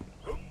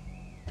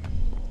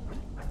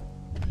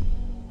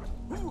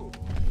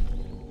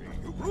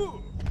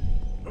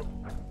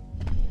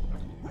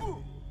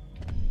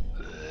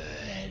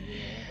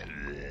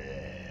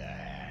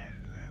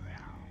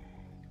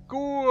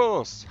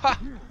 Ghouls! Ha!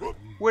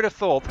 Would have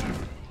thought.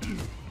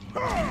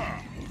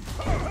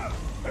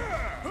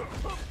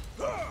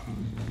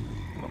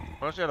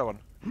 Where's the other one?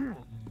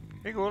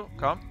 Hey, ghoul,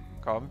 come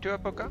to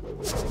Apoka.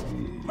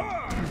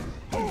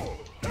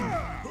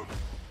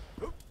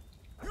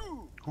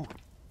 Ooh,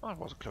 oh, that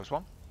was a close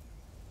one.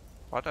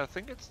 But I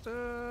think it's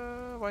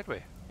the right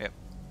way. Yeah.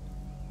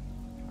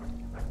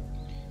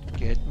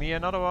 Get me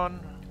another one.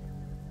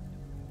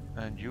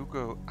 And you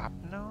go up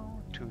now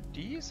to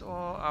these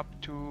or up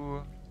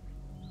to...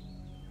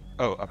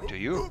 Oh, up to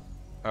you.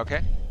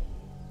 Okay.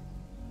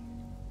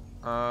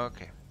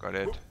 Okay, got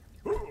it.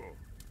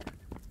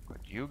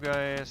 Got you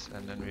guys,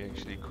 and then we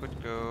actually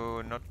could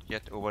go not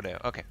yet over there.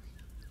 Okay.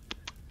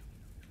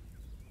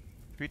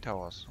 3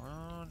 towers.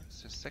 Oh,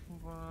 that's the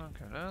second one.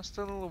 Okay, there's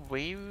still a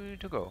way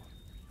to go.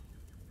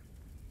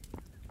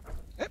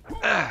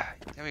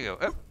 There we go.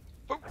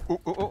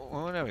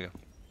 Oh, there we go.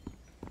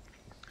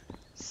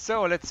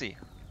 So let's see.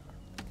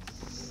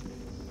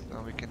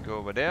 So we can go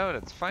over there.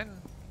 That's fine.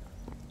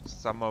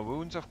 Some more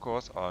wounds, of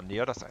course, on the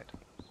other side.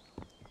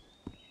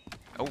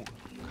 Oh,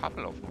 a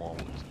couple of more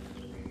wounds.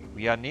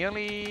 We are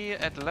nearly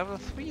at level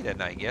 3 then,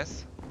 I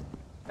guess.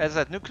 As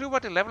I said, no clue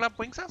what the level up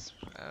brings us.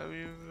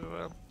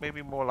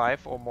 Maybe more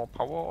life or more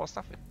power or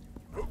stuff. It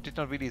did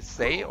not really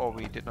say, or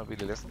we did not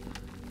really listen.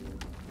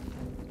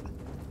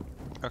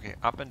 Okay,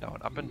 up and down,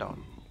 up and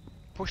down.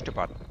 Push the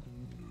button.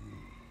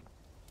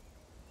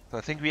 So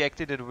I think we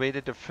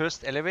activated the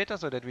first elevator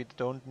so that we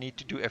don't need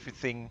to do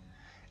everything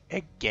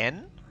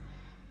again.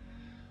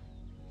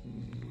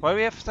 Well,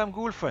 we have some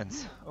ghoul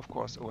friends, of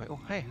course. Oh,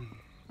 hey.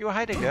 You were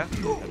hiding there.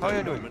 How are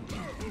you doing?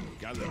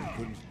 Galand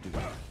couldn't do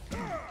that.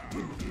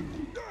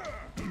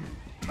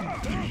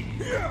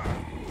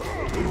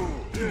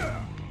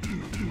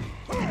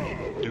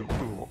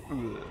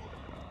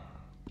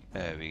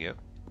 There we go.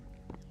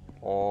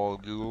 All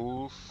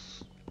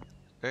ghouls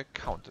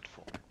accounted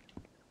for.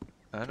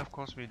 And of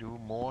course we do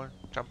more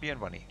jumpy and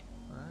bunny.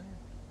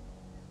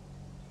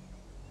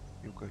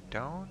 You go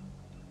down,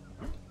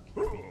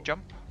 we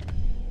jump.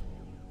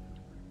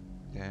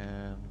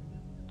 And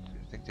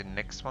I think the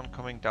next one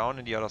coming down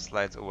and the other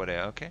slides over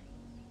there, okay?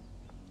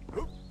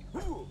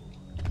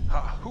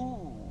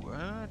 Ha-hoo!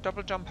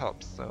 Double jump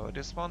helps. So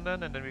this one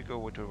then, and then we go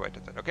over to the right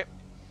side, okay?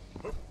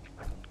 Oh,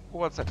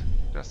 what's that?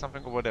 There's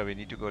something over there we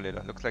need to go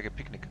later. Looks like a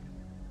picnic.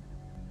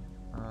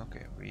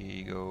 Okay,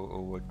 we go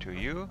over to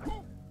you.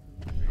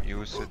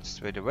 Use it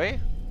straight away.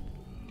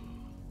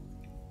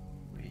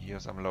 We hear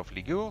some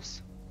lovely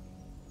ghouls.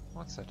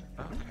 What's that?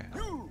 Okay.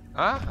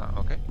 Ah,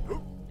 okay.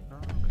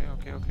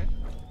 Okay.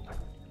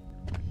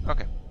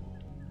 Okay.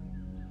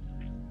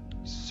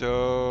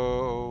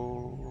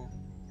 So...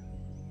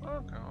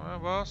 okay,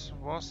 well,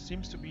 was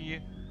seems to be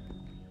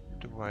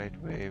the right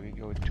way. We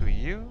go to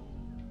you.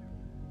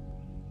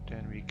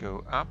 Then we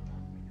go up.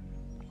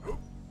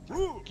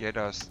 Get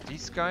us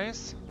these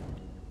guys.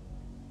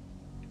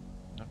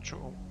 Not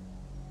sure.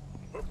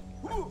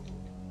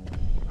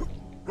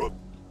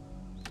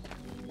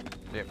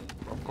 Yeah,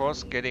 of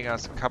course, getting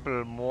us a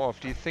couple more of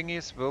these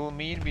thingies will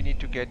mean we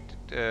need to get,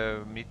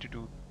 need to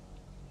do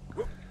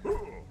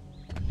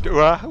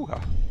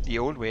the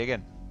old way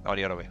again, or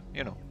the other way,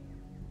 you know.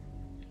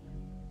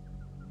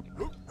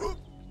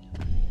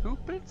 Who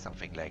built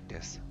something like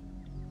this?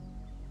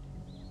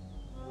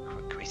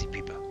 Crazy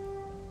people.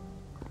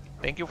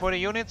 Thank you for the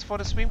units for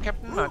the stream,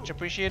 Captain. Much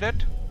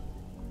appreciated.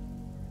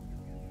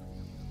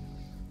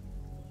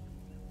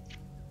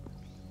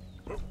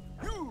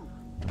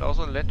 And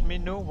also let me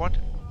know what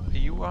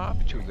you are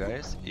up to,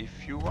 guys,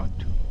 if you want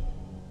to.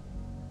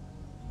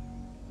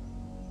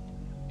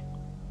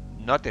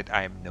 Not that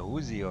I'm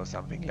nosy or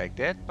something like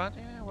that, but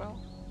yeah, well.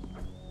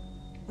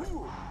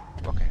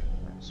 Okay,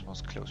 this was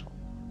a close one.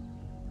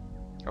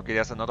 Okay,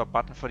 there's another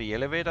button for the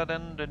elevator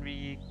then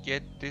we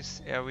get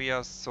this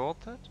area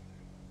sorted.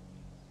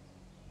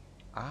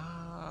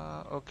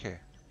 Ah, okay.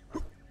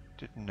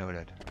 Didn't know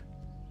that.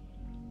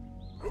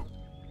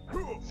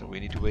 So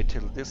we need to wait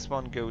till this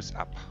one goes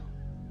up.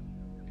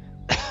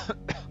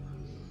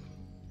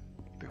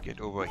 We get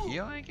over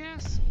here, I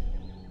guess.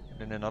 And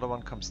then another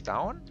one comes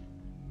down.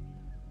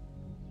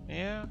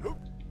 Yeah.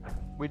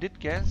 We did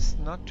guess,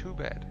 not too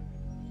bad.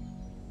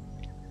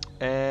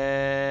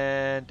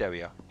 And there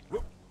we are.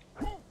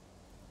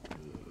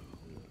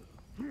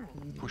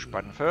 Push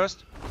button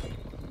first.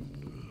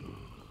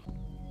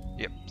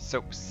 Yep,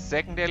 so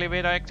second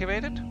elevator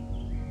activated.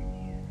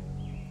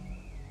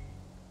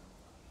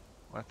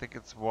 I think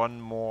it's one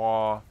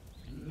more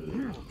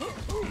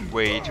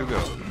way to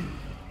go.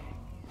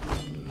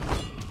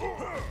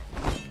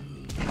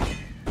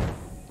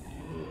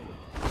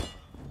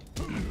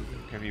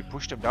 Can we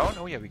push them down?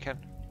 Oh yeah, we can.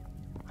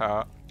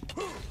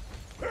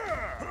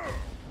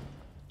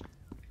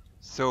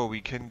 So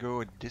we can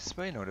go this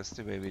way. No, that's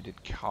the way we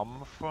did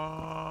come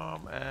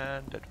from,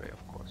 and that way,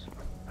 of course.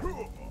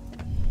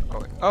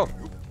 Oh,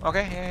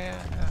 okay, yeah.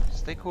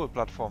 Stay cool,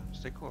 platform.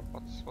 Stay cool.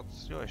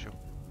 What's your issue?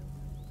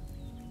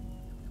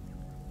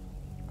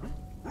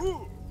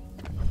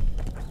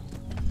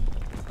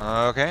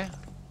 Okay.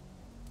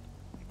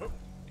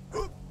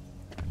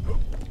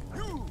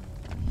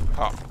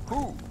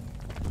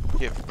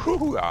 Yeah,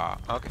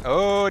 okay.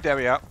 Oh, there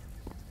we are.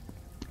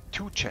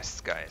 Two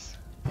chests, guys.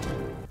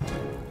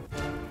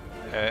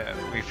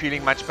 We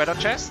feeling much better,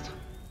 chest?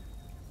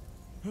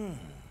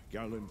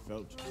 Galand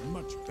felt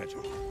much better.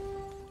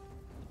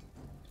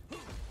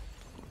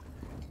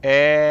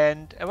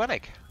 And a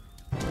relic.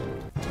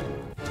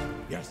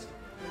 Yes,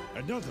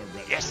 another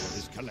relic in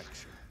his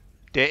collection.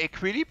 The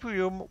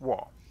Equilibrium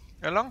War.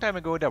 A long time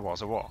ago there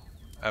was a war.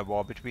 A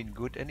war between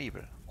good and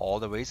evil. All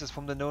the races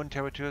from the known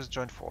territories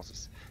joined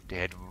forces.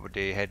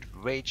 They had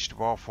waged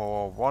war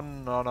for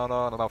one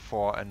another,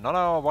 for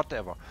another,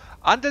 whatever.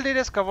 Until they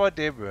discovered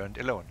they weren't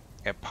alone.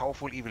 A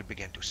powerful evil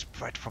began to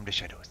spread from the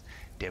shadows.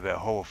 They were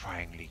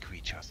horrifyingly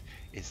creatures.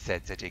 It's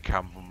said that they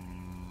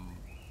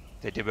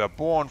were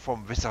born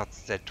from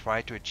wizards that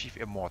tried to achieve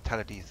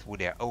immortality through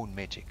their own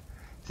magic.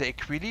 The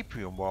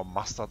Equilibrium War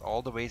mustered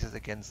all the races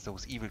against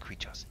those evil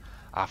creatures.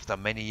 After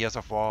many years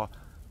of war,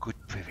 good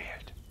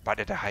prevailed, but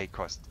at a high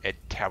cost, a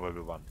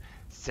terrible one.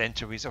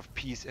 Centuries of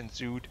peace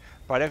ensued,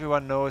 but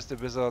everyone knows the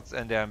wizards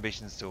and their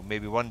ambitions, so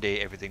maybe one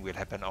day everything will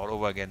happen all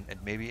over again,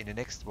 and maybe in the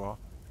next war,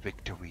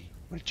 victory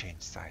will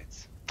change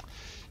sides.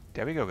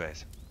 There we go,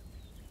 guys.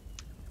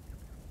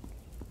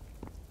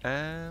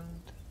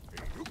 And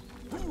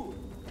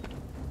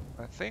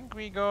I think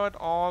we got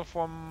all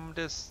from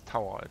this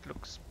tower. It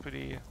looks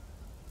pretty...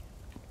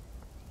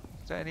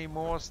 Is there any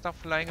more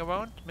stuff lying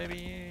around? Maybe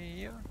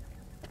here?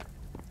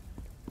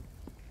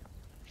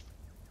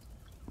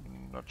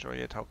 Not sure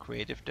yet how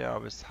creative they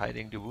are with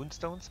hiding the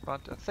runestones,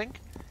 but I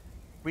think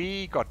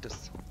we got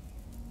this.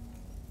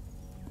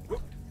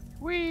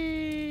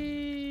 Whee!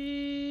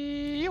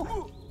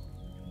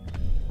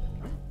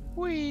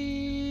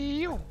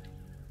 Whee!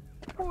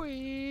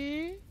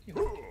 Whee!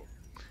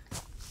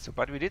 So,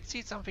 but we did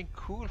see something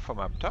cool from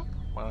up top.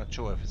 Well, not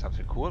sure if it's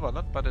something cool or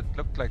not, but it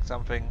looked like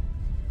something.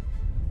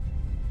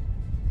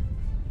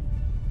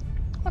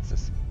 What's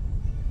this?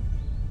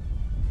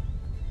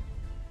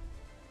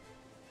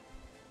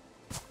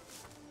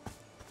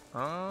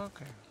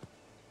 Okay.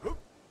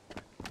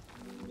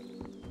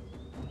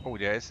 Oh,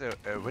 there is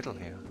a riddle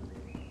here.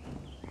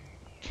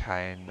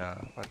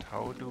 Kinda. But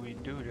how do we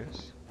do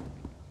this?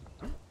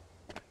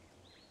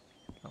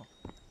 No.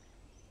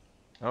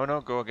 Oh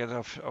no, go get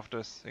off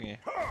this thingy.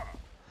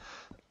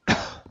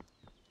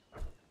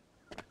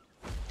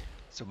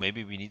 So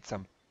maybe we need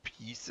some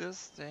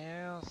pieces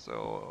there.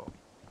 So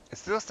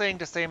it's still saying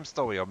the same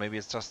story, or maybe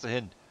it's just a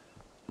hint.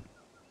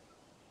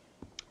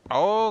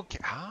 Okay,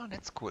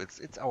 that's cool.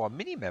 It's our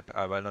mini-map.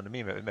 Well, not a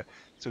mini-map.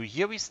 So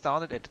here we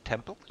started at the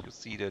temple. You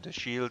see the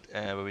shield,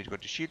 where we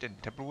got the shield and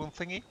the temple room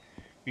thingy.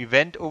 We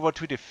went over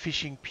to the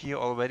fishing pier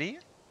already.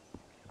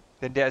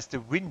 Then there's the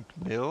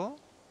windmill.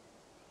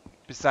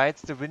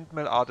 Besides the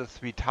windmill are the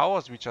 3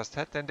 towers we just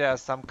had. Then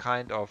there's some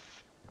kind of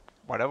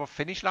whatever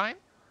finish line.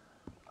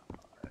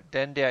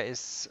 Then there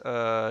is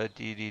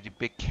the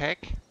big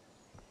keg.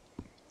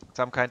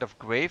 Some kind of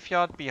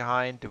graveyard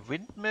behind the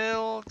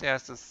windmill.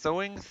 There's a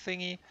sewing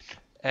thingy.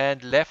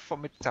 And left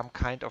from it some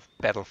kind of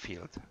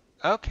battlefield.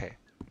 Okay.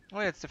 Oh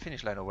yeah, it's the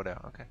finish line over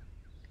there. Okay.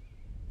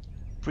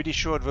 Pretty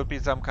sure it will be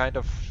some kind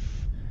of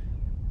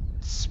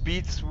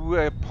speed through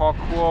a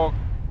parkour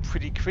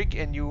pretty quick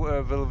and you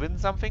will win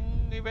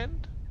something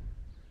event.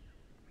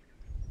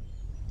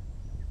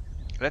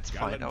 Let's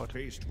find out. Galand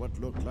faced what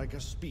looked like a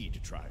speed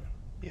trial.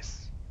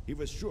 Yes. He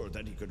was sure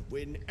that he could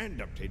win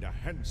and obtain a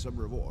handsome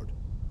reward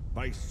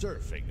by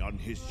surfing on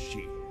his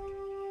shield.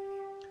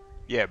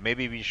 Yeah,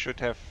 maybe we should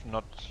have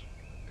not...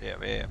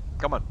 Yeah.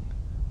 Come on.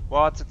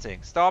 What's it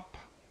saying? Stop.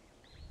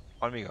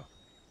 On we go.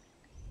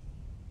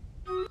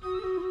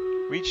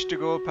 Reach the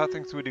goal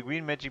passing through the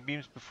green magic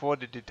beams before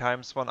the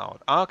times run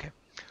out. Ah, okay.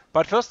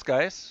 But first,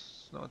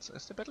 guys... No,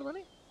 is the battle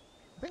ready?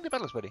 I think the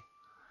battle is ready.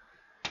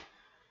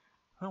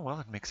 Oh, well,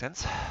 it makes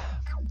sense.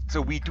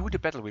 So we do the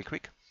battle real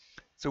quick.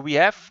 So we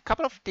have a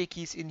couple of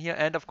Dekis in here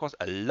and of course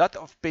a lot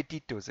of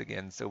Peditos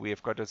again. So we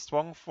have got a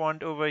strong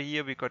front over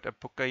here, we got a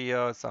Apoka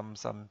here,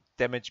 some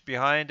damage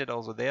behind and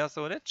also there.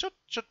 So that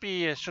should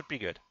be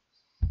good.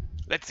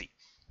 Let's see.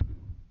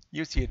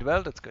 You see it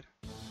well, that's good.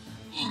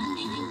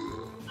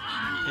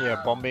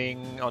 Yeah,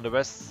 bombing on the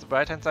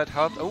right hand side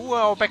helped. Oh,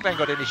 our backline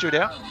got an issue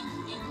there.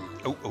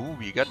 Oh,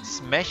 we got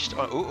smashed.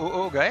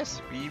 Oh,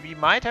 guys, we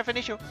might have an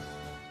issue.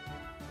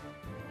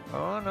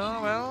 Oh no,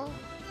 well.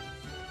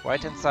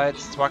 Right hand side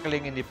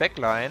struggling in the back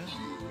line.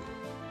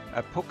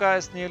 Apoka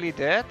is nearly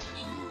dead.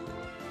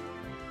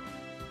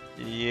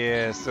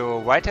 Yeah, so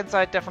right hand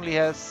side definitely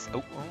has...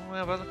 Oh,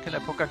 well, can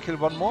Apoka kill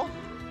one more?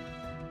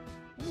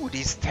 Ooh,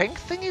 these tank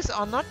thingies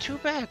are not too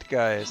bad,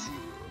 guys.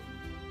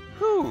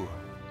 Whew.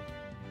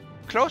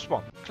 Close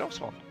one.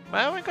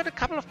 Well, we got a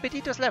couple of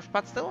Peditos left,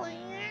 but still...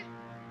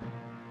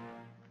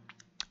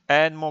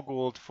 And more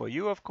gold for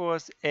you, of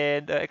course.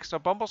 And extra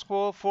bomber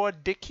scroll for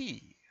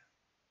Deki.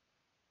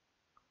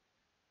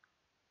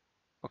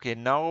 Okay,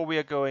 now we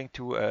are going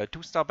to a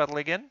 2-star battle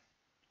again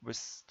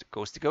with the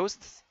Ghosty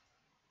Ghosts.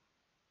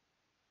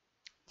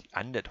 The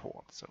Undead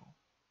Horde, so.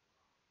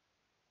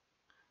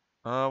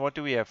 What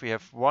do we have? We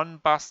have one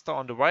Buster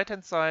on the right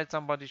hand side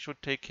somebody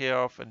should take care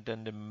of, and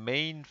then the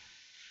main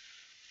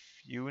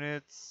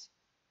units.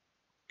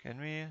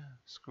 Can we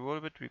scroll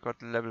a bit? We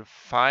got level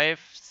 5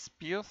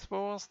 Spear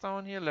Throwers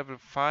down here, level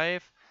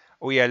 5.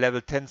 Oh yeah,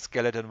 level 10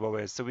 Skeleton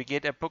Warriors. So we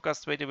get Apoka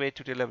straight away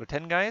to the level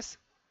 10 guys.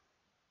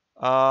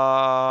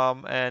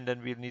 And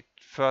then we'll need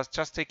first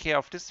just take care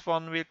of this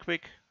one real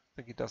quick. I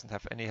think he doesn't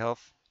have any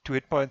health. 2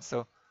 hit points,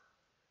 so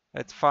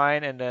that's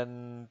fine. And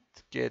then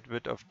get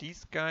rid of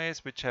these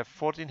guys, which have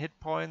 14 hit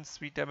points,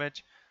 3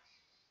 damage.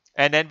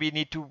 And then we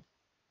need to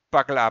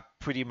buckle up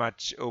pretty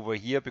much over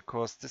here,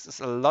 because this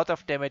is a lot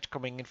of damage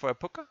coming in for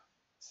Apoka.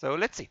 So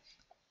let's see.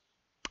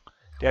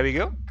 There we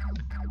go.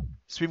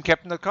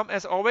 Streamcaptain.com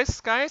as always,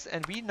 guys.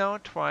 And we now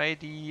try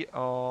the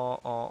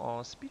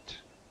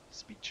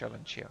speed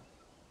challenge here.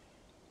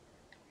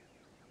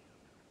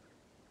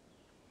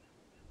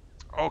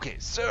 Okay,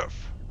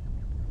 surf.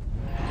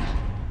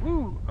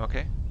 Woo,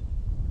 okay.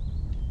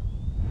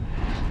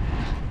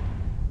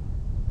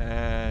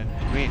 And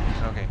green.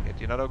 Okay,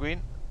 get another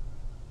green.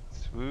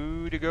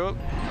 Through the goal.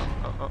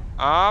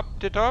 Up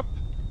the top.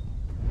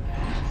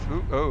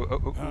 Through.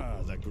 Oh.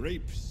 Ah, the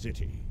Grape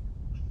City.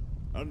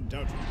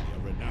 Undoubtedly a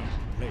renowned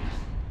place.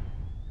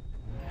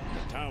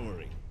 The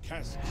towering,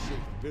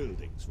 cask-shaped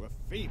buildings were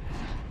famous,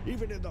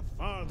 even in the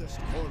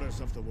farthest corners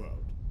of the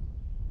world.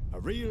 A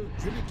real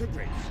tribute to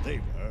grace, they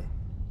were.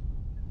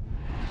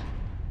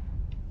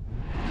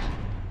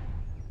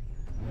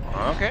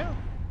 Okay.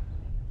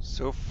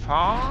 So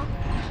far,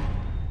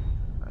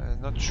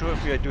 I'm not sure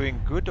if we are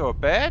doing good or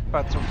bad,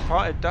 but so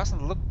far it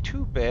doesn't look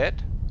too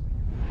bad.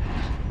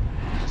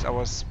 With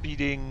our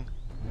speeding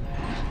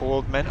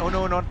old man. Oh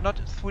no, not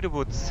through the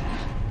woods.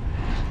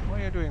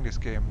 Why are you doing this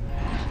game?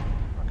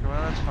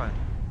 well, that's fine.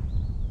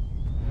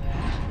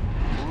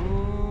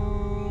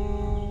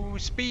 Ooh,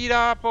 speed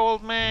up,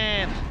 old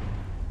man!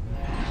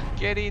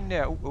 Get in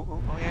there. Oh,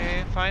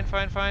 yeah,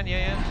 fine,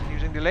 yeah.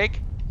 Using the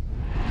leg.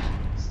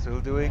 Still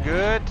doing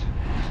good.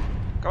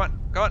 Come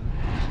on.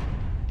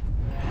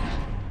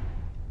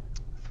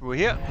 Through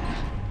here.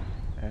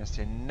 There's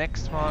the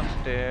next one.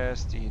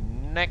 There's the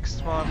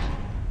next one.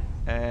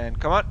 And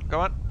come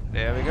on.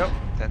 There we go.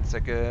 10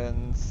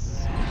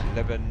 seconds.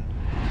 11.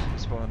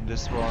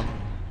 This one.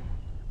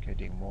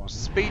 Getting more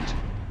speed.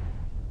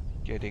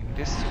 Getting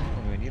this.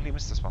 Oh, we nearly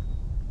missed this one.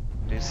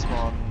 This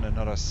one.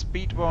 Another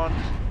speed one.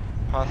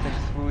 Passing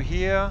through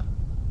here.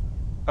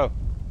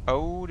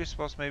 Oh, this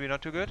was maybe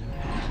not too good.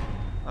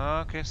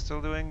 Okay,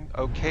 still doing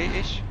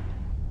okay-ish.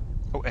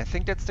 Oh, I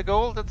think that's the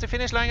goal. That's the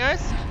finish line,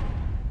 guys.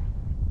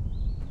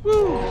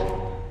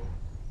 Woo!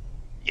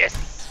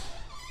 Yes!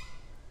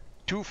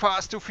 Too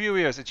Fast, Too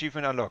Furious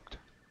achievement unlocked.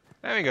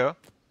 There we go.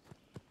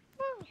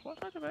 Oh,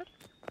 not too bad.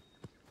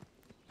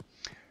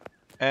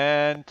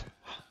 And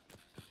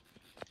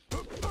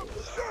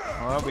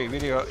oh, we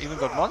really even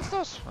got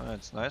monsters. Oh,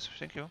 that's nice.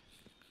 Thank you.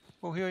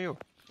 Oh, here are you.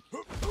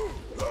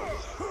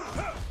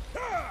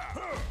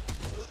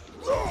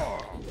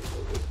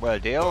 Well,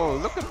 they all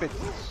look a bit,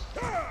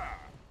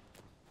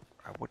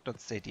 I would not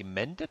say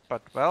demented,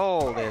 but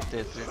well,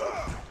 the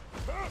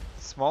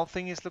small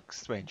thingies look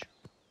strange.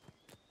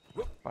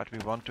 But we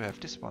want to have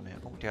this one here.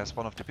 Oh, there's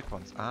one of the big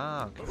ones.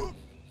 Ah, okay.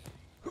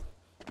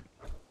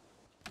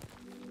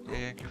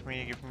 Yeah, give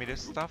me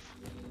this stuff.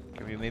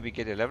 Can we maybe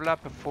get a level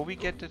up before we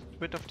get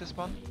rid of this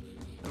one?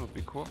 That would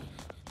be cool.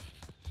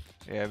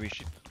 Yeah, we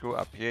should go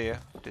up. Yeah.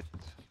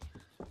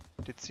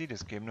 Did see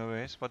this game, no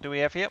worries. What do we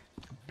have here?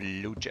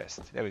 Blue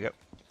chest. There we go.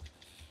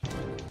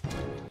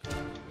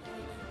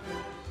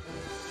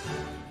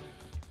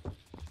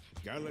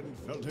 Galand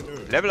felt an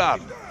urge. Level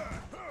up!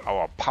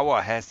 Our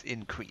power has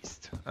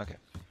increased. Okay.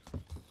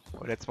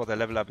 Well, that's what the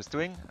level up is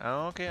doing.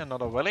 Okay,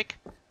 another relic.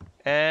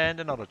 And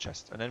another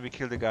chest. And then we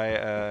kill the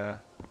guy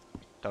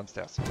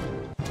downstairs.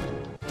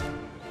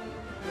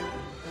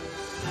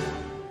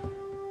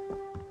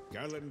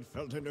 Galand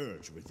felt an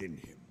urge within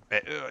him.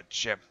 The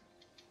urge, yeah.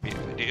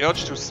 The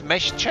urge to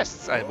smash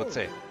chests, I would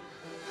say.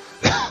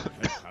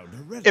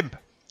 Imp.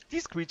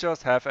 These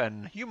creatures have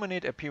an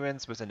humanoid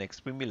appearance with an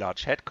extremely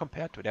large head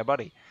compared to their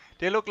body.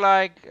 They look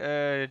like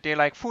they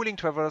like fooling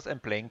travelers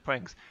and playing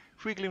pranks.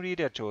 Frequently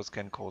their jaws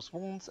can cause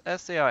wounds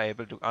as they are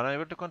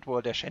unable to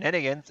control their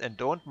shenanigans and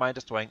don't mind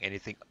destroying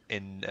anything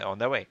on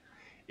their way.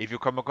 If you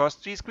come across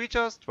these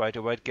creatures, try to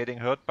avoid getting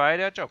hurt by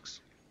their jokes.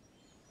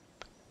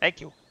 Thank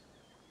you.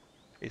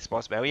 This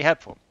was very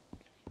helpful.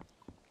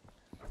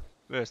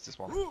 Where's this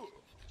one?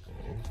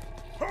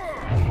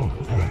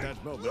 At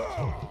that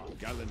moment,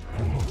 Galand.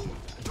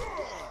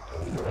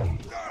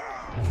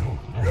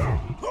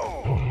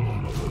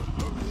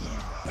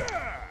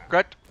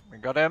 Good, we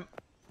got him.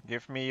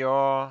 Give me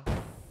your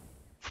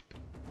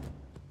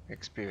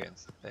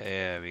experience.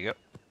 There we go.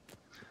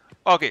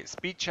 Okay,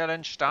 speed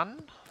challenge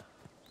done.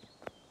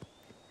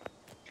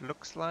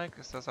 Looks like.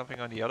 Is there something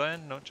on the other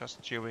end? No,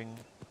 just cheering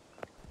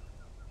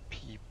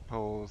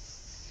people.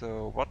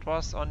 So what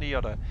was on the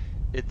other?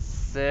 It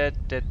said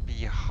that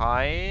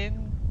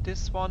behind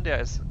this one there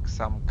is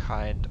some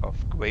kind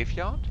of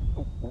graveyard.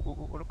 Oh,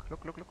 look.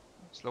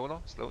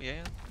 Slow,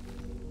 yeah.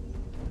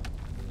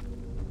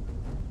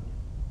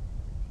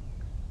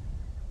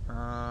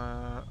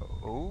 Okay.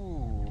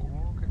 Oh.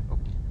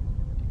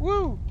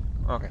 Woo!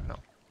 Okay, no.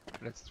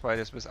 Let's try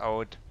this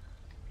without.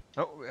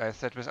 Oh, I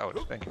said without.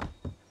 Thank you.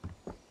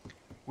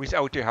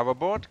 Without the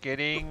hoverboard,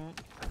 getting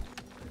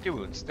the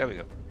wounds. There we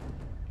go.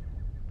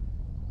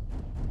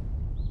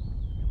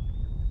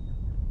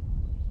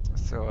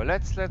 So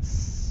let's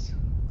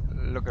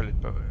look a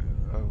little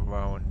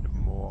around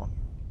more.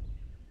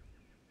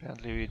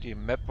 Apparently the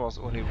map was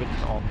only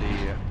written on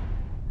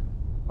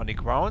the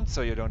ground,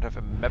 so you don't have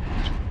a map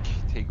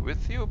to take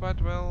with you,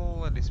 but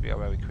well, at least we are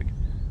very quick.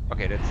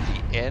 Okay, that's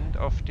the end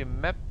of the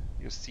map.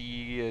 You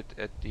see it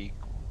at the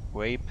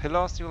gray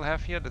pillars you'll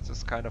have here. This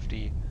is kind of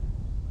the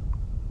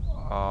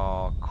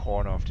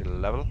corner of the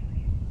level.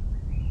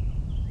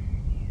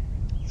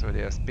 So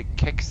there's Big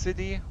Keck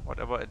City,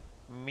 whatever it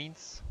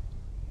means.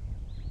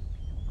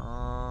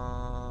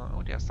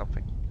 Oh, there's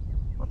something.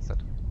 What's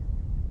that?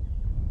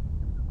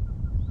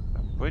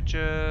 Some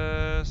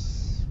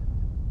bridges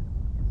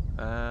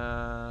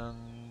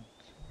and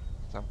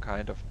some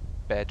kind of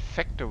bad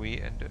factory.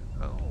 And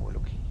oh,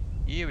 look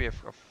here, we have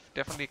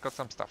definitely got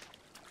some stuff.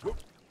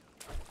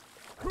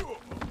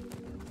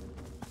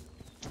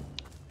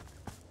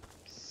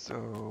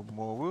 So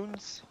more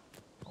wounds,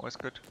 always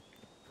good.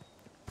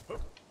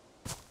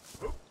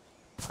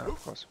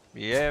 Of course,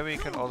 yeah, we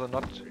can also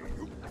not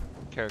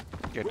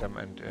get them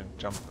and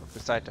jump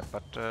beside them,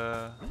 but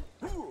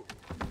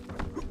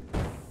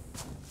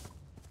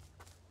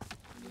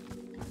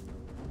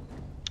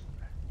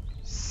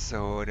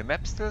so the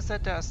map still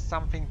said there's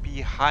something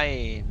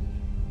behind.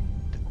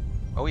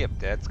 Oh yep,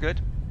 that's good.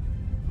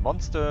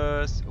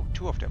 Monsters. Oh,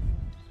 2 of them.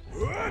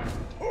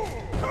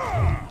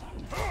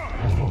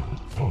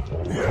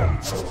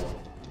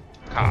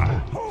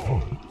 Ah.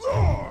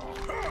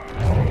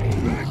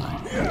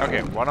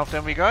 Okay, one of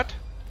them we got.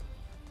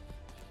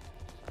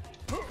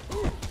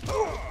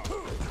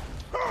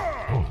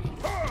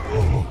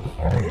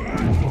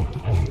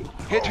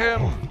 Hit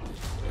him!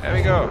 There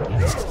we go.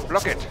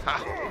 Block it.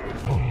 Ha.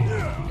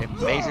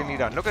 Amazingly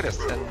done. Look at this.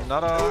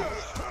 Another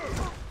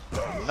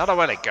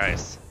relic,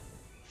 guys.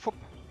 Foop.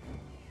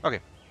 Okay.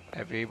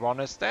 Everyone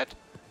is dead.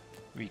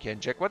 We can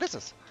check what this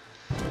is.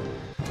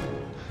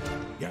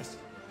 Yes,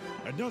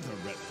 another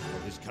relic for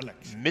his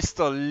collection.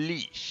 Mr.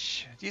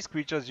 Leash. These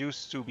creatures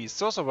used to be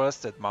sorcerers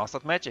that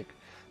mastered magic.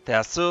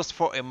 Their thirst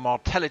for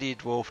immortality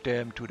drove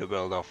them to the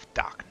world of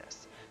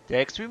darkness. They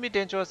are extremely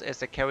dangerous as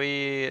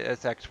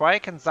their cry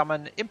can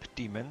summon imp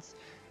demons.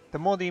 The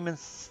more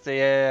demons they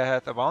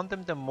have around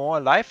them, the more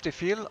alive they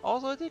feel.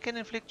 Also, they can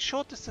inflict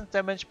short distance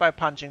damage by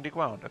punching the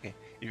ground. Okay,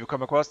 if you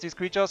come across these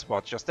creatures,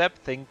 watch your step,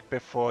 think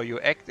before you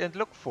act, and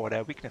look for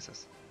their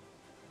weaknesses.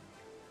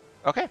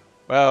 Okay,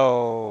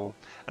 well,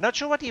 I'm not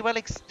sure what the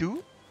relics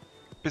do.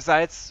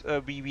 Besides,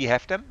 we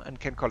have them and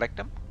can collect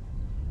them.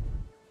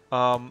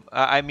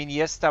 I mean,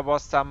 yes, there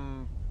was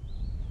some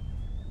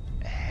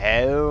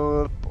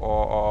help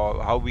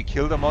or how we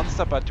kill the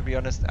monster, but to be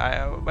honest,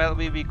 well,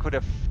 we could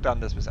have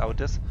done this without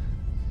this.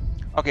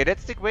 Okay,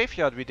 that's the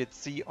graveyard we did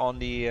see on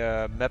the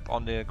map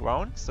on the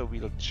ground, so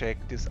we'll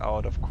check this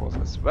out, of course,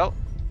 as well.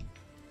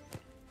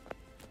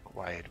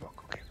 Quiet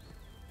walk, okay.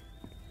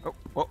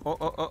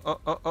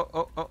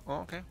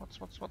 Okay, what's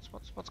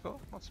go?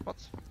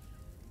 What's?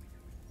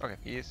 Okay,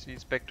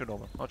 he's back to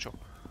normal, not sure.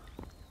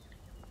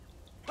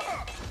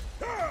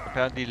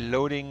 Apparently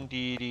loading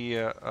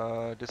the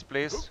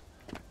displays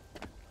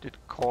did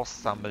cause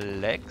some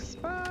lags,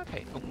 but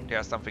hey, oh,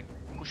 there's something.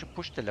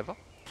 Push the lever.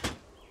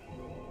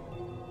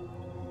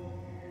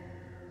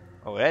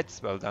 Oh,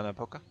 that's well done,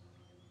 Apoka.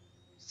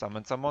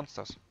 Summon some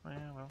monsters.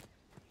 Yeah,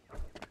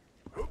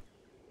 well.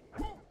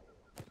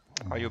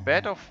 Are you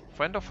bad or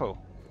friend or foe?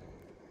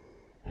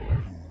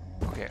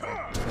 Okay,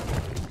 I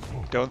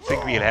don't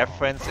think we'll have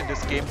friends in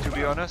this game, to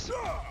be honest.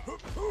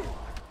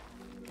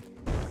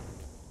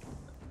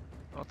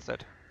 What's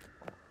that?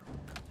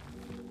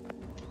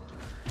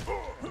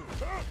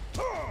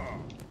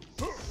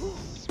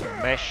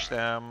 Smash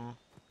them.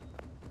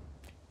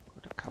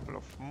 Put a couple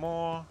of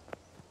more.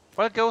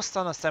 Well, ghosts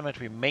on a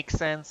cemetery makes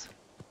sense.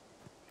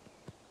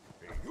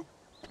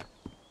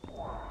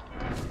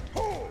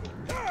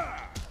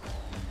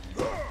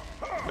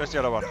 Where's the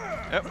other one?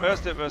 Yep,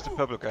 where's the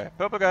purple guy?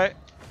 Purple guy!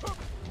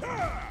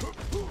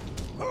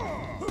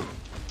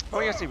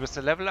 Oh yes, see, with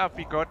the level up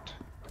we got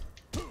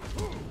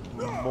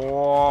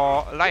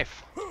more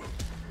life.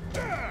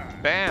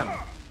 Bam!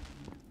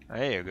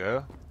 There you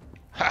go.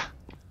 Ha!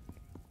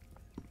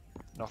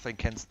 Nothing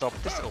can stop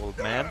this old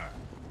man.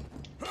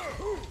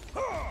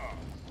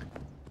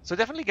 So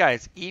definitely,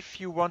 guys,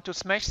 if you want to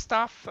smash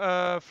stuff,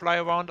 fly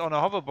around on a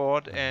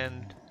hoverboard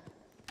and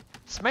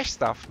smash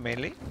stuff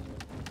mainly,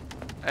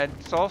 and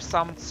solve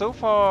some so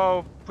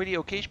far pretty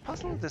okayish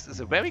puzzle, this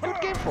is a very good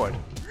game for it.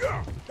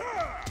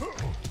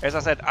 As I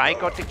said, I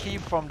got the key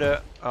from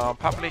the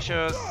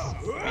publishers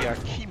via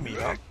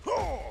Keymailer.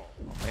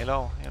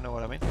 Mailer, you know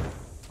what I mean.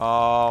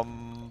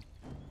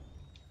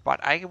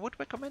 But I would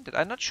recommend it.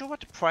 I'm not sure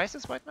what the price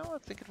is right now. I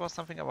think it was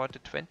something about the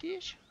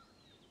 20-ish.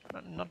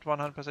 Not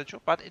 100%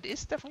 sure, but it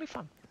is definitely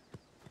fun.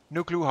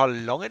 No clue how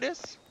long it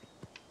is.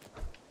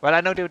 Well,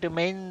 I know the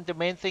main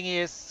thing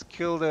is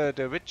kill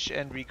the witch,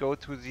 and we go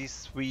to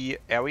these 3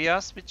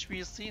 areas which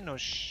we see. No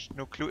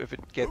clue if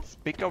it gets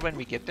bigger when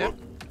we get there.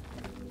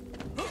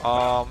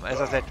 As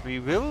I said, we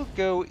will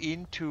go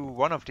into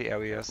one of the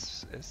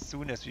areas as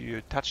soon as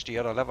we touch the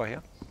other lever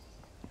here.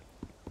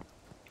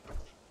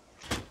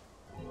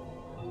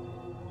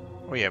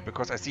 Oh yeah,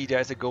 because I see there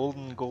is a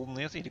golden,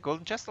 you see the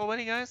golden chest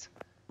already, guys?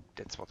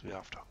 That's what we're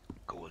after.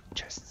 Golden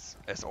chests,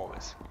 as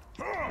always.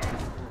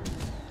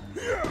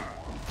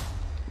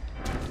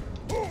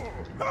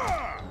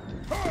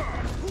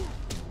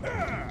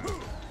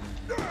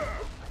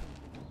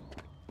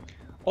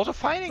 Also,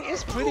 fighting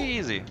is pretty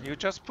easy. You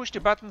just push the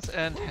buttons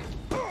and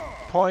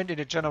point in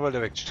the general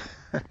direction.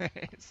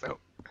 So,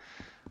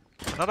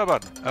 another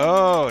button.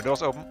 Oh,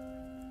 doors open.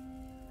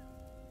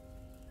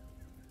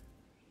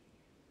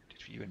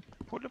 Did we even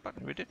pull the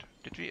button? We did.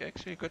 Did we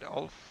actually get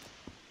all?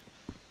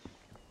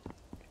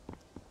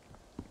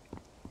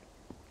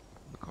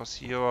 Because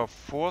here are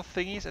 4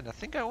 thingies, and I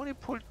think I only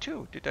pulled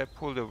 2. Did I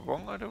pull the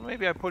wrong or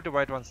maybe I pulled the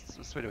right ones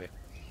straight away?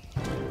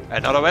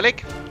 Another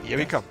relic. Here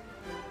we come.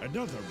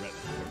 Another relic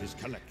for his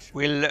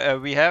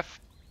collection. We have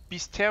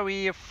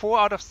Bestiary 4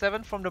 out of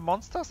 7 from the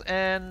monsters,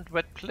 and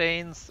Red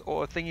Plains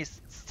or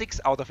thingies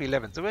 6 out of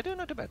 11. So we're doing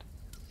not too bad.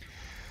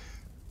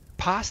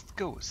 Past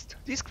Ghost.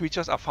 These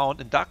creatures are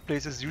found in dark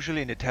places,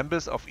 usually in the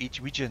temples of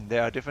each region.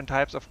 There are different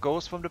types of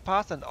ghosts from the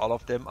past, and all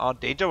of them are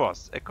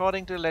dangerous.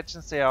 According to the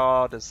legends, they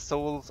are the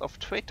souls of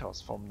traitors,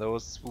 from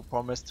those who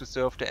promised to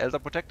serve the Elder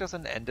Protectors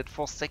and ended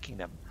forsaking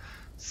them.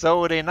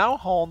 So they now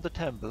haunt the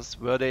temples,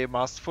 where they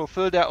must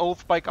fulfill their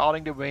oath by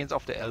guarding the reigns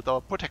of the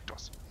Elder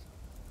Protectors.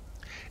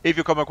 If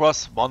you come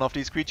across one of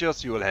these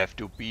creatures, you will have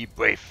to be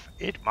brave.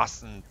 It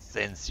mustn't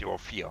sense your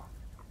fear.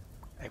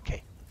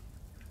 Okay.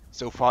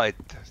 So far it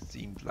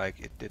seemed like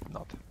it did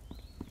not.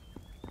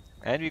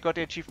 And we got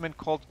the achievement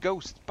called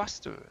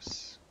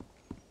Ghostbusters.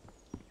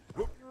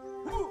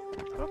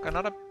 Look,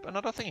 another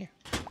thingy.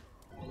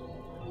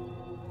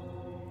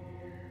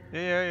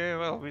 Yeah,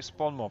 well, we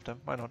spawn more of them,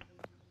 why not?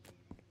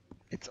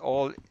 It's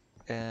all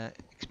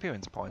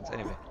experience points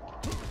anyway.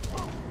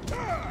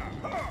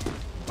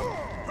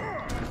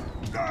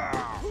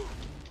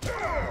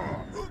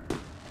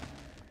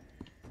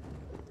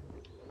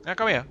 Now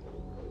come here.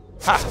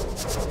 Ha!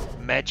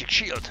 Magic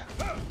shield.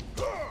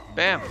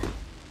 Bam!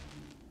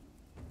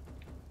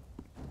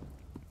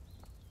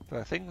 So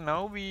I think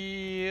now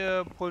we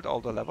pulled all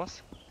the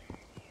levers.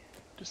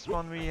 This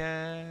one we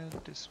had,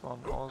 this one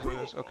also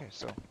is. Okay,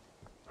 so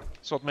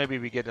thought maybe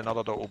we get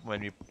another door open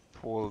when we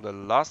pull the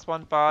last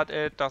one, but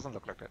it doesn't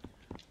look like that.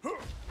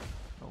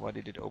 Why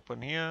did it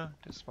open here?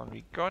 This one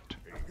we got.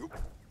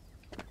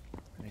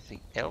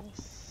 Anything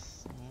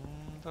else?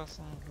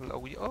 Doesn't.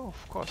 Oh,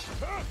 of course.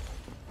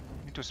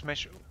 Need to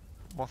smash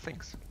more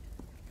things.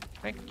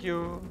 Thank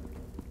you.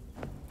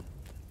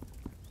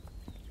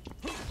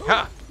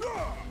 Ha!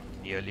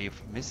 Nearly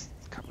missed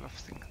a couple of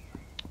things.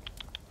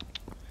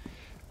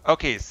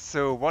 Okay,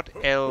 so what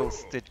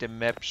else did the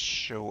map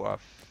show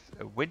off?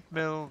 A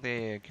windmill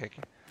there. Okay.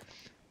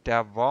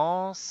 There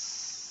was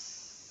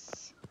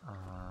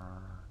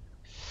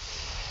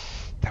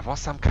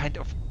some kind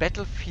of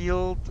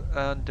battlefield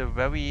on the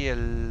very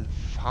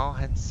far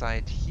hand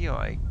side here,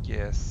 I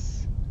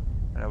guess.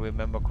 And I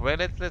remember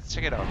correctly. Let's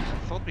check it out.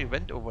 I thought we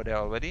went over there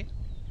already.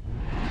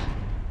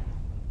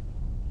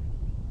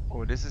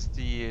 Oh, this is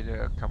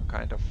some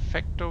kind of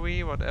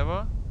factory,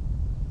 whatever.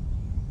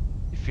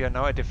 If we are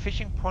now at the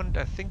fishing pond,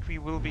 I think we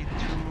will be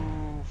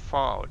too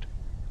far out.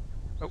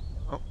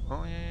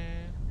 Oh,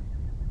 yeah.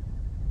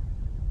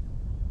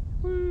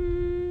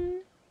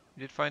 Whee. We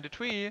did find a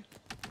tree.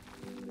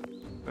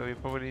 Where we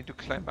probably need to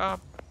climb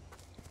up.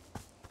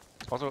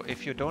 Also,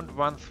 if you don't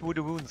run through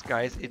the ruins,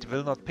 guys, it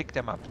will not pick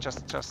them up.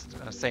 Just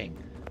saying.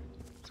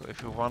 So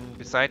if you run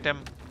beside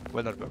them,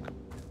 will not work.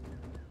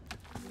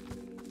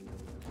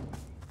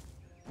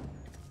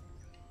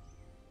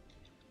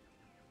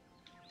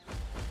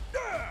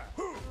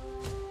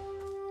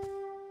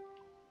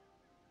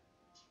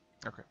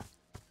 Okay.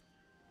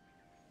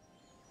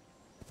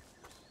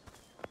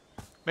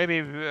 Maybe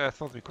I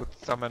thought we could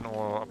summon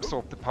or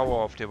absorb the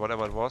power of the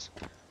whatever it was,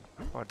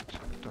 but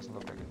it doesn't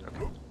look like it.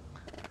 Okay.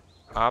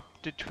 Up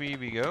the tree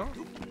we go.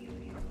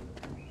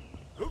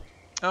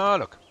 Oh,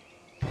 look.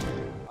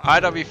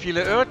 Either we feel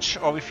an urge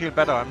or we feel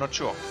better, I'm not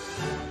sure.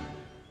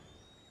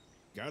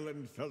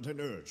 Galand felt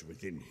an urge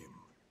within him.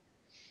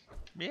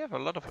 We have a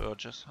lot of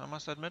urges, I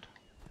must admit.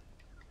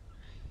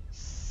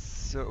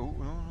 So,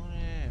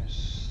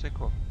 yes, stay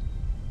cool.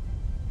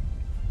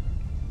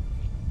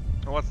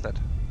 Oh, what's that?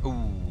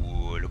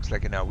 Ooh, looks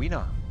like an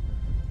arena.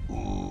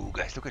 Ooh,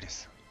 guys, look at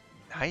this.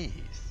 Nice.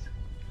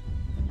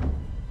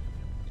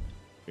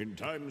 In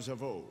times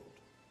of old,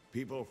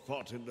 people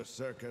fought in the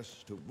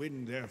circus to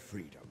win their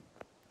freedom.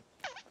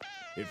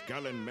 If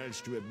Galand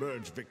managed to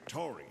emerge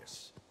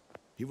victorious,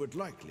 he would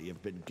likely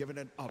have been given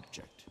an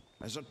object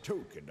as a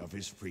token of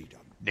his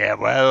freedom. Yeah,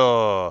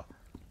 well,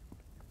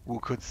 who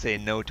could say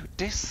no to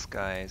this,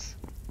 guys?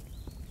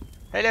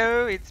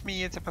 Hello, it's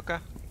me, it's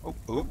Apoka.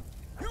 Oh,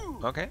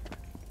 okay.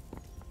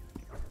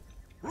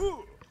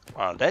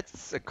 Well,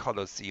 that's a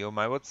Colosseum,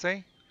 I would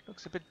say.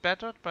 Looks a bit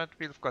battered, but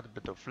we've got a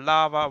bit of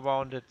lava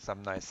around it,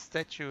 some nice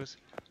statues,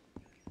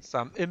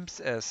 some imps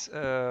as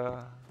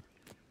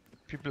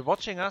people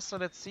watching us, so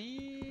let's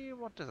see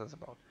what this is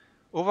about.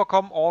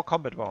 Overcome all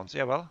combat rounds.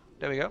 Yeah, well,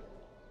 there we go.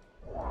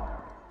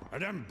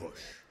 An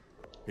ambush.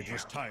 It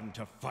was time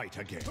to fight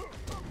again.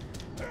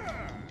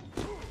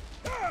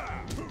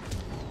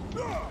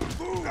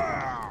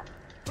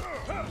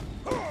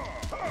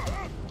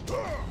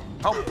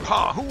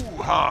 Ha hoo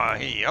ha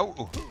he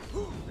oh.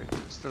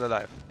 Still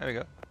alive. There we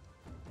go.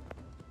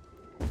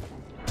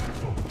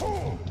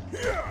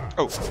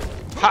 Oh,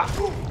 ha!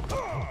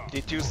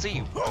 Did you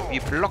see? We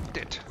blocked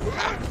it.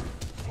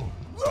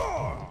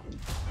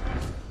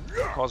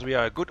 Because we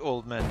are a good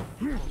old man.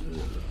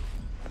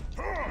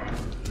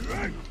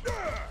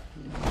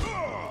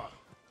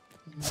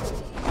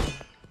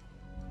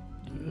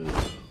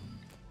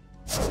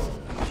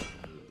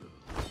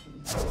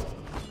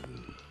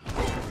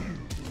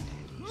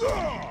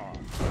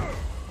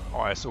 Oh,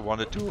 I so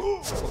wanted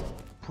to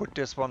put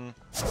this one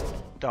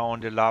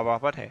down the lava,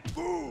 but hey.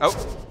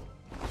 Oh!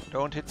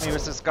 Don't hit me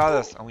with the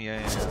skulls. Oh,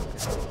 yeah.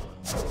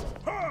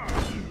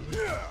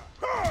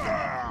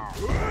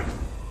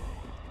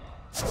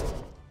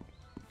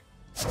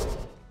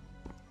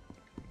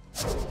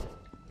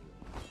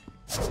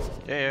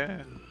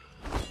 Yeah.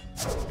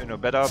 You know,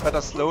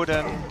 better slow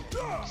than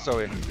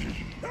sorry.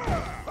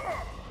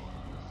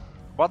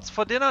 What's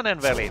for dinner then,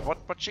 Valley?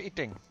 What you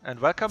eating? And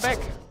welcome back.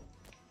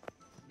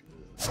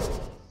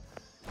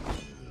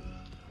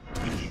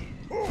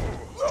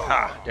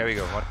 Ah, there we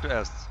go. What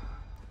else?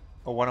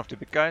 Oh, one of the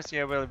big guys?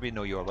 Yeah, well, we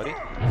know you already.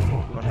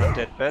 You're not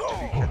that bad.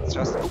 We can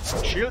just... Oh,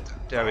 shield!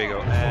 There we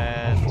go.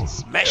 And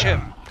smash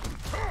him!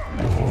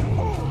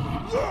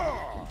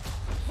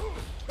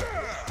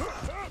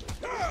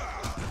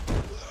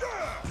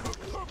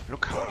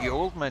 Look how the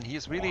old man, he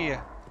is really...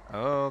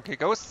 Okay,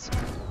 ghosts.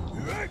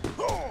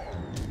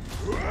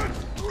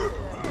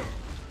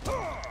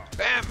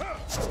 Bam!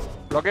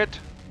 Block it.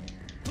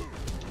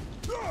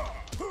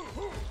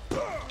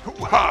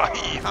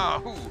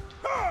 Hoo-ha-hee-ha-hoo!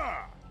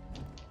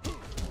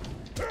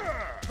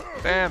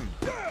 Bam!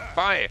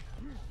 Bye!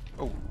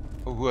 Oh,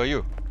 oh, who are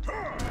you?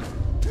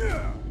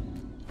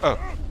 Oh,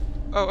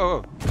 oh,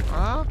 oh,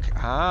 okay.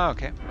 Ah,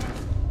 okay.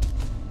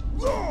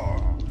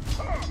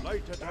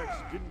 Light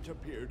attacks didn't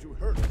appear to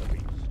hurt the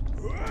beast,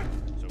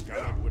 so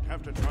Galand would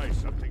have to try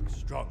something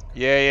strong.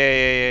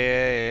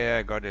 Yeah,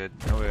 I got it.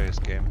 No worries,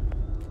 game.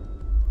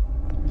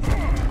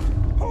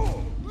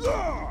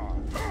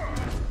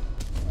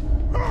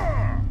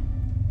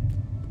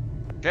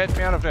 Get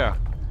me out of there!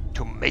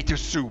 Tomato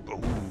soup! Ooh,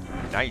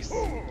 nice!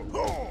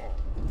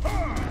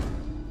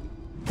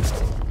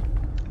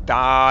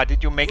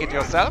 Did you make it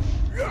yourself,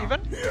 even?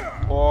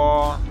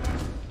 Or...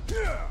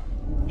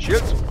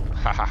 Shield?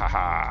 Ha ha ha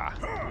ha!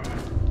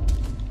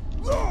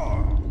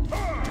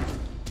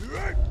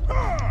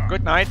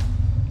 Good night!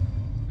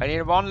 I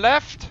need one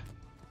left!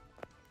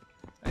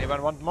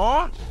 Anyone want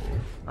more?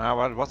 Ah,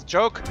 well, it was a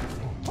joke!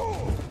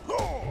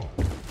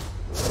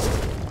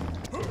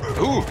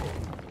 Ooh!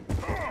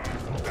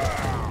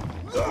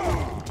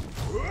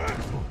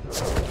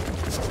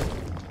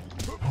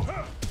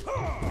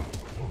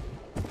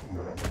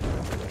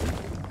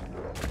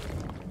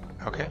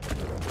 Okay.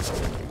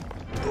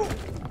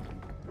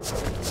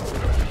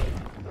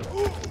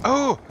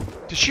 Oh!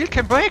 The shield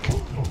can break! I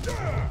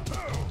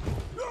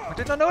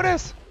did not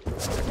notice!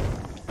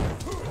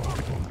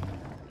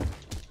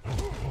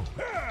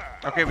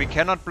 Okay, we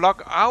cannot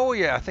block. Oh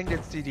yeah, I think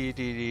it's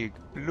the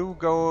blue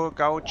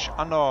gouge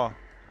under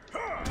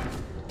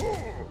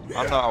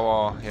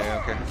our...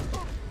 Yeah, okay.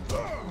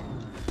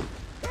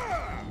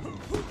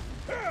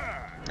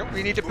 Oh,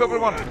 we need the purple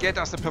one. Get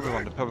us the purple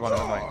one. The purple one is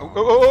annoying. Oh,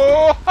 oh,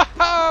 oh, oh,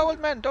 oh, old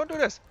man, don't do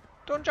this.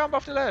 Don't jump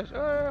off the ledge.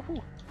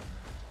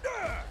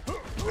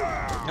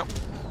 Nope.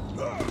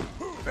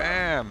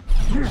 Bam.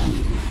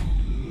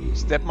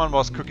 Stepmon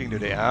was cooking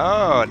today.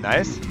 Oh,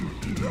 nice.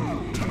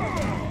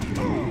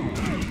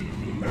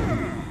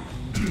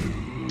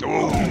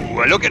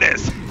 Oh, look at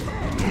this.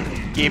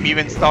 Game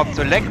even starts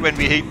to lag when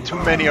we hit too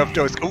many of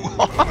those. Ooh.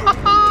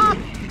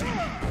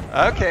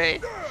 Okay.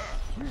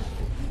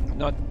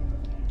 Not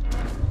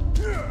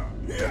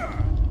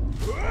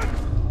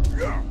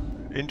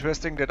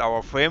interesting that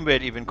our frame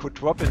rate even could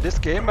drop in this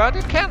game, but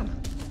it can.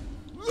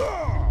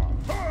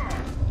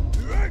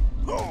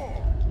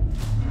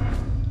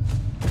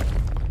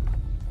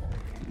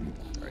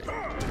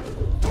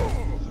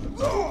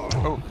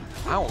 Oh,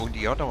 ow,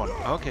 the other one.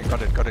 Okay,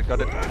 got it.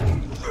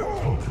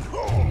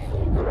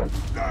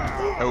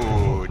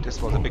 Oh,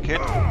 this was a big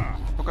hit.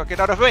 Hooker, get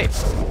out of the way.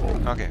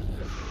 Okay.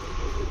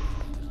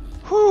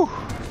 Whew.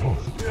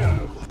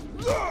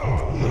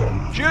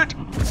 Shoot!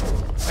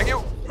 Thank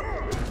you.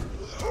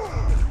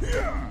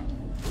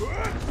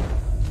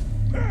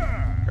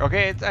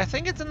 Okay, I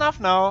think it's enough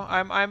now.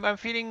 I'm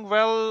feeling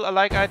well,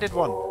 like I did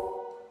one.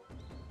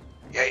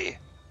 Yay!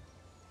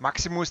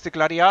 Maximus the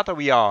Gladiator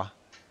we are.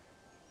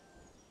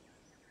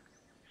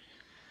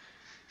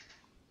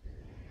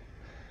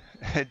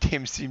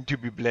 Teams seem to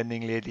be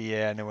blending lately.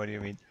 Yeah, I know what you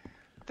mean.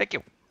 Thank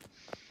you.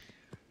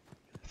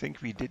 I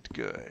think we did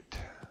good.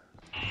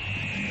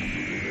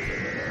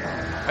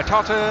 A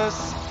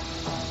tortoise!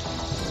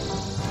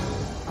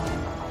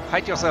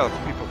 Hide yourself,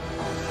 people.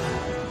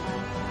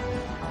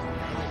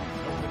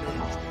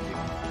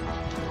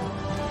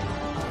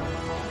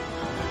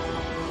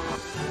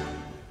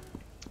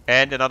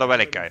 And another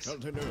relic, guys.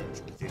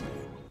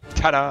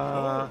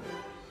 Ta-da!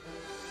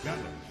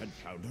 Galand had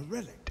found a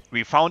relic.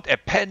 We found a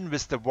pen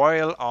with the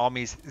Royal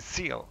Army's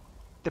seal.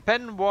 The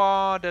pen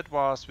that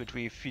was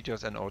retrieved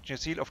features an original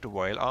seal of the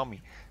Royal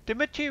Army. The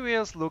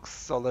materials look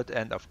solid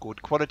and of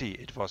good quality.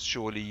 It was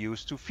surely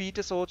used to feed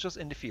the soldiers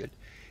in the field.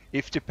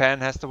 If the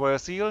pen has the Royal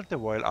seal, the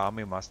Royal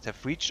Army must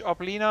have reached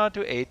Oblina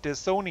to aid the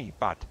Sony.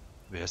 But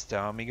where's the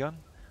army gone?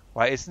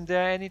 Why isn't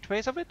there any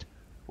trace of it?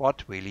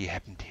 What really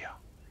happened here?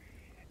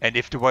 And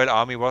if the Royal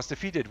Army was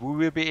defeated, we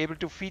will be able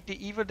to defeat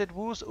the evil that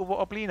rules over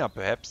Oblina.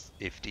 Perhaps,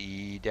 if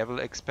the devil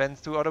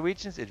expands to other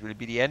regions, it will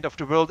be the end of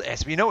the world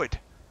as we know it.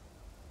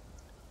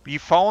 We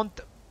found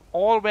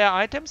all rare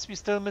items. We're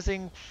still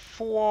missing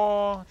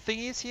 4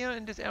 thingies here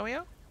in this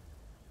area.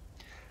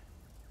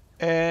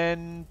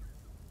 And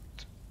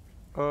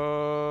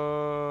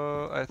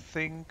I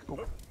think...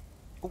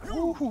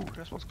 Oh,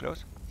 this was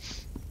close.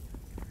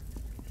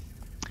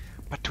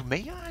 But to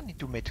Maya, I need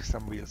to make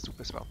some real soup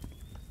as well.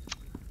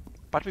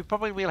 But we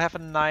probably will have a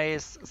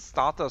nice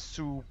starter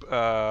soup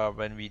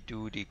when we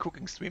do the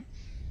cooking stream.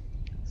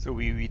 So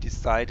we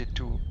decided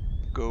to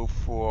go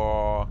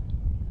for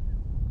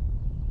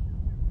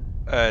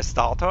a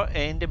starter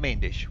and the main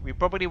dish. We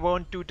probably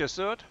won't do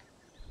dessert.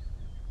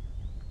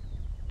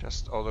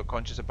 Just also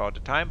conscious about the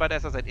time, but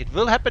as I said, it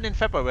will happen in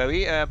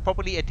February,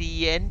 probably at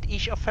the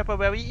end-ish of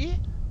February.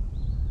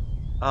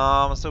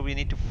 So we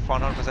need to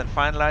 100%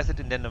 finalize it,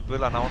 and then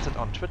we'll announce it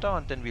on Twitter,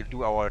 and then we'll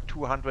do our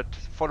 200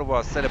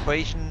 follower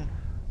celebration.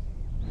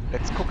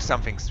 Let's cook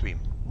something stream.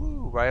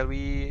 Woo, while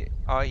we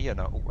are here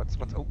now. Oh, what's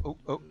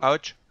oh,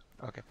 ouch.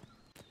 Okay.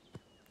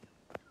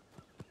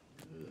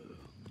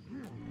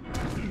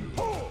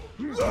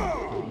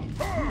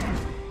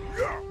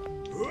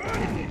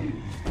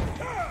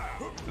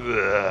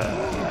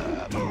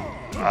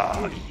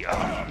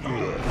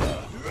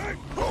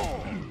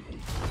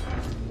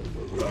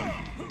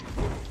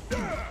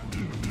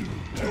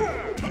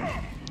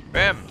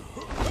 Bam.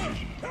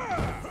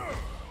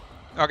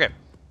 Okay.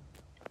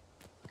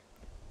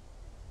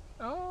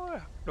 Oh,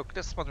 yeah. Look,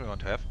 this is what we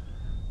want to have.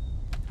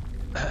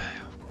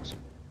 Of course.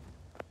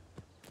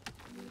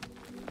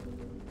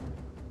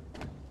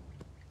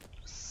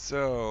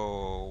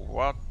 So,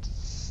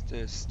 what's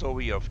the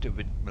story of the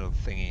windmill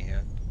thingy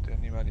here?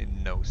 Anybody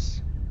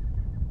knows?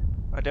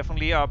 There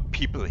definitely are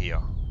people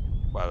here.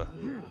 Well,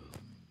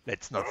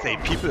 let's not say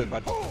people,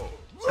 but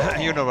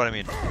you know what I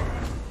mean.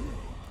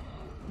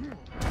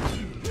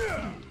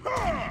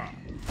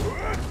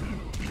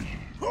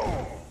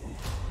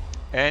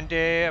 And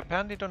they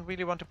apparently don't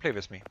really want to play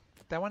with me.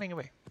 They're running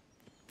away.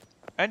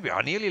 And we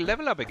are nearly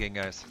level up again,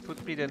 guys.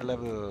 Could be then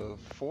level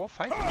 4,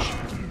 5-ish.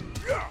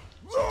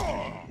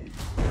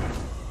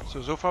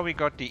 So far we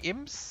got the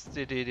imps,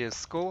 the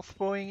skull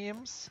throwing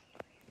imps.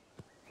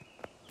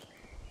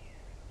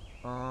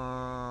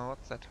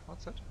 What's that?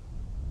 What's that?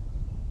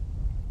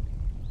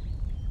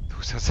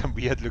 Those are some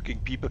weird looking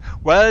people.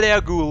 Well, they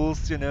are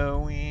ghouls, you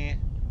know.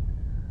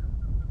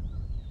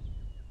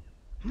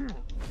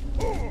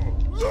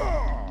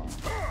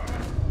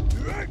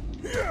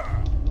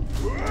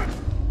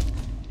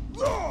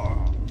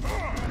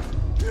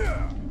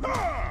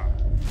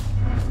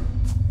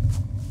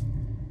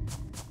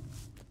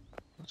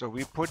 So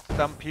we put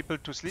some people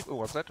to sleep. Oh,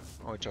 what's that?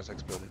 Oh, it just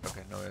exploded.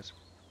 Okay, no worries.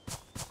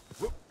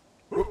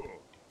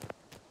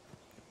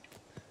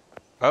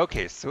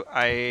 Okay, so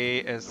I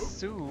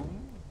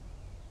assume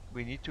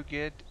we need to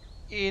get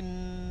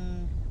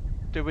in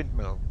the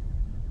windmill.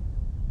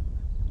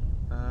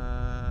 Yeah,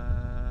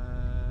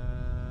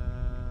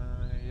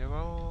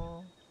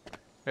 well,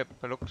 yep,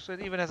 it looks, it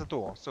even has a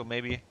door. So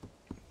maybe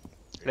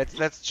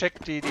let's check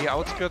the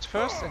outskirts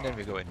first, and then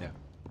we go in there.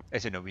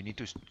 As you know, we need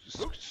to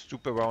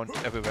stoop around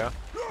everywhere.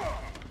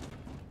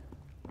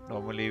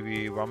 Normally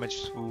we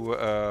rummage through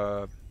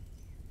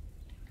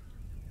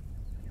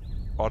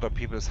other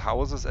people's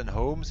houses and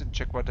homes and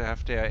check what they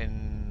have there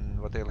in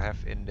what they'll have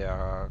in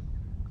their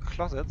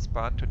closets,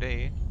 but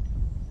today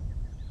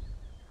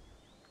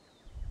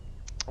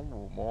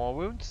more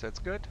wounds, that's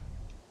good.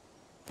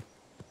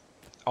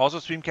 Also,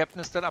 Stream Captain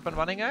is still up and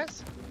running,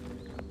 guys.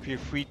 Feel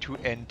free to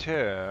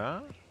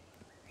enter.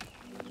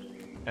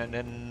 And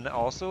then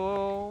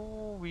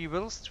also we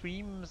will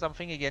stream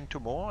something again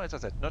tomorrow, as I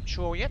said, not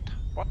sure yet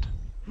what.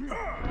 We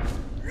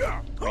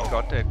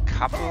got a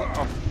couple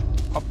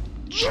of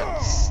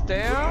options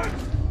there.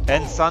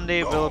 And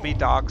Sunday will be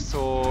Dark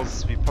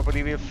Souls. We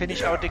probably will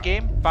finish out the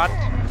game, but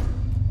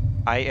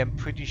I am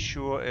pretty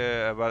sure,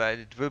 well,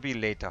 it will be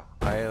later.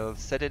 I'll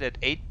set it at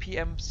 8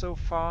 PM so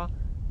far,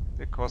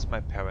 because my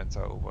parents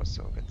are over,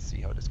 so let's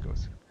see how this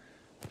goes.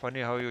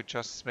 Funny how you're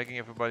just smacking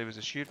everybody with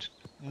a shield.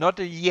 Not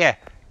a, yeah,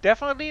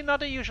 definitely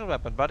not a usual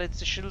weapon, but it's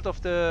the shield of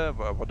the,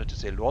 well, I wanted to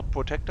say Lord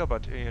Protector,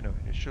 but you know,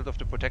 the shield of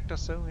the Protector,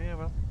 so yeah,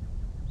 well.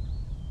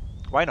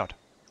 Why not?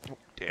 Oh,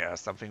 there's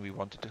something we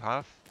wanted to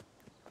have.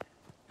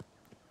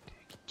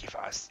 Give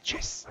us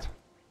chest.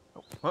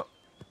 Oh,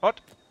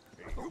 what?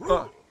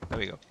 Oh, there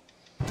we go.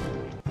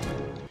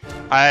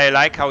 I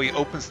like how he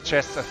opens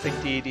chests. I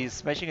think the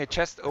smashing a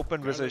chest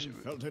open with a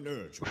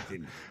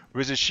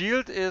with a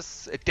shield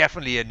is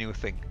definitely a new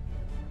thing.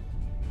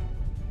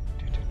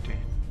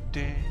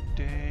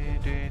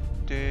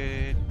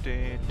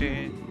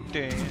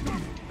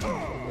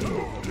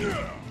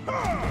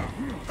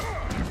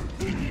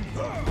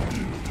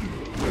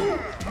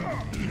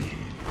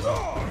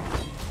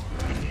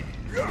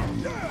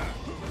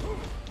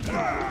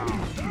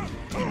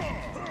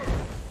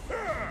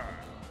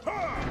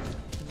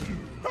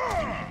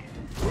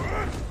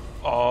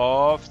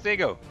 Off they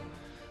go.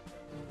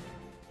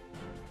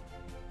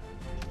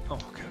 Oh,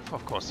 okay,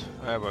 of course.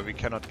 Well, we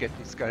cannot get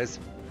these guys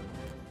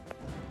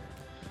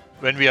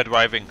when we are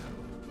driving,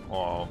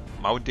 or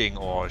mounting,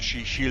 or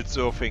shield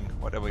surfing,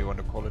 whatever you want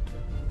to call it.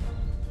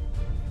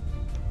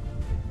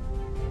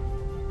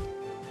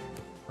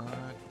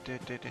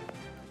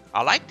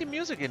 I like the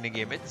music in the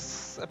game.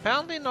 It's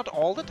apparently not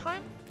all the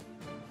time.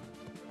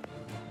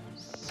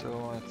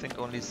 So I think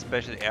only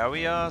special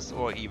areas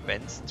or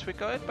events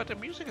trigger it, but the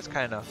music is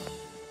kinda...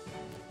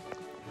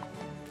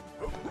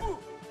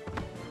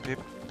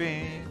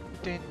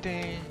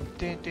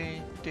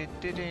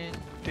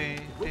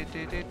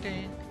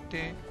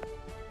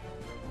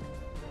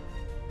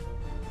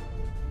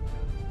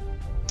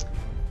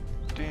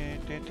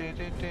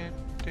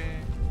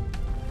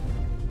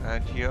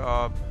 And here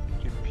are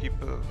the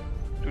people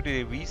Do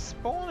they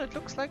respawn? It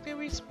looks like they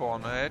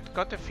respawn. I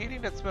got the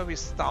feeling that's where we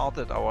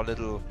started our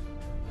little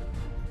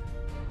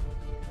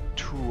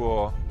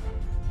tour.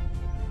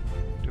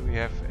 Do we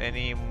have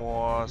any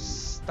more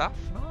stuff?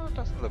 No, it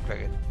doesn't look like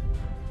it.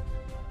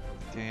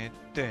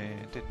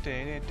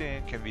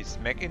 Can we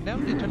smack in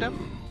them, into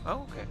them?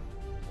 Oh, okay.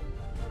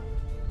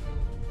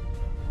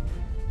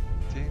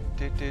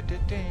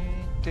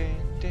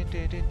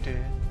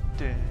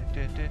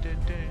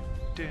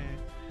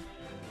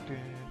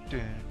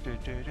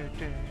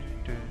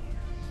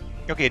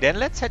 Okay, then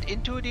let's head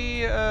into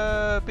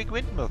the big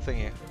windmill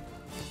thingy.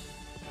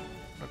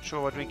 Not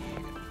sure what we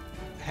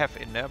have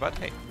in there, but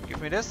hey,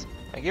 give me this.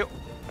 Thank you.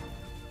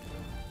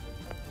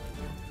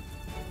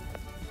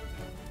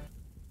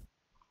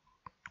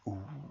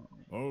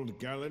 Old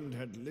Galand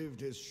had lived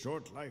his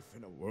short life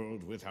in a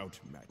world without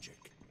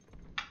magic.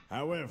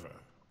 However,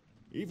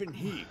 even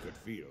he could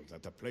feel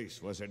that the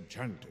place was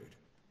enchanted.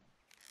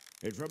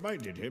 It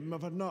reminded him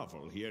of a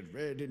novel he had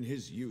read in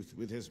his youth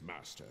with his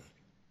master.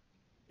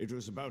 It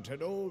was about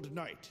an old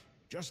knight,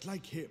 just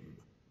like him,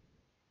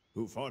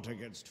 who fought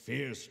against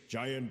fierce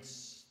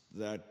giants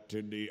that,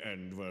 in the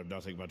end, were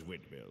nothing but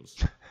windmills.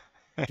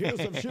 Tales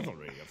of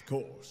chivalry, of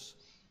course.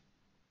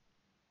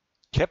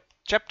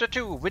 Chapter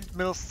 2,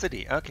 Windmill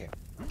City. Okay.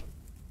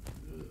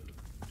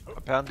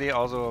 Apparently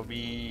also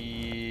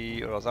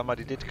we, or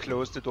somebody did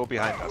close the door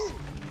behind us.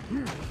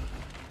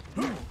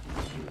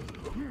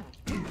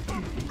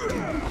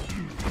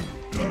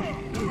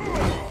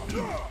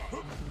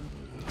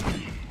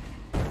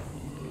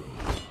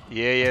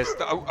 Yeah, yes.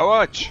 Oh,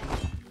 ouch!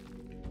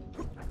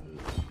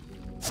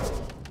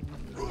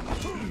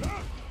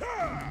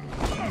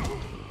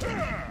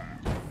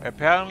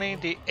 Apparently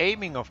the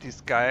aiming of this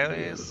guy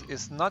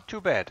is not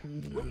too bad,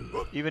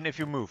 even if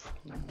you move.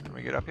 Can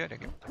we get up here?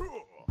 Thank you.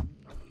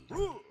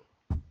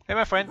 Hey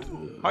my friend,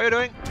 how are you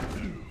doing?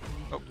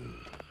 Oh.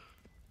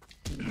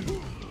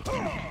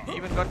 He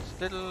even got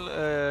little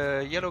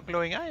yellow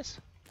glowing eyes.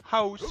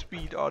 How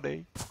sweet are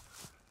they?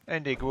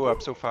 And they grow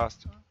up so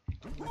fast.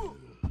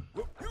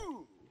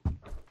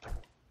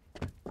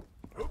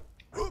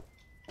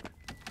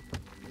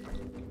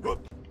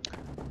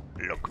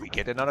 Look, we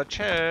get another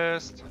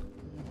chest.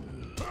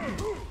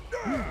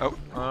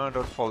 Oh,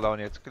 don't fall down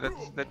yet.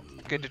 Let's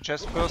get the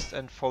chest first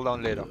and fall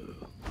down later.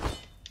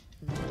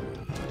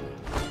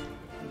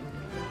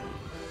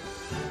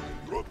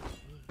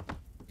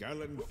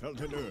 Galand felt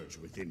an urge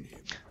within him.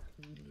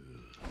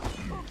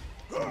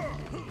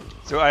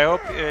 So I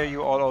hope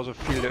you all also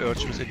feel the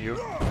urge within you.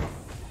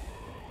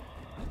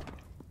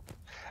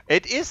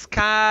 It is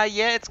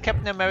yeah, it's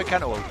Captain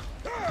American old.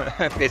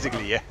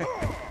 Basically, yeah.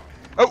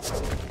 Oh!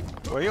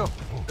 Who are you?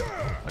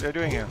 What are you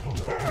doing here?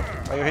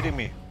 Why are you hitting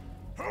me?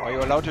 Are you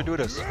allowed to do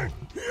this?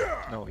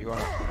 No, you are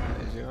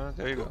not.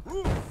 There you go.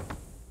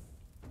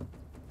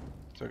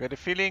 So I get a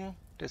feeling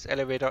this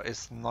elevator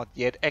is not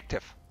yet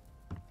active.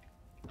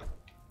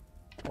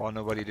 Or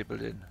nobody did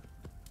build in.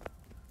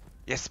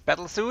 Yes,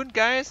 battle soon,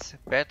 guys!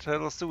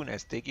 Battle soon,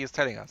 as Dicky is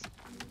telling us.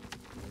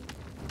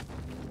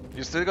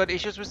 You still got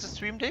issues with the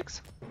stream,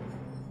 Dix?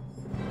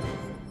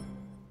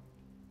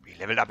 We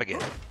leveled up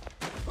again.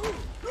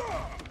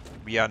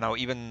 We are now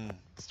even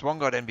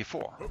stronger than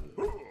before. How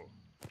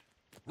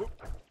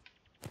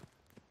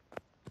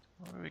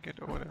do we get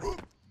over there?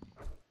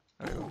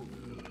 There we go.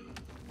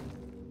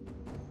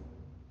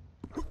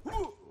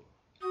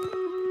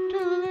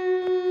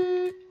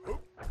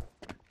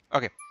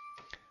 Okay.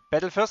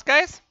 Battle first,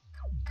 guys.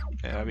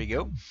 There we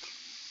go.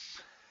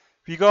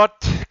 We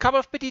got a couple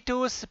of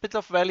Petitos, a bit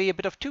of Valley, a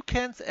bit of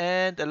Toucans,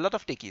 and a lot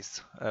of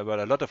Dickies.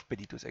 Well, a lot of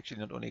Petitos actually,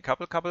 not only a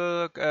couple,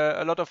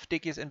 a lot of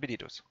Dickies and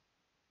Petitos.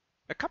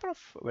 A couple of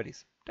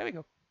Valleys. There we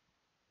go.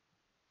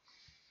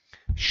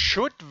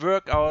 Should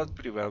work out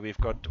pretty well. We've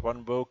got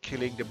one bow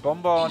killing the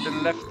bomber on the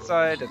left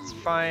side, that's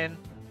fine.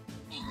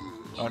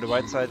 On the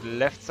right side,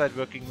 left side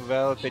working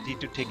well.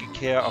 Petito taking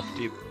care of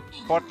the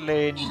bot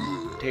lane,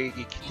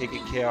 taking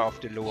care of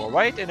the lower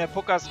right, and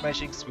Apoka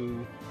smashing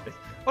through.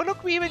 Oh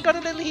look, we even got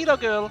a little healer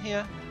girl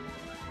here.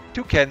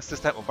 Toucans this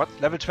time. Oh, what?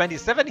 Level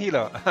 27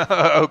 healer.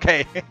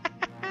 Okay.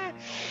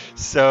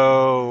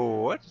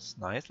 So, what's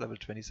nice, level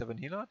 27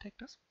 healer, take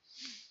this.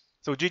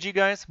 So GG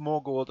guys,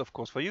 more gold of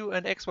course for you,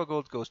 and extra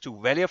gold goes to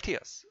Valley of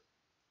Tears.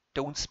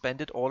 Don't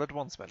spend it all at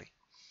once, Valley.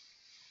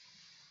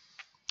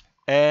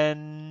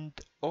 And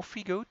off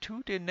we go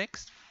to the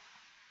next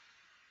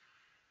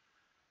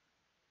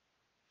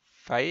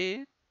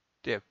fight.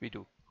 There we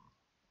do.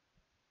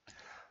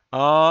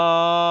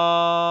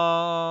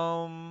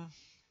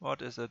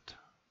 What is it?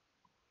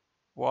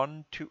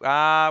 1, 2.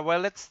 Well,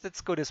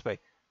 let's go this way,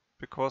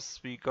 because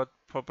we got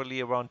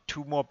probably around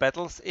 2 more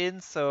battles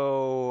in.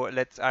 So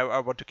I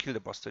want to kill the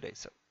boss today,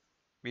 so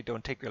we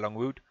don't take the long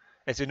route.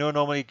 As you know,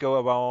 normally go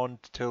around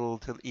till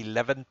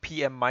 11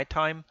 PM my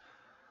time.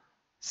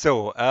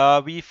 So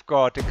we've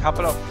got a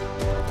couple of.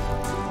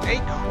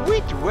 Hey,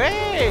 quit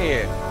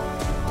way!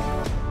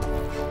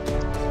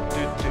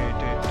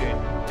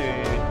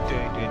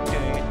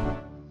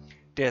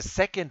 the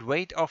second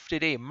weight of the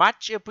day.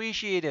 Much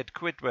appreciated,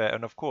 Quidware.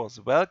 And of course,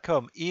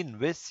 welcome in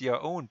with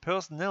your own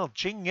personal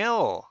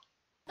jingle.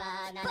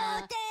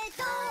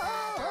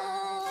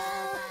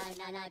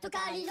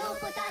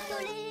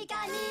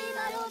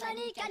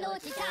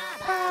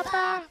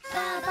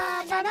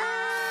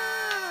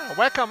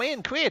 Welcome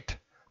in, Quid.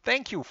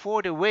 Thank you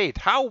for the wait.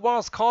 How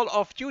was Call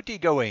of Duty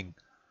going?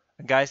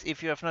 And guys,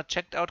 if you have not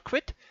checked out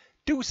Quid,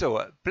 do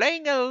so.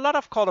 Playing a lot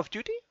of Call of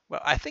Duty. Well,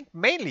 I think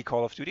mainly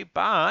Call of Duty,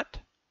 but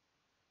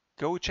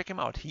go check him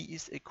out. He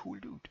is a cool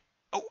dude.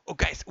 Oh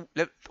guys,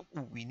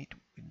 we need to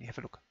have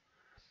a look.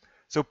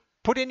 So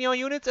put in your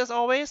units as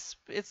always.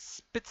 It's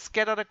a bit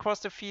scattered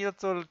across the field,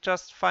 so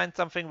just find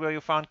something where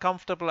you found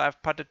comfortable.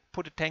 I've put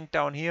a tank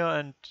down here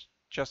and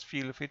just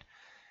feel if it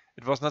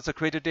was not so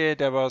great today.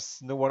 There was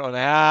no one on.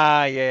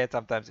 Yeah.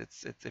 Sometimes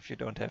it's if you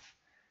don't have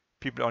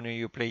people on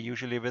you play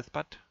usually with,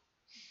 but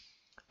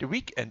the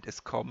weekend is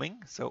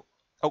coming. So,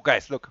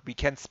 guys, look, we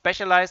can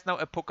specialize now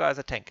Apoka as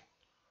a tank.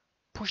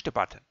 Push the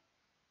button.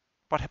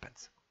 What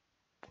happens?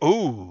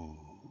 Oh,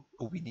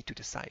 we need to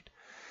decide.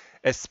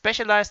 A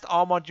specialized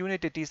armored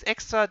unit that deals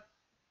extra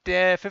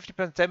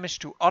 50% damage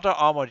to other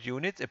armored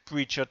units, a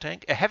breacher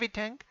tank, a heavy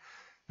tank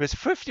with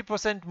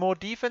 50% more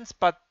defense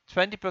but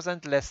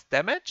 20% less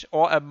damage,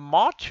 or a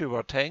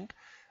martyr tank,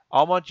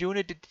 armored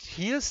unit that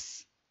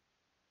heals.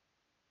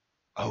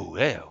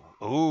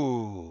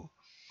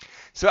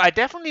 So I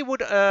definitely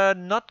would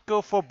not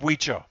go for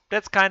breacher.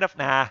 That's kind of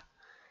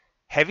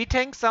Heavy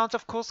tank sounds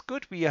of course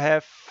good. We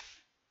have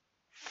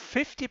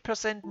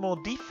 50% more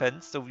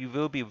defense, so we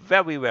will be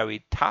very,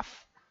 very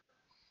tough,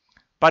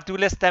 but do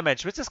less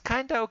damage, which is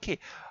kind of okay.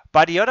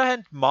 By the other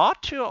hand,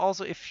 Martyr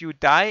also, if you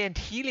die and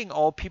healing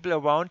all people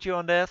around you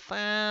on death,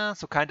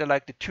 so kind of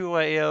like the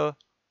Turael.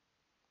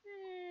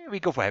 We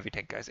go for heavy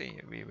tank, guys.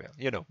 We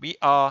will. We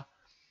are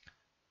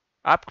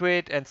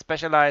upgrade and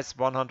specialize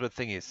 100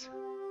 thingies.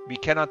 We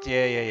cannot.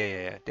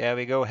 Yeah. There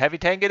we go. Heavy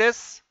tank it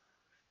is.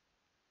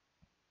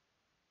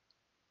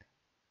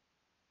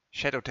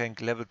 Shadow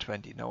tank level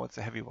 20. Now it's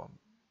a heavy one.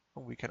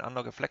 Oh, we can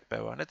unlock a flag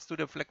bearer. Let's do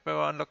the flag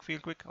bearer unlock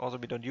real quick. Also,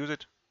 we don't use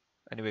it.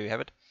 Anyway, we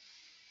have it.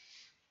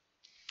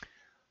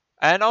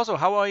 And also,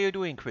 how are you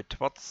doing, Quid?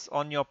 What's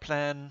on your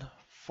plan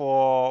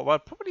for, well,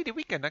 probably the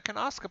weekend? I can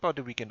ask about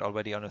the weekend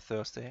already on a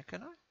Thursday,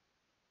 can I?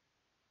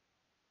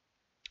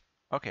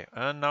 Okay,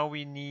 and now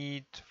we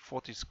need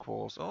 40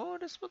 scrolls. Oh,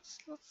 this was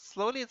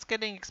slowly, it's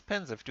getting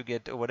expensive to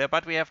get over there,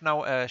 but we have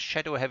now a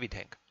shadow heavy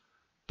tank.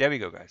 There we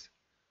go, guys.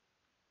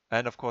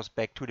 And of course,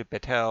 back to the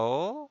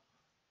battle,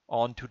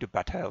 onto the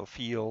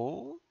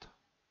battlefield.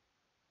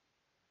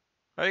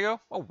 There you go.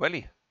 Oh,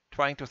 Welly,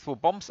 trying to throw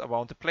bombs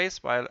around the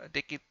place while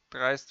Dicky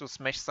tries to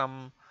smash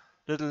some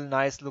little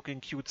nice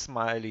looking cute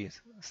smiley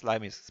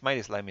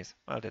slimies.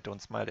 Well, they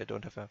don't smile, they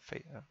don't have a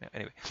face.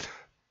 Anyway,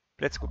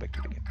 let's go back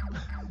to the game.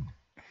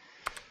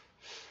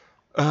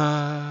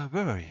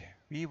 Where were we?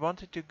 We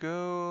wanted to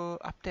go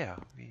up there.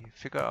 We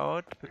figure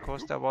out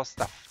because there was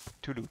stuff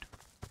to loot.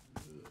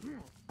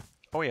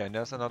 Oh yeah, and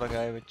there's another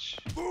guy which...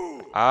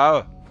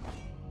 Ow!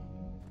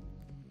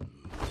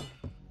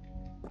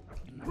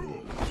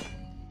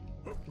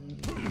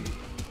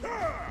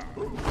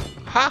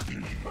 Ha!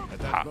 At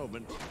that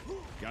moment,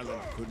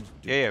 Galand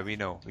couldn't do Yeah, we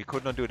know. We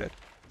could not do that.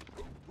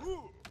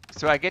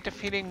 So I get the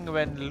feeling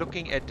when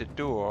looking at the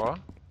door,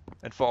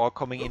 and for all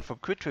coming in from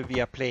Quidware,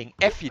 we are playing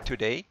Effie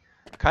today.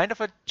 Kind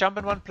of a jump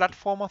and run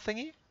platformer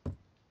thingy.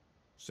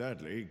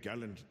 Sadly,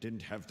 Galand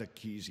didn't have the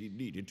keys he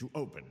needed to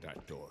open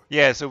that door.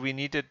 Yeah, so we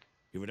needed...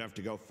 He would have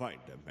to go find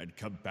them and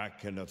come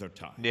back another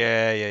time.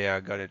 Yeah,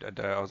 got it. And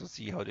I also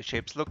see how the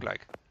shapes look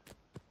like.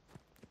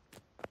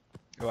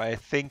 So I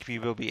think we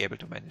will be able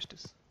to manage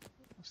this.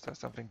 Is there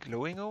something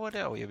glowing over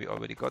there? Oh yeah, we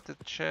already got the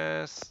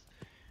chest.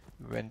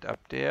 We went up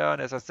there,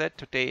 and as I said,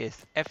 today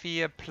is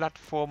Effie, a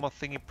platformer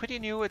thingy. Pretty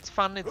new, it's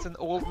fun, it's an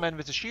old man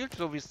with a shield,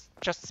 so we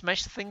just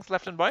smash things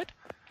left and right.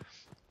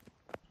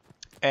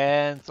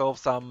 And solve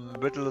some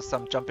riddles,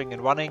 some jumping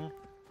and running.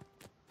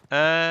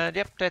 And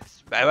yep,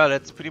 that's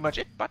pretty much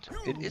it, but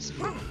it is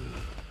fun.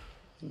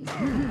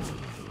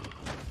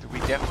 So we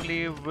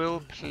definitely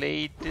will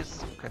play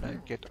this. Can I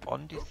get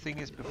on these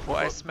thingies before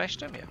I smash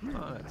them? Yeah,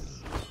 oh,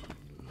 that's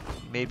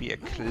maybe a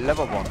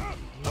clever one.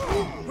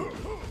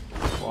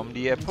 From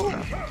the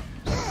Apoka.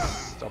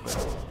 Stop it.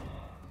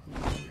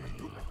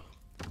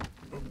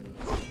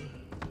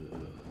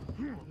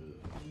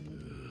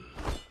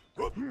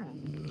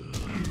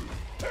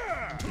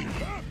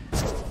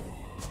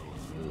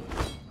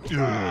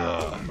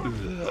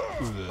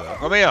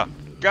 Come here!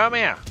 Come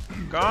here!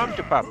 Come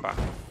to Papa!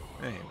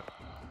 There you go.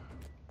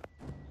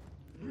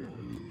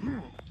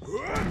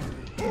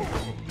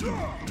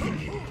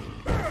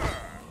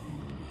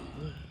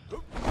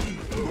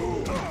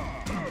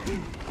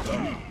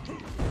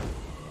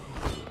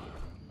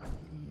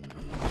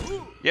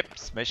 Yep,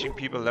 smashing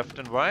people left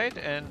and right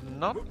and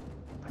not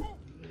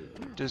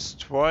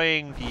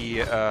destroying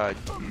the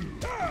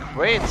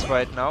crates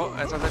right now.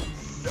 So that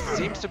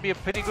seems to be a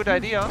pretty good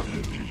idea.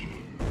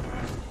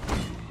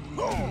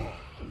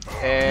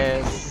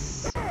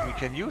 As we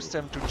can use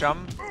them to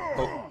jump.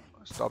 Oh,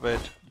 Stop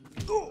it.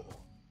 Too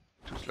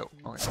slow.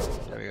 Okay,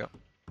 there we go.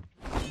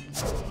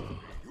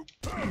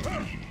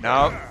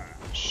 Now,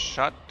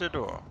 shut the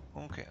door.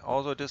 Okay,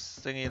 also this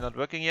thingy not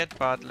working yet,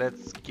 but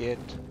let's get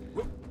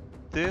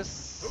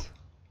this.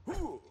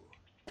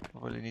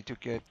 Probably need to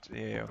get,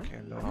 yeah, okay,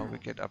 know how we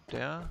get up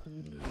there.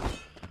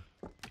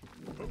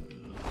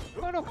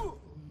 Oh no,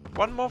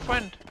 one more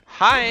friend.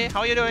 Hi,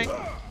 how are you doing?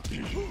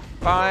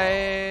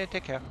 Bye,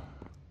 take care.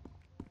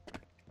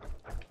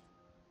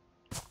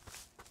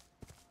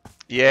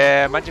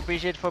 Yeah, much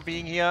appreciated for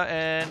being here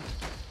and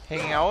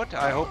hanging out.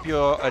 I hope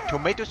your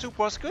tomato soup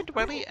was good,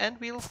 Welly, and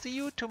we'll see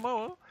you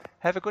tomorrow.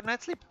 Have a good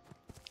night's sleep.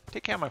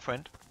 Take care, my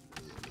friend.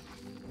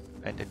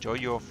 And enjoy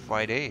your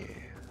Friday.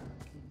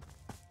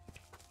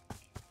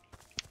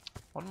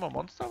 One more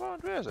monster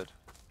around? Where is it?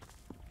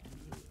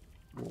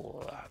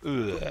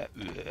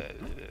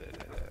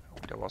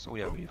 There was, oh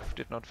yeah, we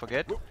did not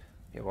forget.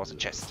 Here was a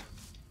chest.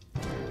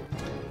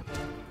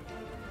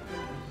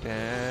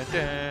 Da,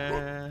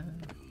 da.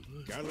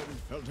 Galand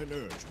felt an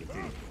urge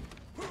within.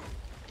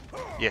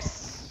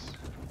 Yes.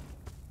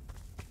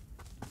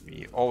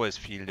 We always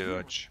feel the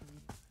urge.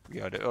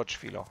 We are the urge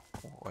feeler.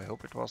 Oh, I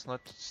hope it was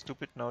not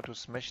stupid now to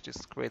smash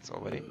these crates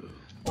already.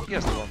 Oh,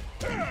 here's the one.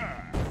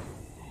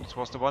 This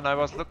was the one I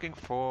was looking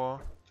for.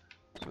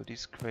 So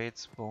these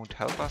crates won't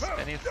help us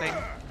anything.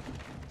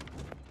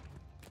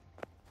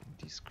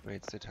 These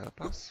crates did help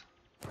us.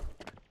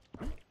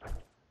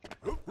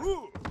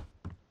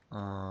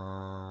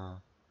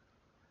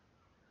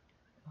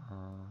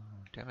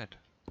 Damn it.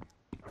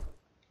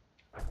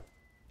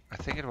 I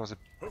think it was a...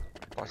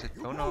 Was it?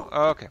 Oh no.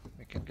 Oh, okay.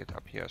 We can get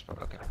up here as well.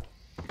 Okay.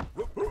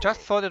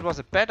 Just thought it was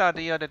a bad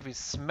idea that we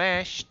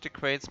smashed the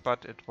crates,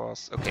 but it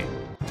was... Okay.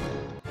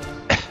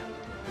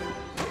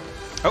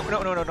 Oh,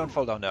 no, no, no, don't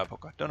fall down there,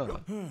 Apoka. No, no, no.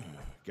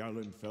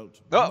 Galand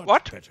felt Oh,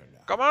 what? better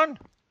now. Come on!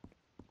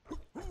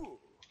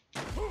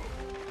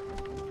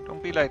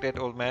 Don't be like that,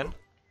 old man.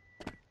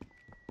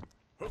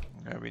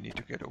 Yeah, we need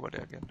to get over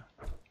there again.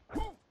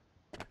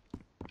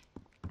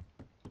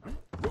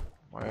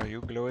 Why are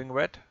you glowing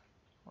red?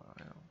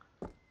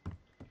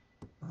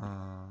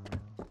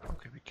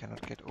 Okay, we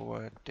cannot get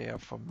over there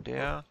from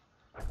there.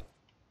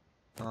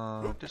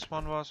 This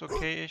one was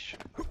okay-ish.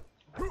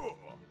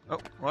 Oh,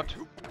 what?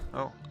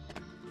 Oh.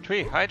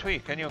 Tree, hi tree,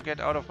 can you get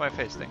out of my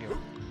face? Thank you.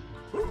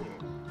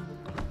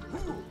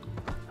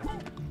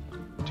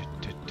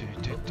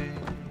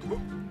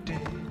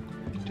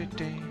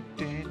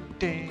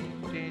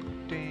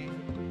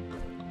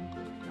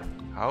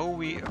 How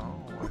we...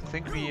 Oh, I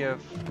think we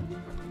have...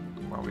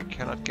 Well, we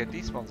cannot get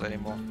these ones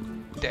anymore.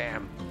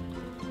 Damn.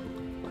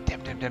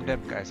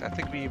 Damn, guys. I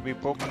think we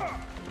broke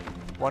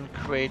one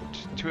crate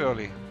too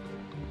early.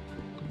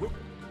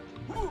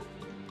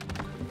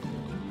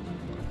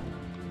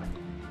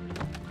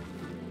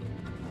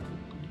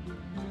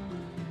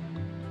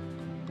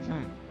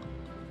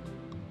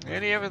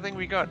 Nearly everything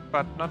we got,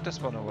 but not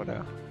this one over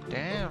there.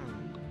 Damn.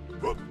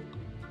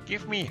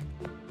 Give me.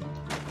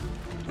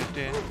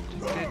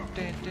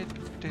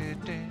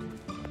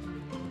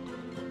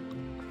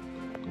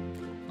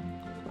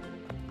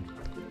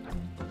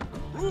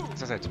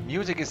 As I said,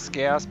 music is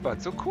scarce,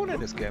 but so cool in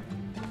this game.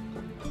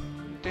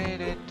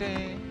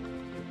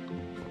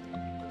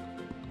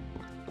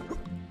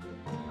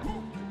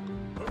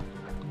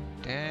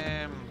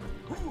 Damn.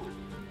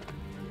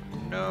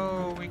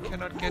 No, we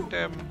cannot get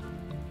them.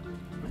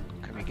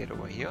 Can we get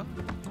over here?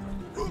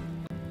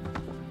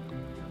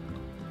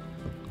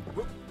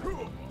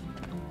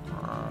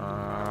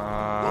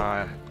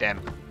 Damn.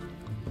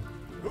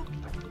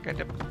 Get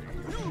the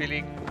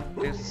feeling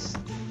this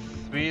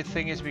three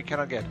thingies we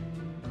cannot get.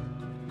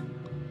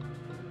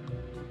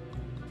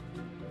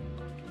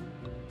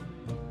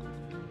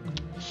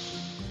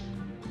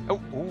 Oh,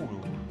 ooh.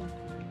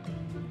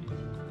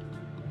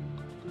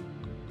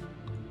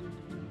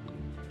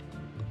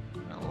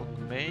 Well,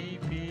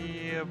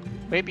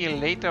 maybe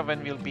later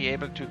when we'll be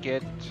able to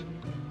get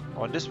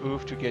on this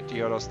roof to get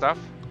the other stuff.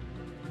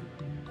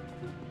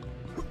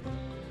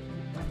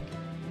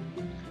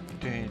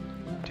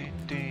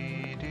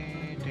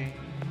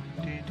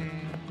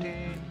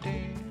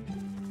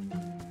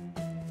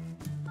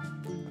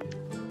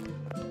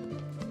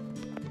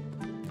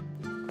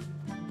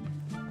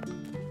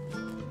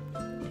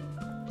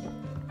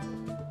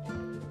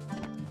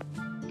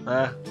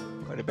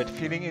 Got a bad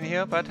feeling in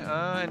here, but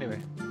anyway.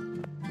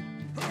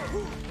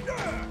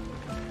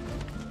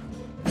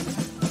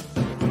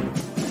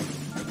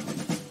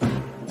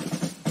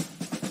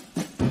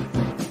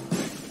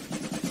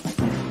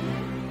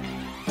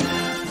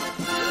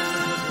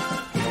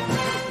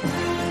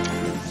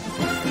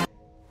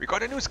 We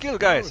got a new skill,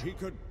 guys. He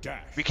could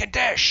dash. We can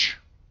dash.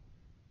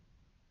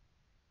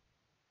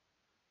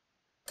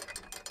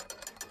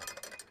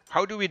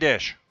 How do we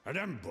dash? An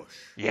ambush.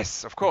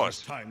 Yes, of course.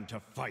 It's time to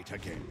fight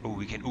again. Oh,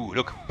 we can. Ooh,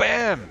 look.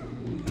 Bam!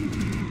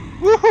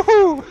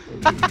 Woohoo!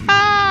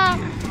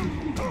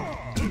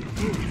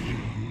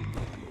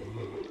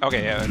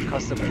 Okay, yeah, it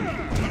costs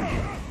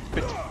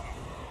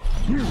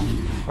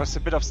a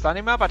bit of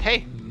stamina, but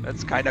hey,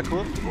 that's kinda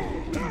cool.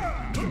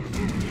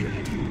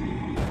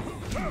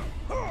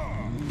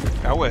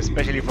 Oh,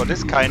 especially for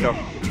this kind of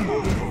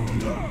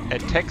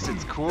attacks,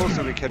 it's cool,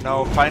 so we can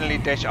now finally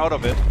dash out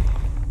of it.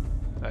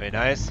 Very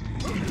nice.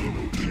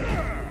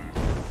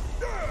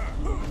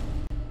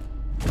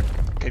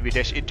 Can we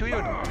dash into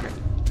you? No, okay.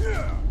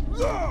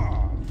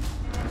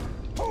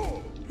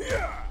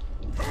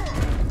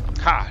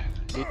 Ha!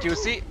 Did you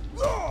see?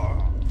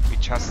 We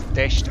just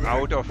dashed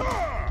out of the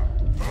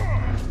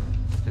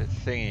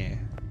thingy.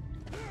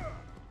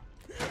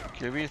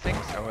 Kill wheel things?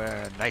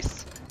 Oh,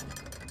 nice.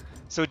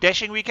 So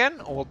dashing we can?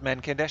 Old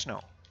man can dash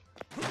now.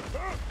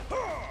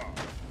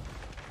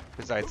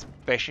 Besides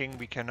bashing,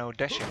 we can now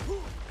dashing.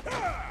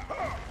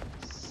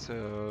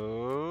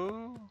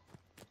 So...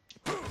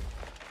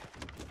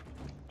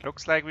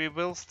 looks like we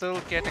will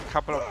still get a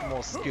couple of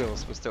more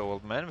skills with the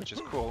old man, which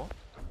is cool.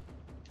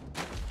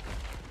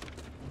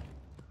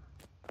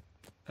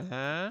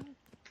 And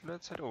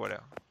let's head over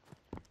there.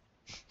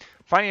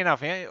 Funny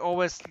enough, yeah,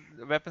 always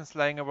weapons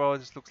lying about.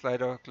 This looks like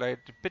a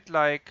bit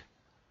like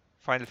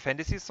Final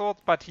Fantasy sword,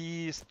 but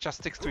he just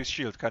sticks to his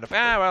shield, kind of.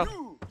 Ah,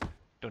 well,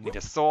 don't need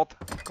a sword,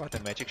 got a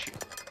magic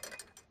shield.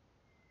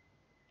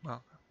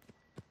 Well,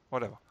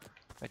 whatever,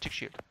 magic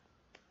shield.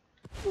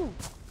 Ooh.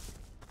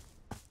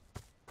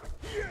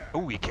 Oh,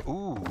 we can.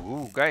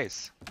 Ooh,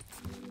 guys,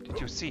 did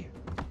you see?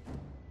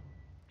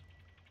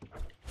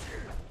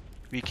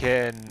 We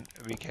can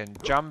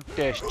jump,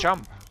 dash,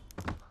 jump.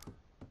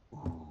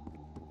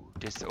 Ooh,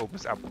 this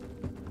opens up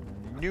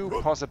new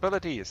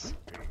possibilities.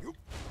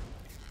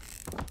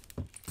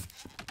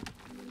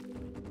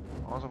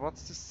 Also,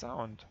 what's the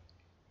sound?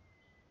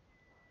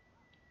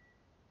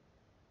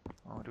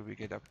 How do we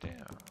get up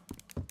there?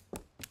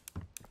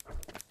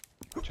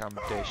 Jump,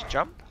 dash,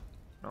 jump?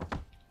 No.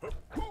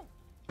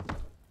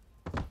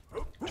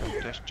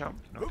 Jump, dash,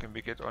 jump? No, can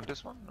we get on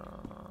this one?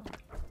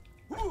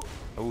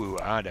 Oh,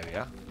 there we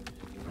are.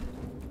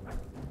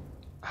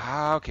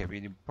 Ah, okay,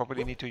 we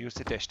probably need to use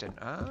the dash then.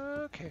 Ah,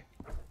 okay.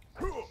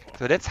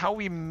 So that's how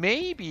we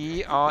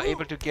maybe are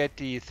able to get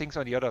the things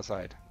on the other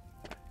side.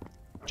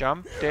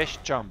 Jump, dash,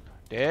 jump.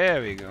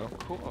 There we go.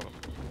 Cool.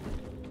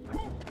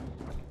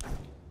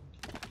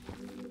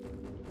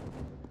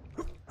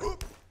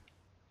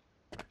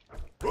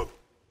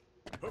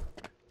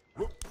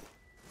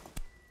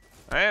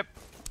 Yep,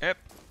 yep.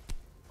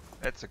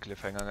 That's a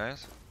cliffhanger,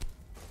 guys.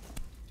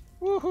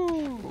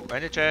 Woohoo!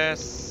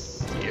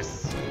 Bandages!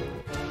 Yes.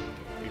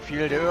 We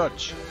feel the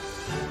urge.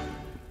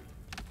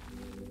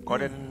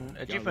 Got an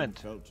achievement.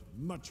 Felt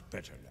much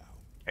better now.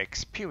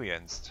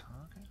 Experienced.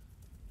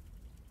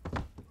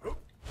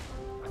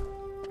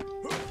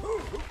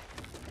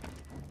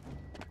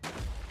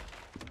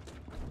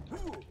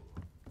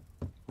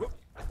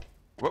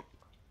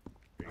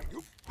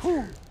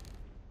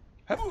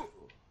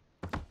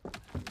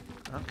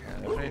 Okay,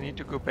 I need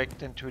to go back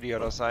then to the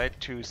other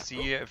side to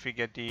see if we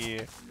get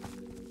the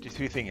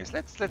three things.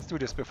 Let's do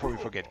this before we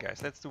forget,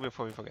 guys. Let's do it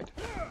before we forget.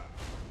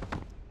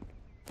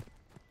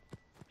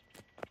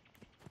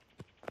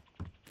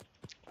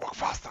 Walk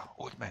faster,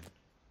 old man.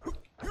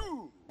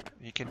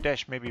 He can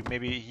dash. Maybe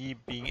he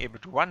being able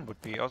to run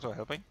would be also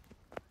helping.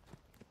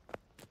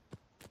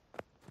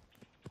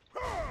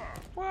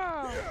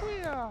 Wow,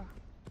 yeah.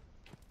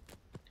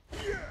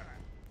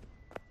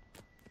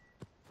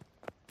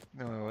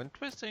 No,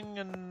 interesting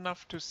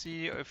enough to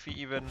see if he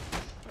even...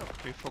 Oh,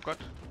 we forgot.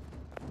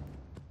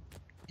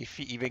 If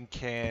he even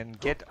can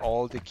get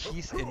all the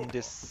keys in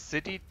this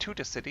city to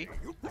the city.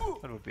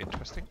 That would be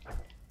interesting.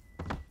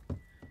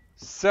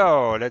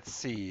 So, let's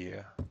see.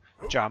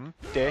 Jump,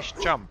 dash,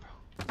 jump.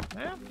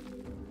 Yeah.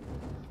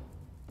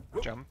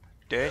 Jump,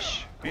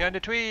 dash, behind the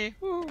tree.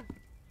 Woo.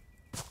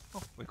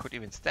 Oh, we could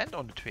even stand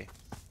on the tree.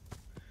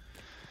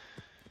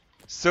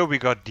 So we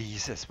got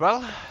these as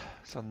well.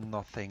 So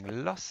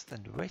nothing lost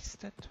and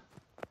wasted.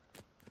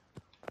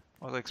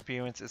 Also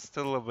experience is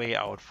still a way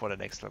out for the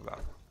next level.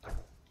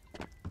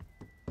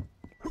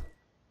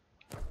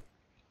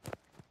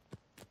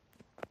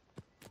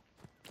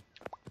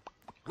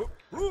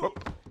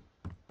 Whoop.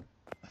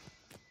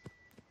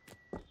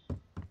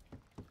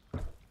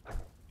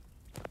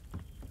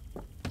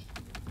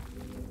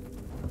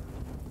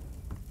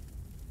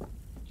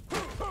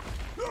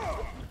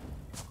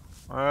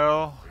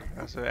 Well,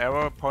 there's an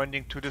arrow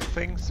pointing to the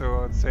thing,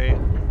 so let's say...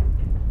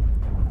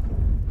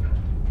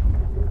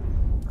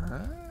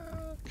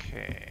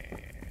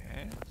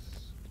 Okay...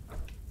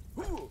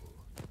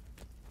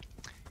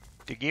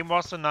 The game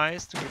was so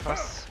nice to give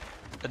us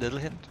a little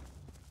hint.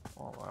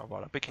 Oh,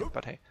 well, a big hint,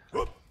 but hey.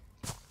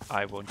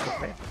 I won't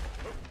complain.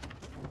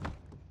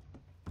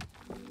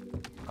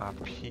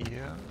 Up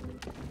here...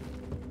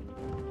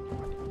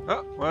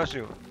 Oh, where's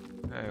you?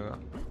 There you go.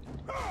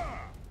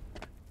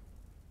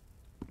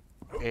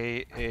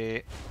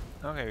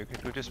 Okay, we can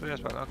do this way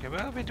as well. Okay,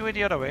 well, we do it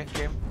the other way.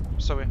 Game.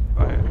 Sorry.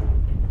 Bye.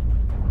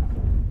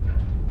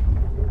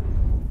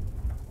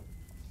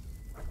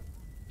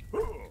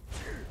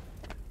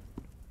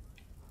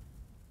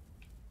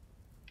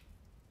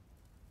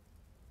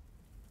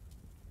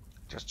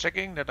 Just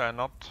checking that I'm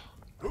not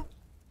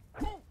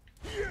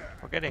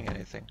forgetting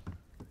anything.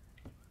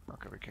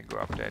 Okay, we can go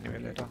up there anyway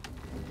later.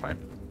 Fine.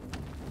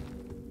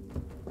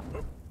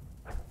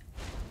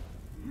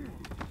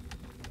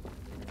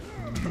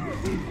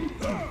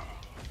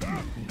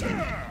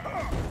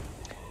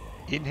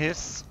 in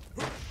his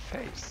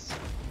face.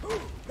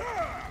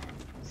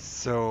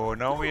 So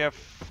now we have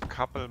a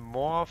couple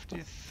more of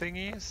these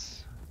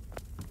thingies.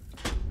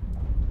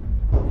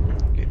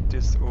 Get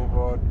this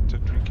over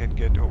that we can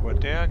get over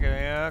there.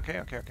 Yeah,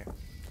 okay.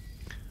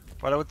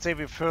 But I would say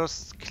we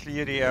first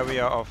clear the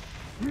area of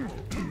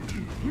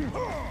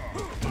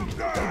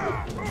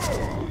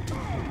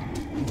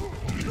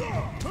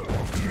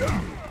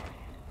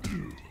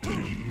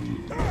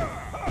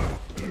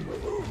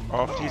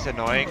these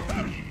annoying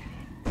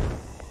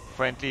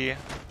friendly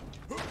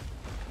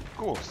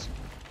ghouls.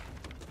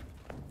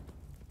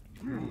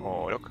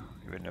 Oh look,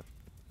 even a...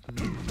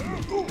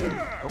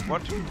 Oh,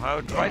 what?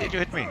 Why did you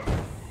hit me?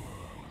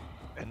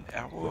 An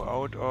arrow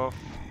out of...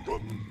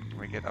 Can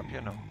we get up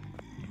here now?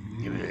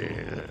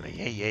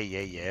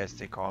 Yeah,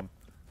 stay calm.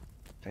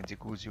 Fancy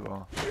goose you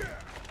are.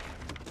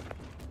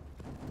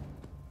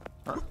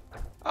 Huh.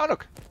 Oh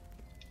look!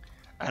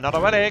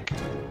 Another relic!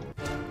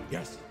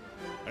 Yes,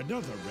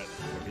 another relic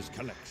for his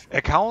collection.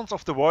 Accounts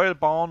of the Royal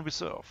Barn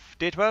Reserve.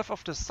 Day 12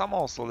 of the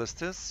Summer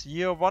Solstice,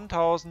 year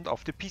 1000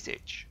 of the Peace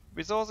Age.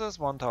 Resources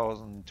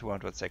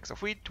 1206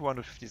 of wheat,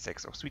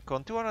 256 of sweet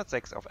corn,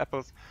 206 of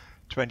apples,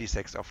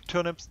 26 of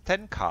turnips,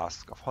 10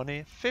 casks of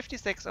honey,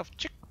 56 of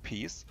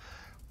chickpeas,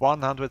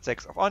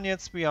 106 of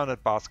onions,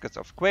 300 baskets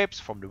of grapes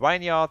from the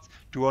vineyards,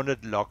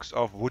 200 logs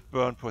of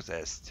woodburn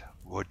processed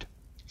wood.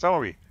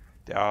 Summary.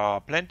 There are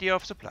plenty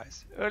of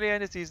supplies. Earlier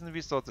in the season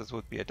we thought this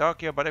would be a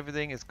dark year, but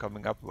everything is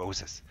coming up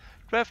roses.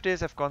 12 days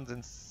have gone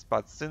since,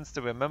 but since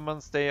the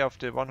Remembrance Day of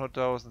the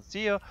 100,000th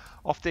year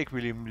of the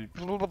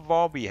Equilibrium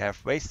War, we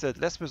have wasted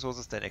less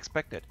resources than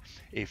expected.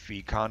 If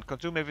we can't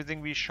consume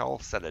everything, we shall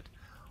sell it.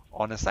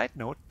 On a side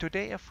note,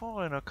 today a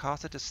foreigner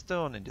casted a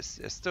stir in the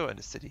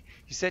city.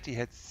 He said he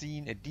had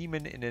seen a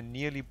demon in a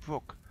nearly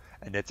brook,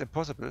 and that's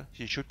impossible.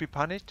 He should be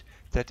punished.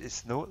 That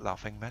is no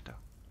laughing matter.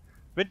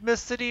 Windmill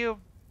City,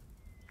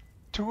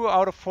 2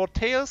 out of 4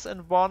 tails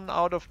and 1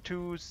 out of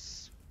 2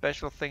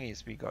 special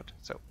thingies we got.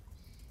 So,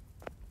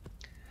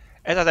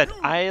 as I said,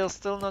 I'm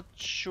still not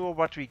sure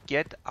what we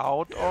get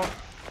out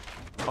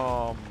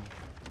of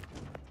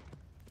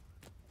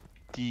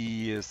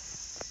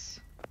these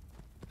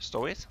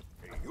stories,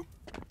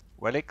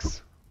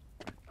 relics,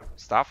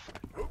 stuff.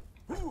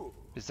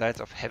 Besides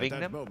of having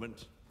At that them.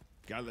 moment,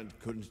 Galand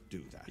couldn't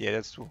do that. Yeah,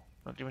 that's true.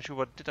 Not even sure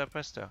what did I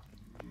press there.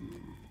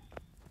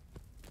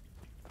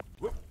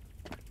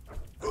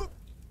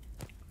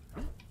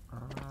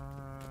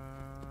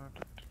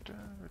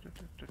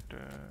 Is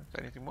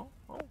there anything more?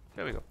 Oh,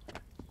 there we go.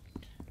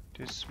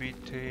 This we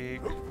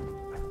take...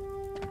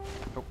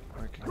 Oh,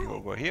 I can go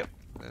over here.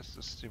 This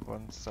is the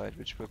one side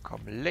which will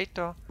come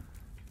later.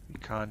 We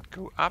can't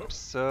go up,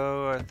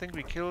 so I think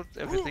we killed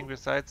everything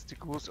besides the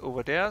ghouls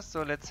over there.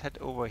 So let's head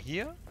over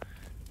here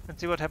and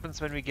see what happens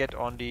when we get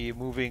on the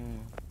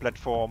moving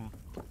platform.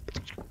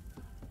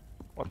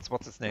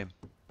 What's its name?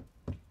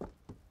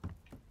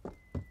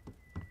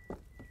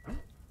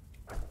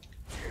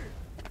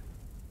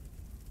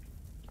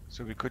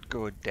 So we could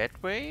go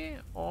that way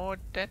or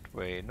that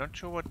way. Not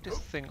sure what this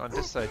thing on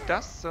this side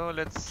does, so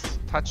let's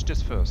touch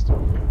this first.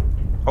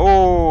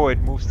 Oh, it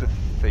moves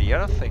the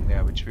other thing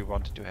there, which we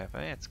wanted to have.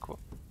 Hey, it's cool.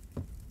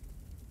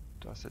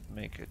 Does it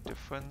make a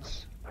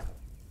difference?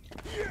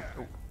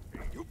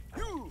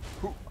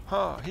 Oh.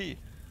 Ha, he.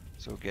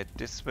 So get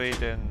this way,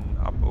 then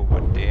up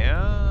over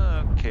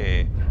there.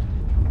 Okay.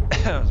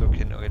 So we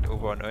can get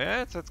over on.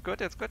 Yeah, that's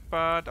good,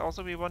 but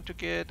also we want to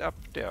get up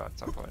there at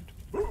some point.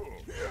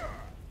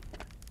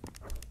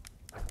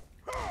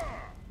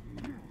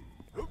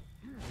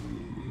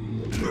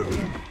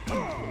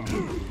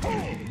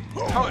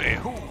 Holy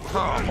hoo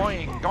ha,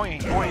 boing,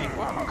 doing, boing,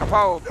 wow,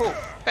 kapow, poof,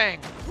 bang.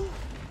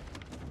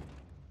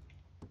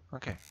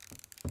 Okay.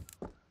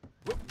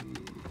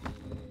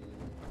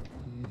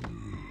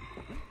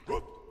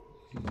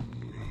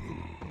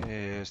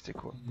 Yes, stay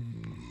cool.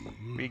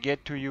 We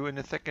get to you in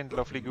a second,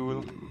 lovely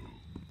ghoul.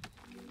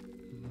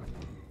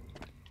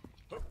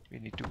 We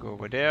need to go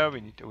over there.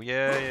 We need to,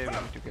 yeah, we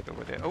need to get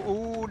over there.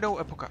 Oh no,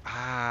 Apoka.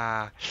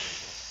 Ah,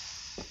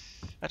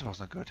 that was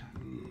not good.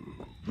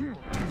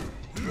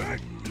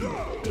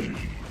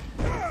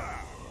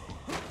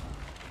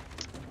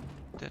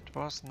 That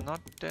was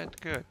not that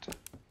good.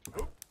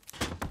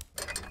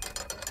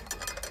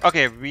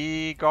 Okay,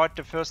 we got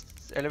the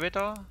first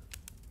elevator,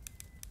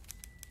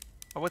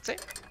 I would say.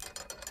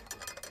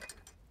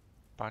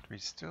 But we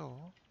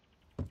still...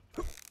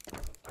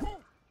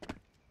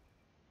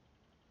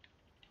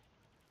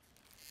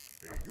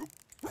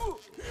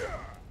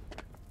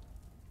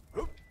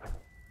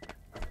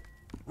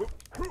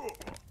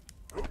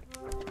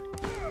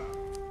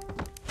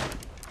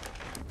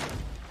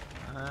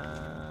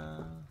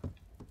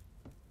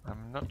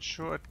 I'm not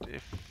sure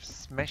if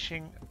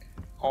smashing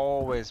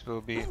always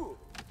will be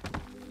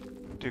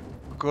the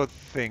good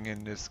thing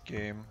in this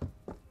game.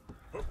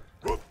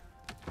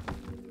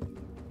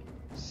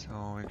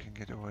 So we can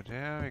get over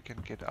there, we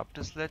can get up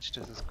this ledge,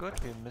 this is good.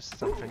 We missed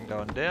something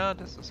down there,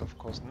 this is of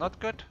course not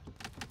good.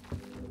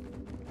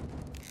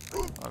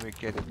 We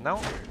get it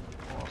now.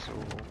 Also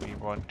we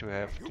want to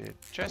have the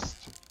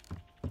chest.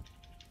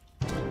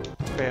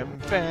 Bam,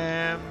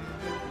 bam.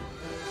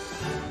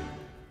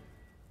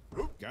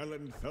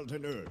 Galand felt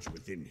an urge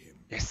within him.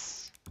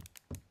 Yes.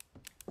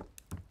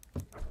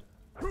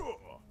 Who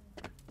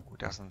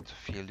doesn't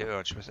feel the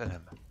urge within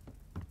him?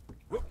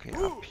 Okay,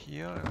 up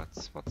here.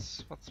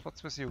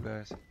 What's with you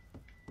guys?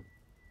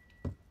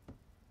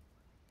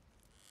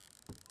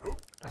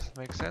 Does it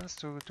make sense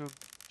to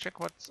check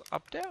what's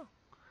up there?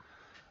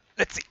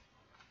 Let's see.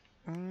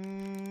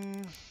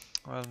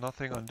 Well,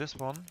 nothing on this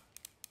one.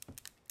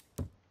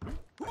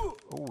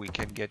 Oh, we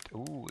can get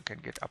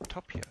up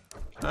top here.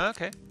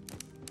 Okay.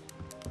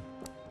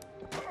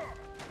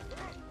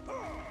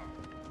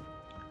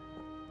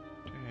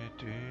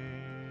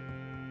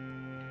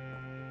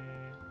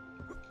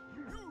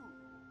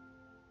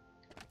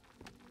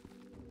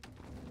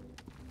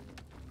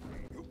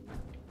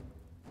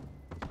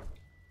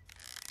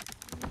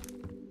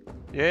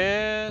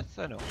 Yes,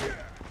 I know.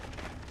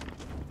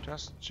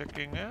 Just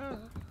checking.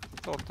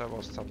 Thought there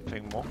was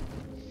something more.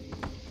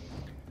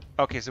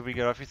 Okay, so we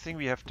got everything.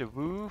 We have the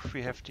roof.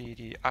 We have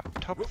the up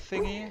top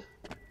thingy,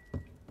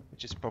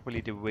 which is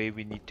probably the way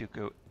we need to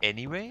go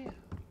anyway.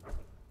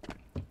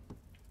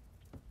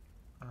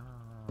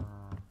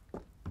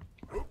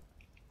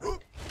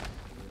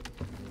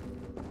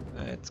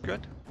 That's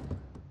good.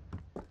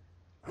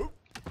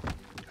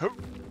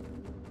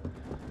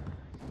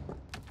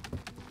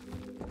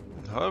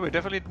 Oh, we're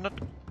definitely not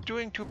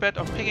doing too bad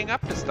on picking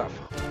up the stuff.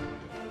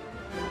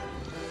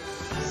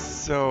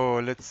 So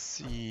let's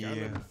see.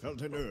 Galand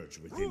felt an urge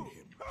within him.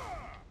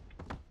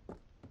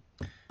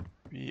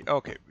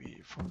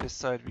 From this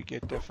side we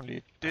get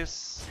definitely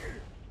this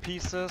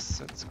pieces.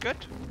 That's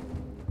good.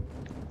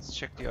 Let's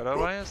check the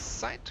other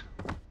side.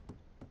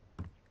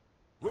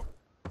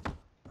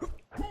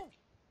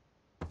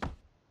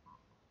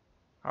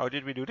 How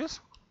did we do this?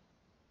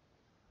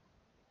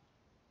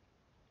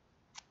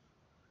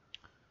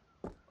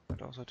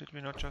 But also, did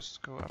we not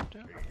just go up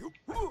there?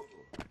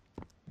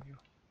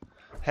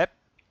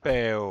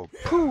 Hep-bear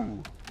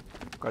poo!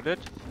 Got it?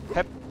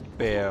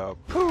 Hep-bear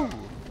poo!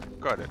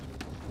 Got it.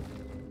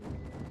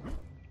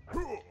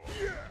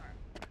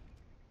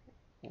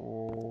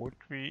 Would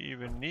we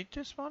even need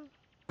this one?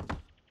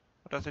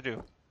 What does it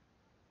do?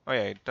 Oh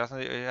yeah, it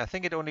doesn't. I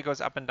think it only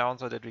goes up and down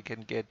so that we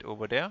can get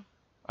over there.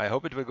 I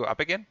hope it will go up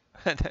again.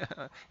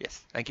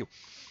 Yes, thank you.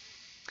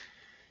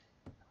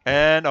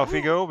 And off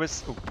we go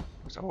with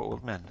our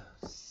old man.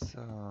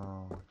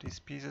 So these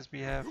pieces we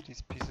have,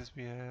 these pieces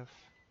we have.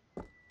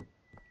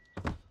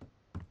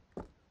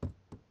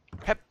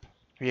 Hep!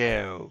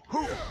 Yeah.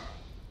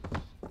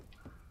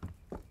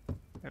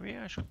 Maybe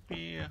I should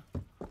be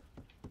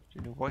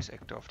the new voice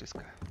actor of this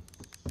guy.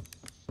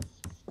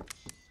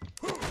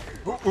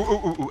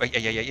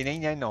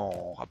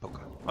 No,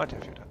 Apoka. What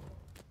have you done?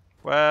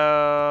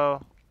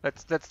 Well,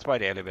 let's try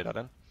the elevator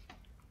then.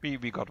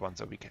 We got one,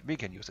 so we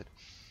can use it.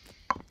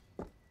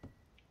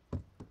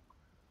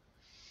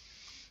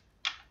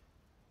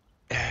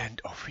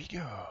 And off we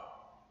go.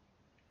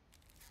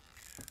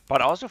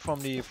 But also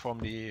from the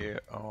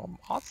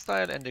art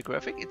style and the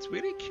graphic, it's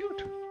really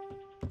cute.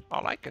 I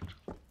like it.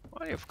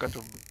 Well, you've got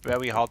a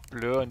very hard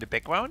blur in the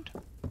background.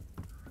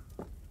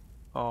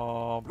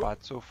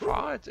 But so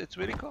far it's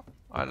really cool.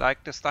 I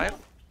like the style.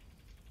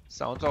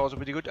 Sounds also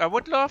pretty good. I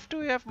would love to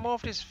have more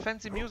of this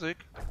fancy music.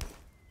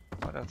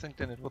 But I think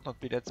then it would not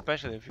be that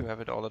special if you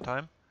have it all the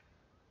time.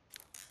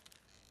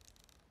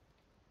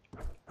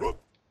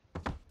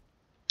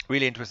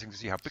 Really interesting to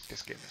see how big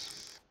this game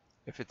is.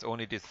 If it's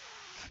only these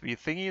 3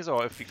 thingies,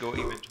 or if we go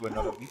even to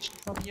another region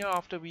from here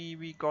after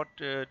we got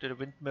the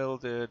windmill,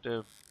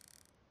 the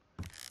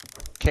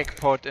keg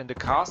pot and the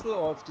castle,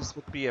 or if this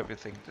would be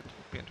everything. That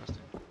would be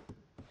interesting.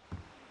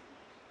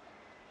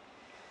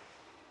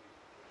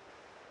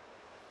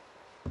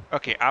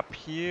 Okay, up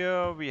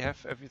here we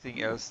have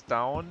everything else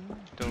down,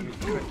 so we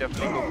could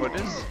definitely go for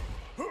this.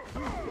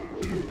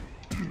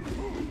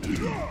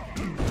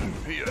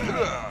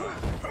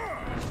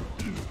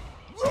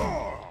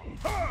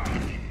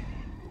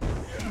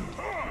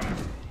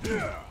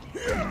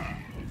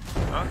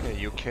 Okay,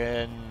 you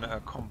can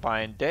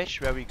combine dash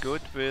very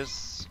good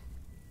with...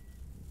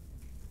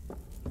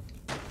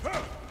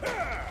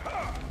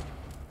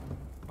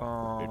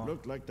 It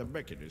looked like the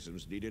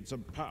mechanisms needed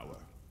some power.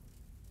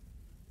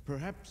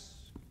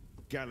 Perhaps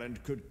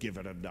Galand could give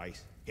it a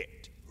nice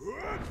hit.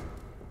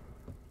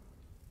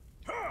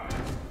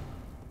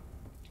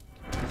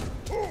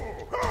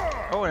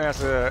 Oh,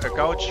 there's a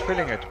gouge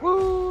filling it.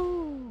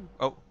 Woo!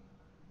 Oh.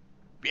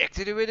 We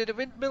activated the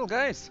windmill,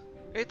 guys.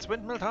 It's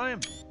windmill time.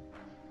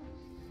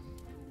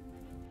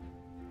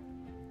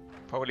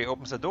 Probably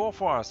opens the door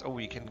for us. Oh,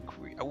 we can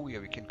creep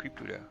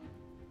to there.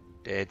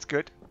 That's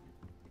good.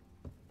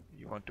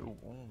 You want to...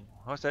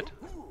 how's that?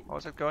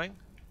 How's it going?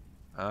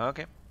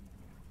 Okay.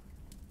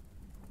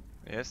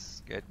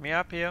 Yes, get me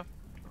up here.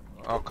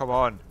 Oh, come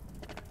on.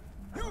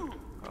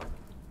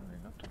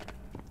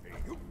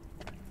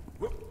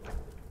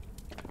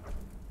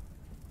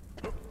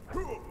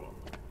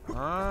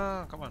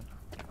 Ah, come on.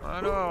 I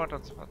know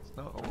what's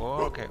no.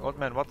 Oh, okay, old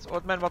man. What's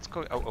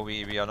going? Oh,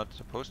 we are not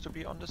supposed to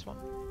be on this one.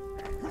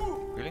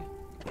 Really?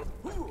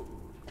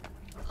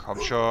 Komm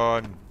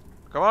schon.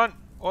 Come on,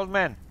 old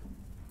man.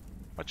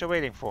 What you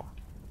waiting for?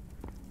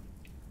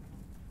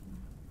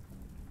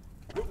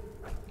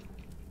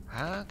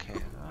 Okay,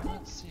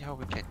 let's see how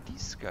we get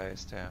these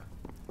guys there.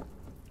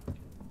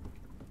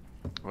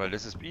 Well,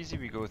 this is easy.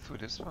 We go through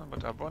this one,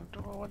 but I want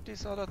what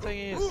these other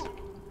thingies.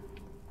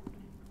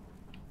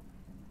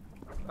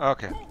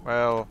 Okay,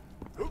 well,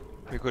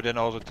 we could then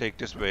also take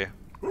this way.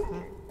 I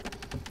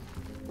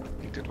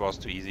think that was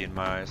too easy in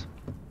my eyes.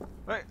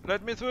 Hey,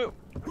 let me through.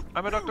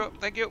 I'm a doctor.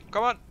 Thank you.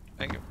 Come on.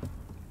 Thank you.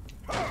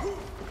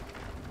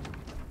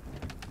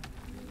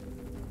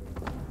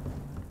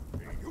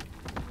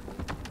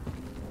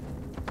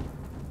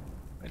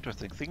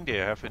 Interesting thing they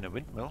have in a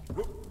windmill.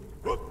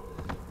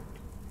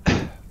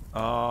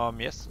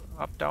 Yes,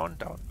 up, down,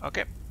 down.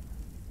 Okay.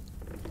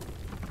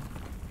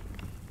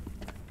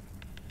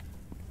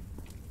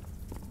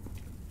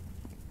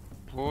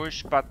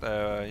 Push, but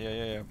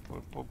yeah.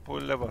 Pull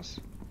levers.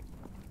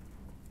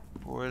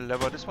 Pull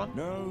lever this one.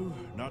 No,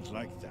 not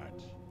like that.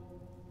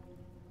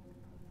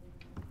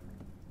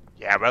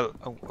 Yeah, well,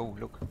 oh,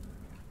 look.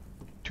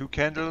 2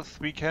 candles,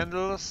 3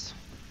 candles,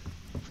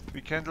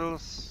 3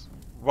 candles,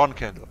 1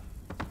 candle.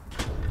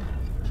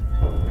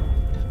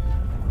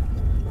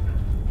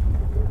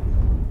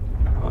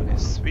 Are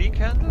these 3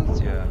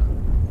 candles? Yeah.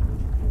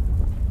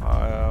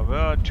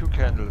 Well, 2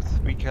 candles,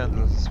 3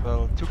 candles,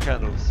 well, 2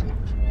 candles.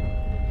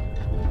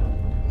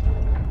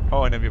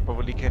 Oh, and then we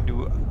probably can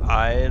do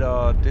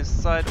either this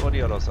side or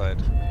the other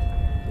side.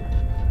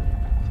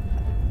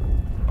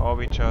 Or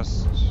we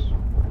just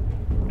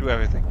do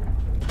everything.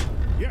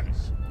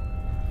 Yes.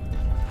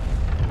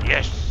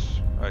 Yes!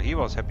 He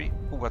was happy.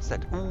 Ooh, what's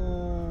that?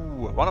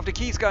 Ooh, one of the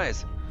keys,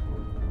 guys!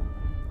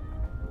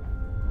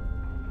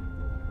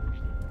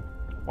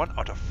 1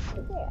 out of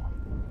 4.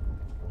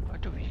 How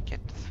do we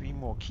get 3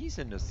 more keys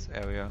in this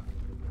area?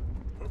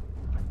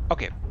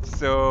 Okay,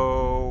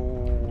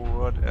 so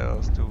what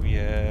else do we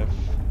have?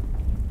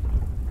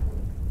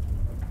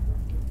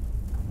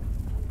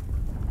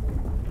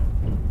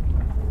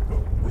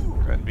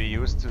 Can we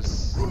use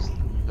this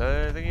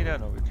thingy there?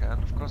 No, we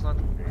can't, of course not.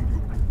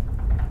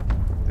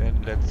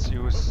 Then let's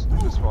use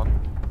this one.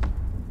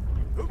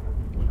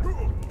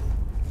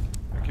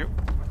 Thank you.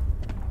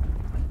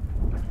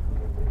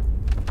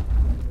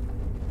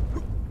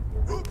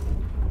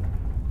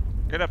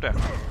 Get up there.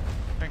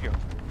 Thank you.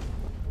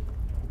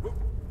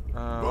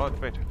 What?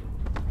 Wait.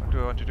 What do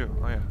I want to do?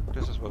 Oh yeah,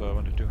 this is what I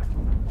want to do.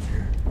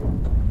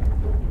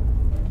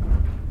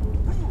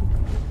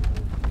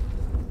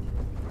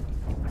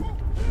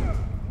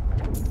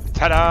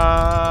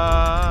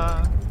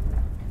 Ta-da!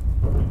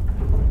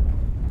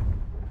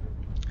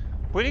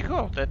 Pretty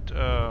cool. That,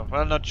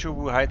 well, not sure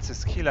who hides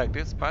his key like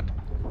this, but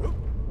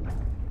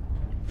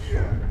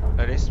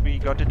at least we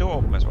got the door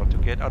open as well to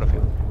get out of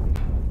here.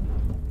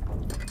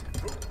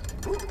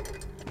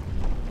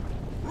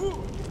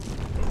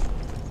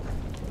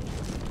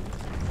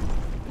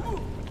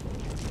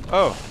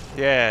 Oh,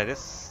 yeah,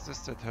 this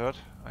did hurt.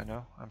 I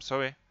know. I'm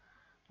sorry.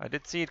 I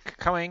did see it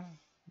coming.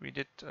 We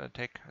did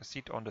take a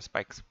seat on the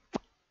spikes.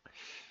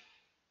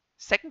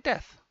 Second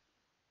death,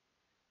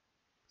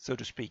 so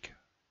to speak.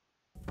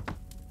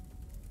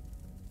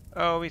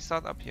 Oh, we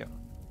start up here.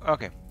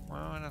 Okay,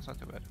 well, that's not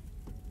too bad.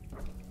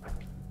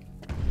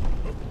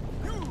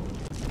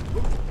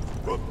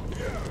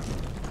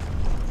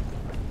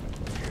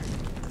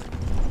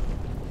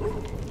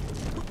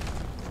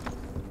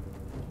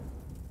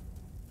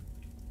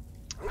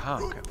 Ah,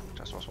 okay.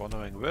 Just was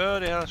wondering where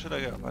the hell should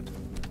I go, but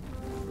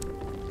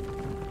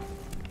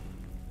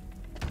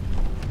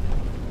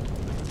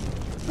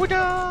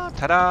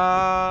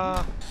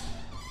ta-da!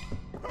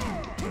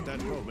 At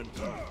that moment,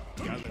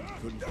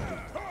 Galand couldn't do it.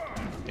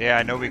 Yeah,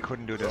 I know we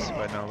couldn't do this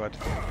right now, but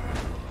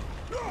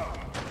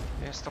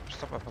yeah, stop,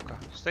 Apoka.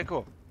 Stay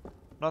cool.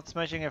 Not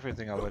smashing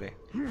everything already.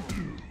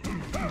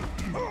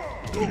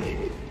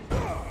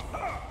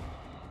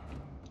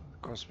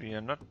 Because we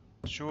are not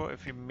sure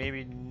if we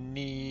maybe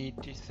need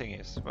these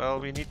thingies. Well,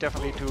 we need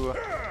definitely to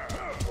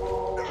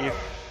give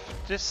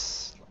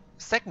this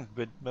second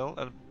windmill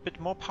a bit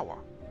more power.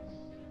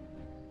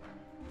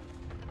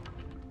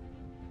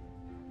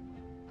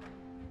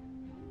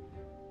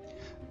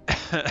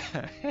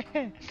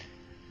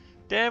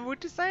 Damn, would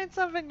design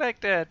something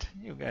like that?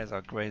 You guys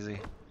are crazy.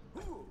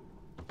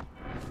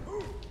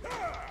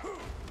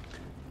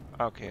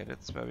 Okay,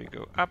 that's where we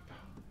go up.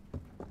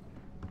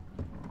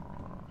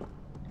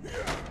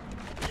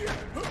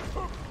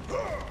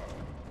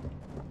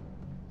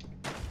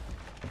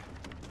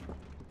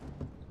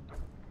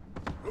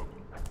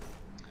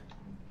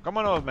 Come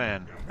on, old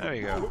man. There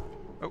we go.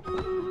 Oh.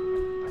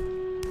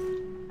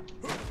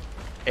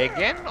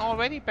 Again,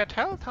 already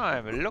battle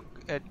time. Look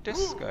at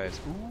this, guys.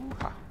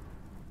 Ooh-ha.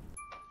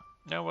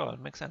 Yeah, well, it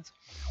makes sense.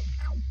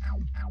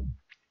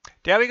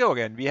 There we go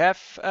again. We have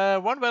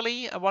 1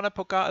 valley, 1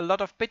 Apoka, a lot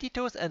of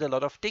petitos, and a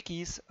lot of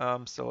dickies.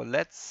 So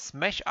let's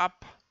smash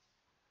up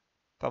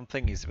some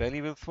thingies.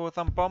 Valley will throw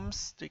some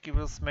bombs, Dicky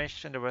will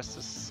smash, and the rest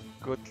is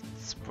good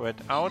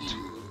spread out.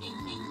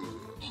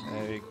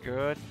 Very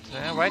good.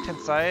 Right hand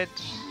side.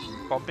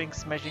 Bombing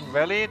Smashing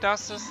Valley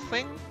does this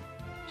thing.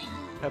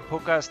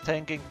 Apoka is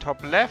tanking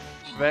top left.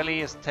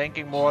 Valley is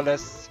tanking more or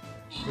less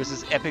with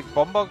his epic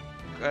bomber.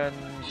 And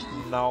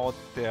now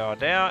they are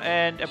there.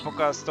 And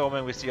Apoka is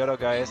storming with the other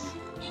guys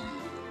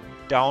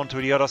down to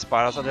the other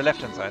spiders on the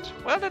left hand side.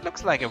 Well, that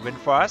looks like a win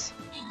for us.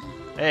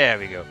 There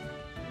we go.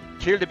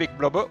 Kill the big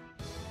blobber.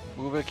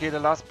 We will kill the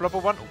last blobber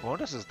one. Oh,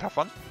 this is a tough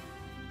one.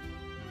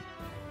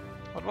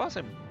 What was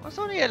him? Oh, it's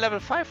only a level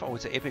 5. Oh,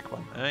 it's an epic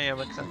one. Yeah,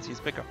 makes sense. He's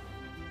bigger.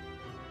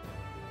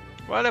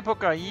 Well,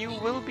 Apoka, you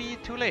will be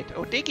too late.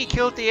 Oh, Dicky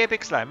killed the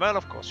epic slime. Well,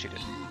 of course she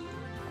did.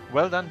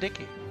 Well done,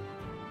 Dicky.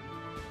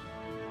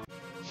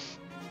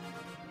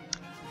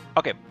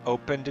 Okay,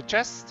 open the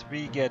chest.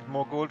 We get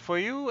more gold for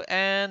you.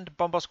 And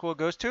Bomber Score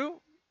goes to...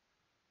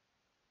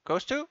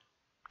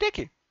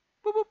 Dicky.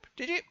 Boop boop.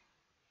 GG.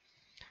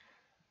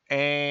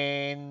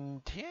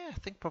 And yeah, I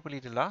think probably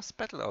the last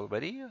battle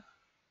already.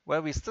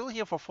 Well, we're still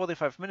here for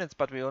 45 minutes,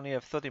 but we only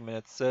have 30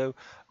 minutes. So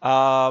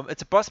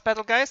it's a boss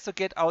battle, guys. So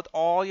get out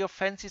all your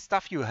fancy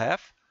stuff you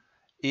have.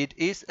 It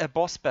is a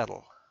boss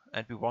battle.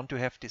 And we want to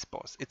have this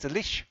boss. It's a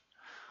lich.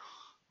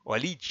 Or a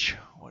leech.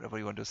 Whatever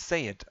you want to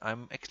say it.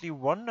 I'm actually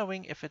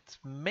wondering if it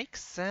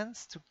makes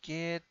sense to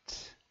get...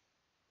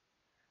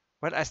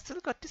 Well, I still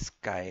got this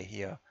guy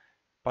here.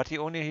 But he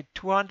only hit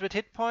 200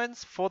 hit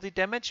points, 40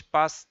 damage,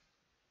 but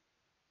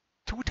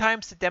 2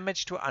 times the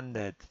damage to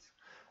undead.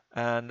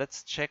 And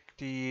let's check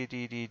the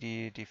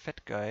fat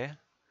guy.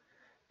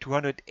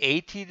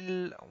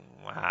 280.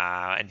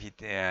 Wow, and he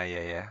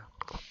yeah.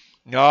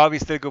 No, we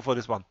still go for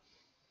this one.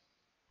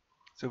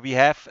 So we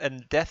have a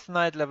Death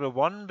Knight level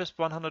 1 with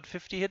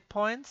 150 hit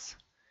points.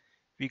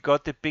 We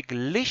got the big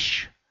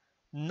Lich.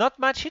 Not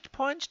much hit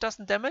points,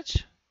 doesn't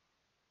damage.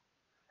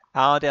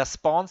 Their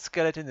spawn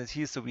skeleton is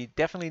here, so we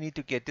definitely need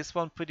to get this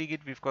one pretty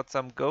good. We've got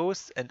some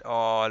ghosts and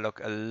oh look,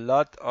 a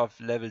lot of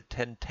level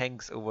 10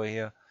 tanks over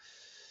here.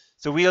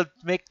 So we'll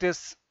make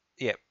this,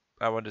 yeah,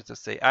 I wanted to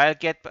say. I'll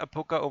get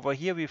Apoka over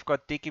here. We've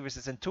got Dicky with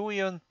the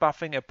Centurion,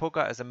 buffing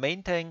Apoka as a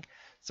main tank,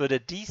 so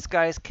that these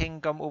guys can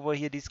come over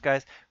here, these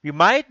guys. We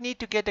might need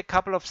to get a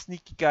couple of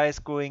sneaky guys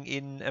going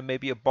in, and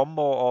maybe a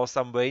bomber or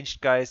some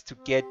ranged guys to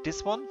get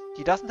this one.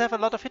 He doesn't have a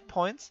lot of hit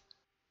points,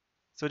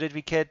 so that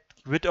we get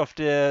rid of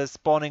the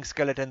spawning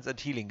skeletons and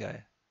healing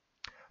guy.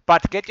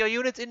 But get your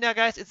units in there,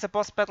 guys. It's a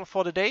boss battle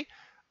for the day,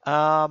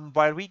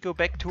 while we go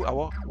back to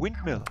our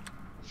windmill.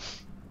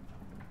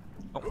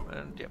 Oh,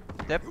 and yep,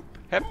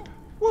 hep,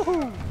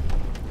 woohoo!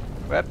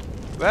 Web,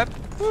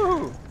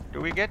 woohoo!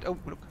 Do we get? Oh,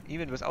 look,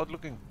 even without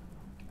looking.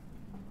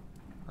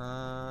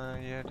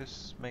 Yeah,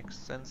 this makes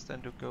sense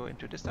then to go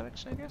into this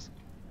direction, I guess.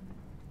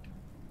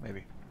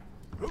 Maybe.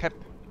 Hep,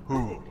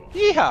 hoo,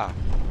 yeehaw!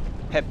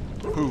 Hep,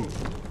 hoo,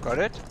 got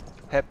it?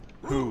 Hep,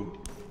 hoo,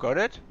 got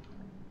it?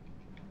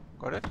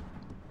 Got it?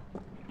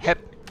 Hep,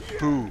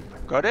 hoo,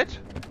 got it?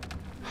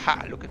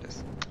 Ha! Look at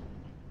this.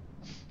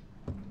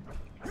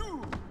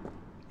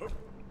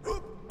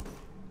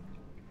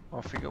 I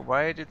figure,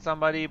 why did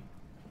somebody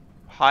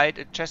hide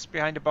a chest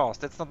behind the boss?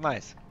 That's not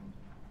nice.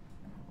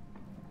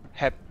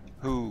 Hep,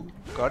 who,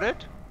 got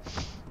it?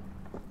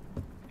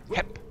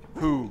 Hep,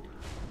 who,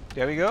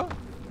 there we go.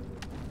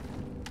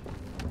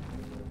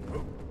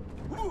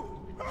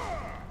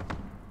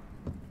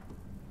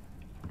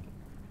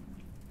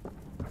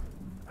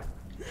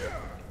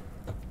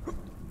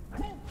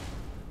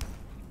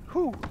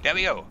 Whew, there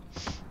we go.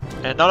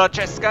 Another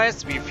chest,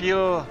 guys. We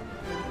feel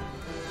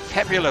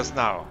fabulous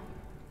now.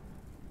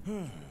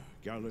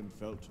 Galand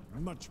felt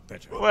much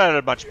better.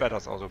 Well, much better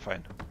is also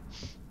fine.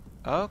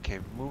 Okay,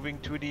 moving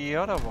to the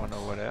other one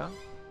over there.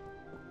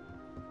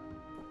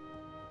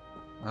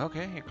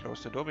 Okay, he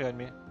closed the door behind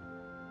me.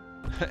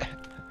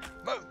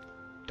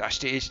 Da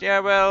stehe ich. Yeah,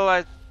 well,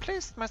 I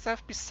placed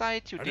myself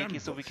beside you, Dicky,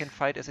 so we can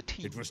fight as a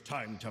team. It was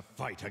time to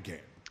fight again.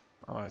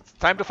 Oh, it's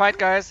time to fight,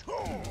 guys.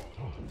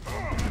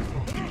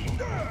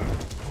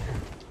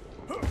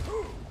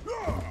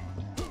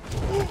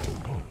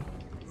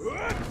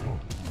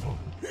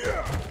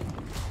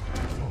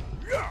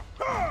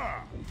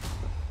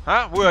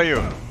 Huh? Who are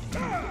you?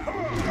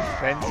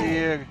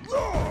 Fancy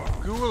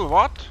ghoul,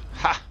 what?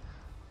 Ha!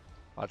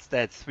 What's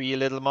that? 3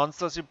 little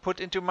monsters you put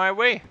into my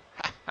way?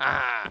 Ha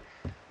ha!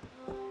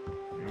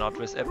 Not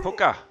with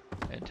Apoka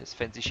and his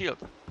fancy shield.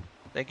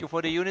 Thank you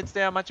for the units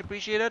there, much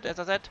appreciated. As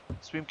I said,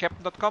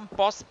 streamcaptain.com,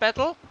 boss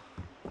battle.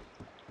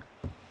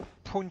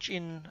 Punch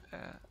in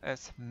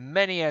as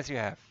many as you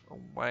have.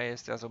 Why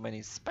is there so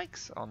many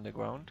spikes on the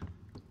ground?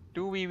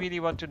 Do we really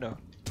want to know?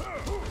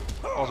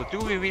 Also, do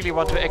we really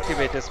want to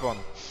activate this one?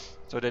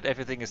 So that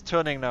everything is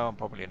turning now?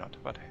 Probably not,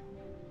 but hey.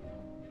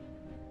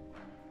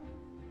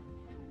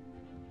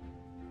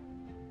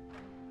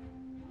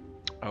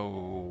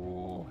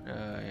 Oh,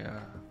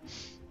 yeah.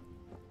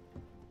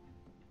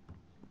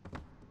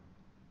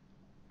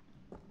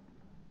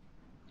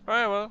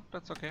 Alright, well,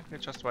 that's okay. We're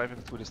just driving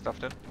through the stuff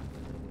then.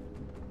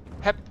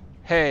 Hep,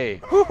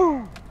 hey,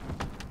 hoo-hoo!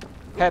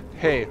 Hep,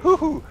 hey,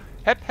 hoo-hoo!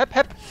 Hep, hep,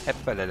 hep! Hep,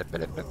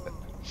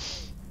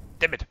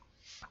 damn it!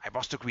 I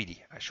was too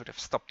greedy. I should have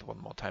stopped one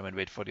more time and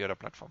wait for the other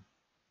platform.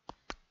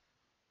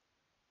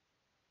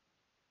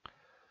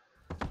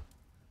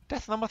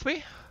 Death number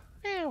 3?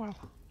 Yeah, well.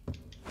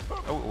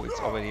 Oh, it's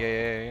already,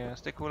 yeah.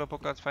 Stay cool,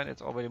 Apoka, it's fine,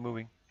 it's already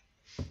moving.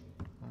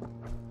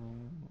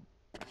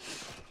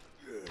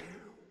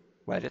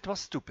 Well, that was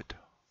stupid.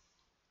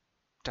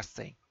 Just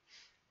saying.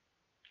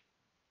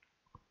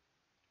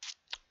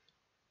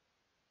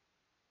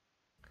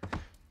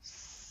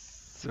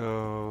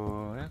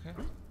 So, okay.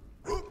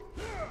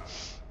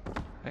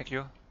 Thank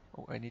you.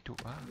 Oh, I need to.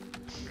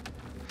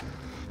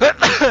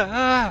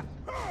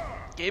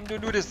 Game,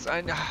 don't do this.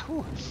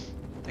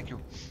 Thank you.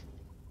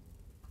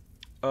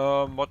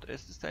 What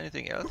is there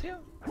anything else here?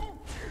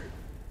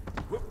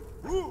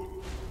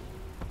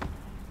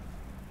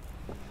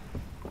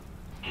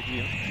 Did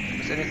you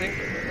miss anything?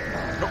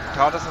 Nope.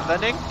 Tower isn't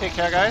landing. Take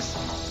care, guys.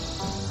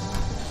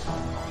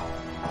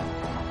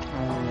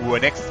 Ooh,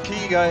 next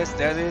key, guys.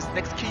 There it is.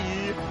 Next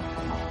key.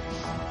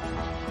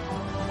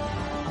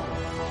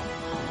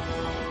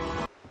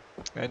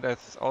 And it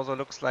also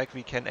looks like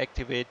we can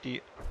activate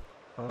the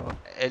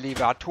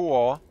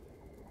elevator.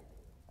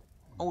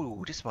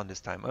 Oh, this one this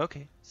time.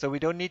 Okay. So we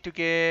don't need to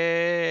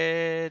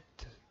get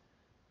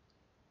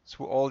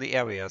through all the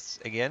areas.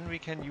 Again, we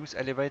can use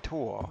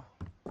elevator.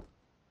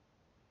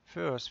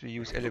 First, we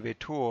use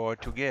elevator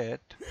to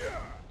get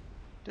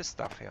this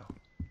stuff here.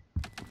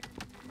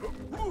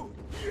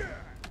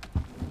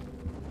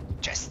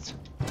 Chest.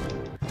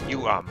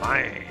 You are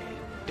mine.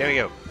 There we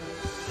go.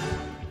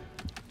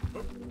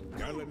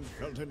 Galand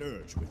felt an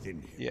urge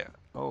within him. Yeah.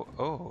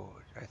 Oh,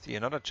 I see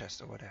another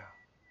chest over there.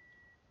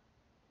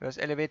 Where's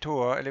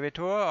elevator?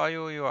 Elevator, are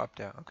you up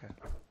there? Okay.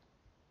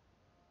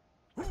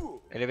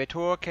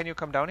 Elevator, can you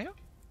come down here?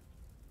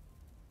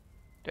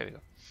 There we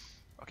go.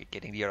 Okay,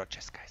 getting the other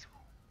chest, guys.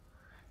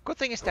 Good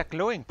thing is they're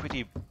glowing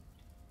pretty...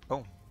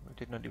 Oh, we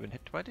did not even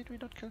hit. Why did we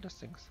not kill those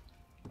things?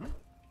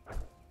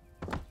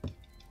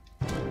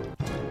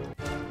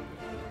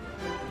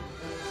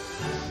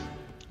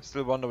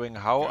 Still wondering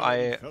how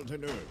I... Felt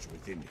an urge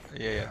within him.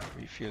 Yeah,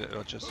 we feel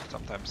urges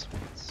sometimes.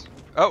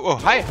 Oh,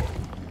 hi!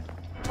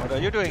 What are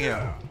you doing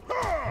here?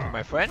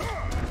 My friend?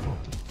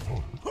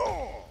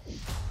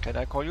 Can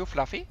I call you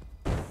Fluffy?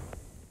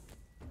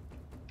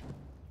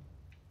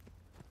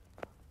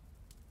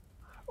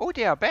 Oh,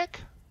 they are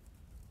back!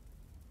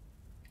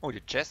 Oh, the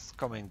chest's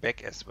coming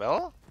back as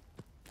well?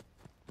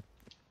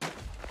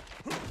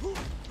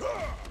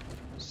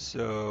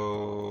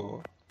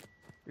 So...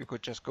 we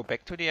could just go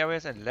back to the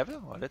areas and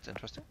level? Oh, that's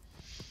interesting.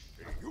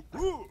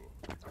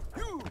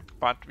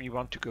 But we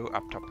want to go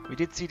up top. We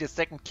did see the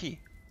second key.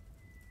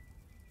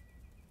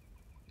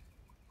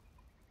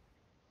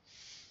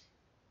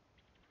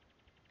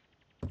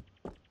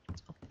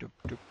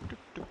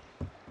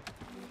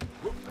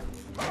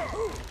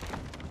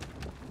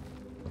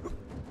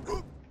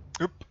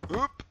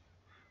 Oop.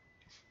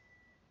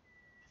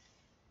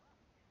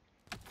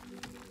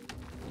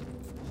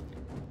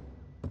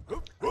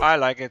 I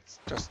like it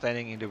just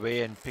standing in the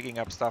way and picking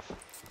up stuff.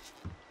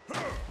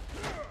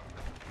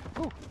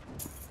 Ooh.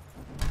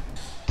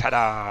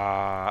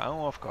 Ta-da!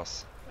 Oh, of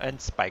course. And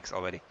spikes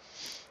already.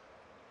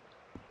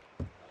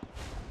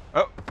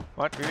 Oh,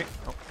 what? Really?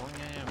 Oh,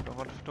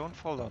 yeah. Don't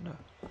fall down there.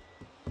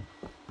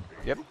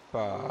 Yep.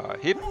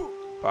 Hip.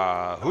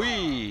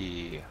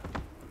 Hui.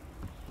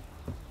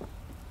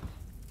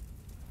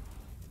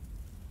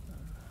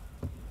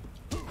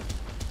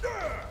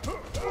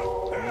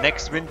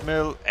 Next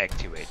windmill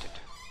activated.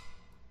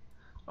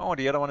 Oh,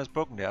 the other one is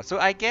broken there. So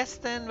I guess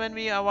then when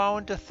we are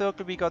around the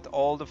circle we got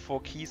all the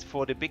 4 keys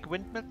for the big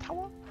windmill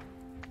tower?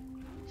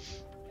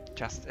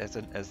 Just as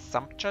an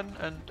assumption,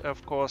 and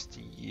of course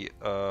the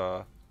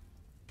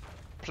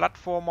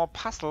platformer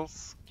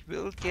puzzles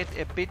will get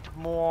a bit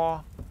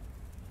more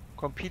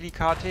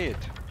complicated.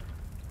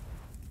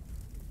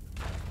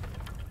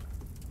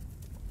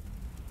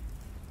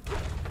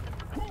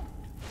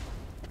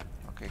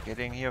 Okay,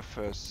 getting here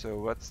first. So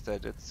what's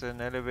that? It's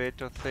an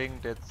elevator thing.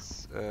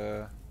 That's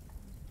a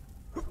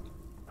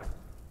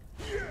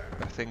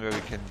thing where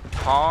we can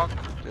park.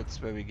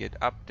 That's where we get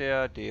up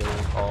there. They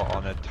are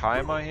on a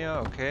timer here.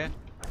 Okay.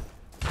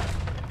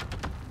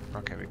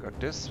 Okay, we got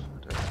this.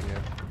 What else we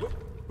have?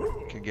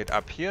 We can get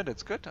up here.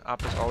 That's good.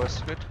 Up is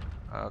always good.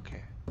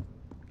 Okay.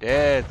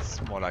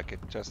 That's more like it.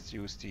 Just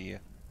use the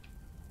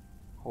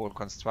whole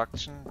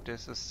construction.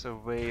 This is the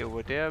way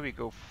over there. We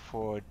go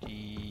for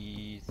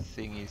the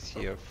thingies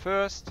here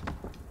first.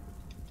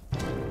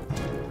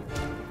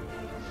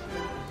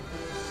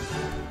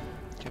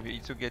 Can we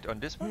also get on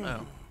this one?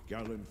 Oh,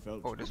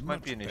 oh, this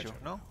might be an issue.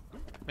 No?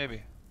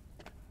 Maybe.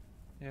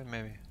 Yeah,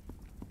 maybe.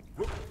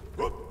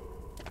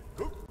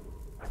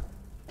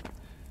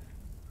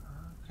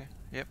 Okay,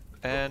 yep.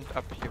 And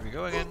up here we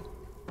go again.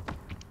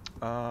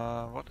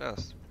 What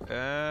else?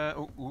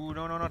 No,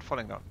 not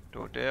falling down.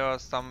 So there are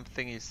some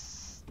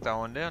thingies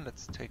down there.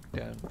 Let's take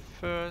them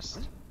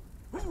first.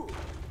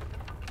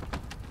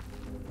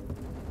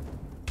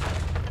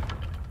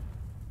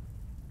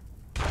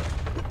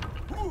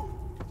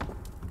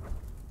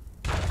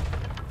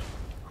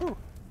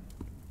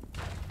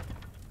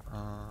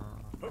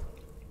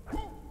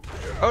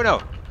 Oh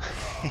no!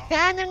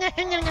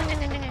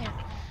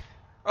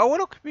 Oh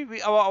look,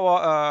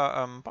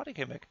 our body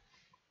came back.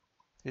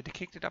 They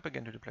kicked it up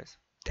again to the place.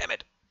 Damn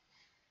it!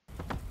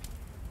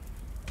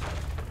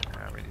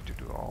 We need to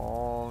do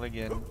all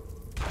again.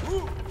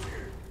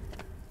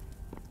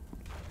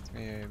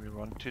 Yeah, we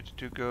wanted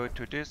to go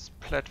to this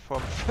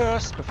platform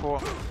first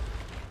before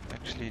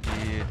actually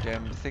the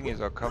damn thingies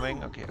are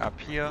coming. Okay, up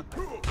here,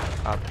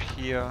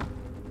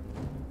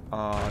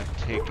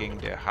 taking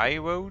the high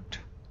road.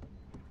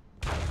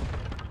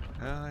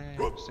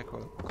 Yeah, stick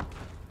cool.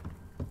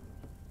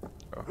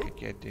 Okay,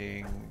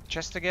 getting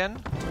chest again.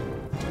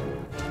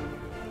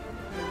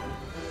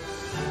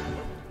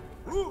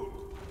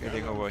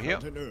 Getting over here.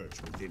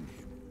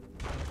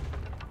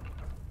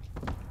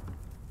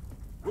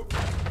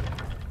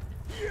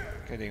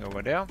 Getting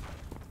over there.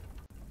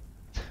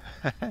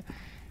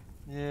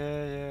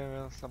 Yeah,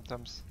 well,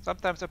 sometimes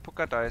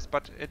Apoka dies,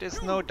 but it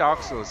is no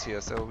Dark Souls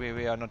here, so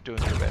we are not doing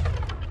too bad.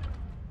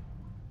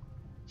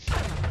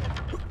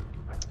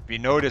 We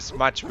know this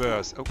much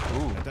worse. Oh,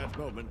 ooh. At that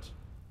moment,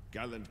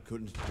 Galand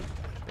couldn't do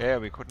that. Yeah,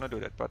 we could not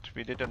do that, but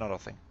we did another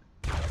thing.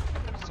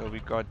 So we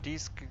got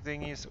these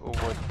thingies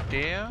over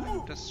there.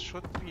 This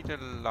should be the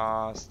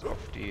last of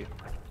the...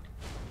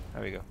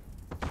 There we go.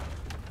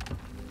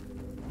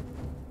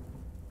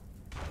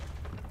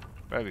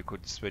 Well, we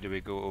could straight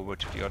away go over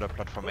to the other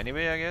platform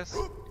anyway, I guess.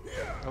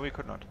 No, we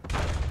could not.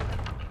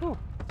 Whew.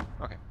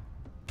 Okay.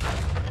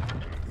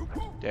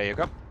 There you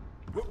go.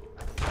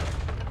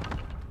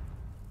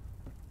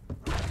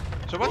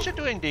 So what you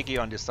doing, Diggy,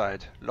 on this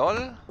side?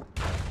 LOL?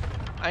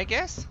 I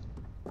guess?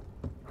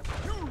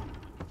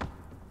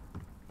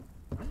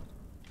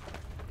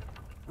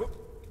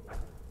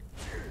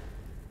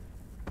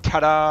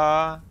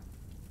 Ta-da!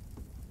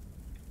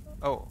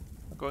 Oh,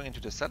 going into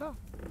the cellar?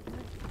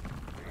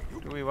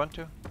 Do we want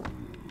to?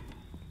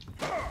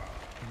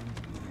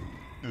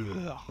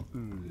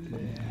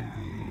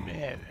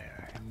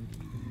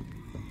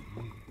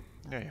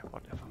 Yeah,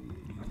 whatever.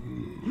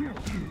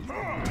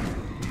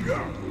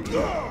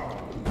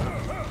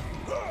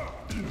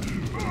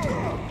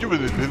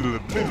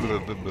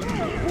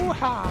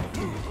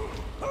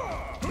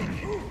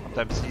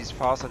 Sometimes he's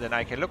faster than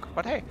I can look,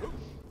 but hey,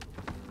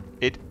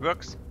 it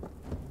works.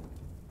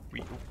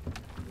 We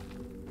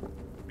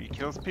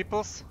kills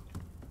peoples.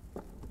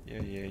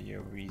 Yeah,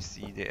 we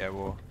see the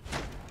arrow.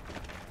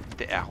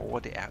 The arrow,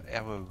 the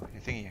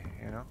thingy,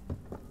 you know?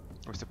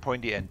 With the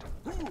pointy end.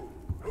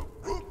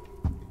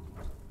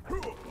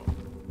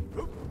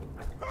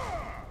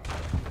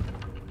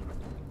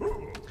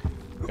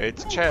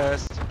 It's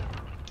chest.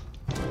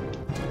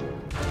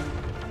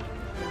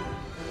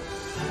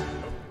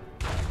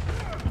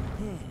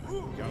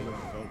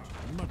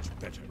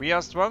 We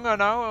are stronger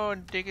now,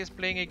 and Dick is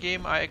playing a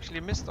game I actually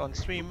missed on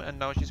stream, and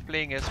now she's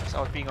playing it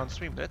without being on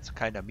stream. That's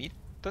kinda mean,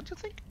 don't you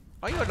think?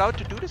 Are you allowed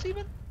to do this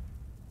even?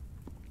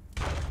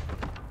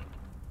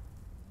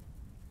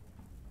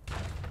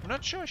 I'm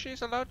not sure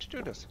she's allowed to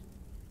do this.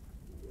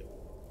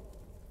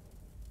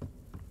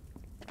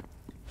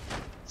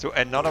 So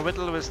another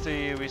whittle with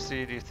the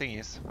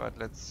thingies, but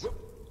let's,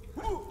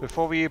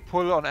 before we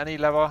pull on any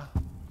lever,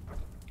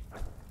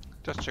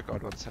 just check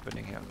out what's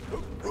happening here.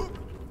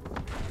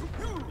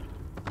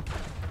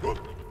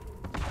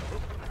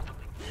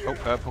 Oh,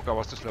 Apoka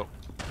was too slow.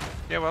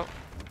 Yeah, well.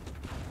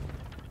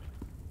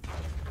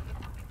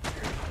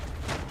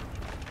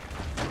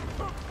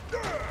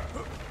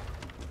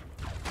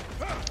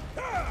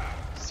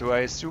 So I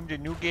assume the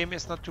new game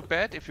is not too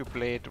bad if you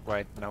play it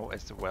right now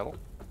as well.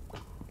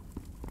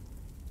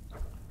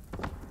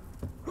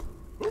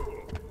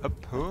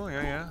 Up, oh,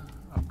 yeah,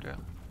 up there.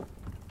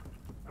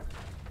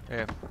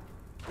 Yeah.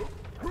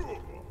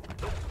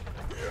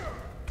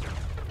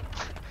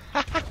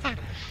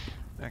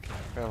 Okay,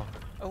 well.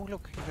 Oh,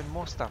 look, even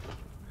more stuff.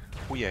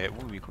 Oh, yeah,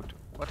 we could.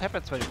 What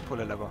happens when you pull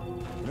a lever?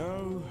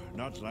 No,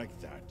 not like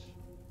that.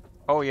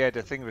 Oh, yeah,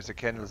 the thing with the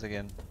candles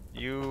again.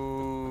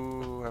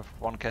 You have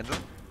one candle.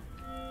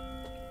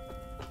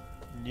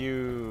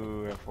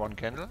 You have one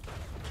candle.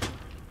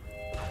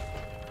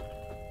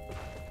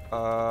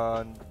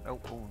 Oh,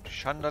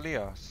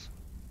 chandeliers.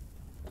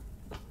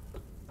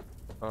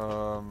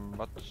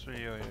 What's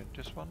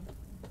this one?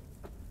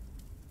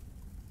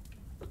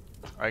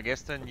 I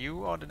guess then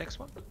you are the next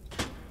one.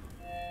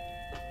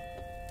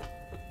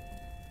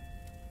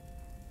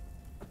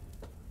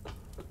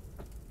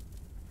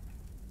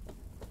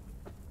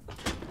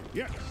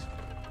 Yes.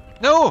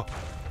 No!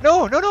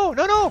 No! No! No!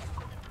 No! No!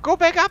 Go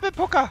back up,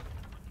 Apoka!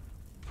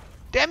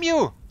 Damn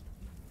you!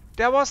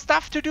 There was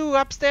stuff to do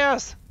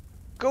upstairs.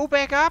 Go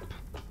back up.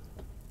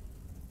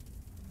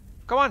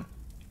 Come on.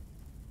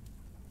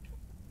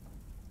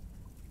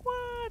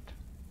 What?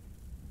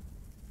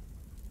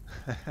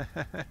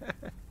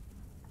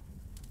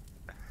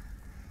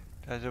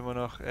 Da sind wir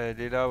noch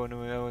Lila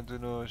und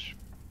noch.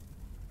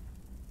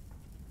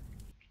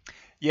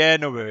 Yeah,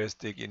 no worries,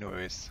 Diggy, no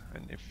worries.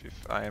 And if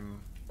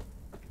I'm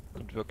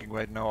not working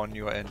right now on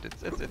your end,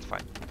 it's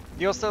fine.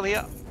 You're still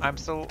here. I'm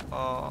still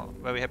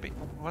very happy.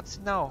 What's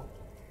now?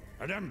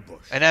 An ambush.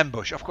 An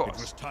ambush, of It course.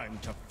 was time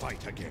to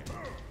fight again.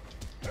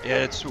 Yeah,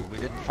 that's true. We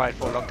didn't fight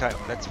for a long time.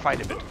 Let's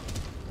fight a bit.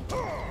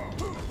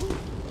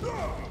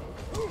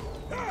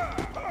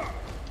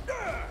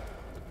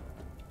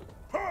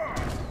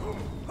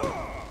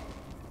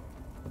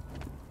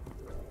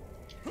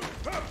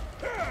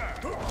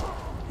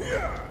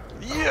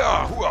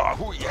 Yeah, hoo-ah,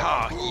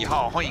 hoo-yah,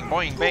 hee-haw, hoing,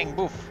 boing, bang,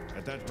 boof.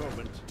 At that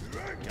moment,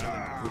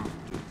 Galand couldn't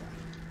do that.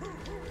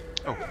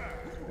 Oh,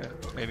 yeah.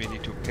 Maybe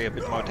need to pay a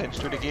bit more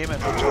attention to the game and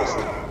not just.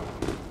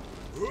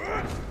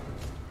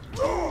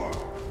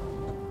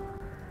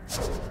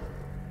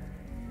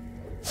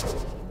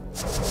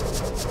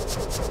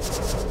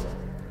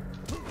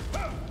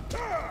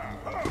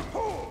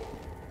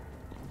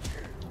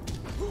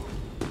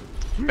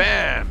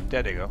 Bam!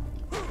 There they go.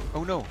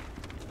 Oh no.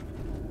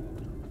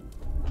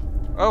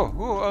 Oh,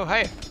 ooh, oh,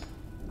 hi.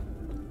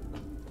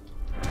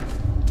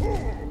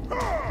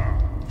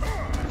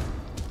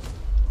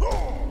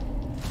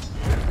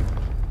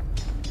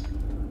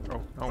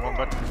 Oh, no, wrong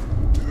button.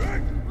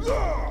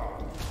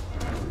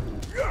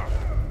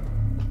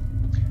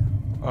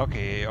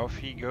 Okay, off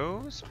he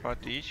goes.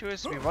 But the issue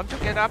is we want to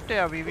get up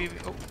there. We we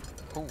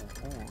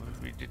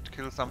did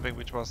kill something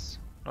which was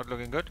not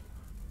looking good.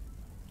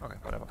 Okay,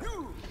 whatever.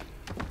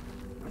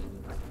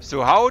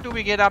 So how do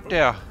we get up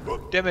there?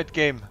 Damn it,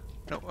 game.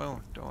 No,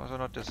 oh, also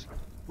not this.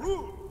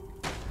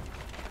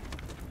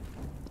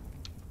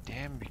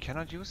 Damn, we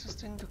cannot use this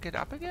thing to get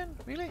up again?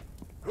 Really?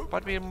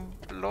 But we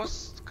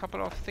lost a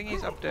couple of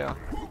thingies up there.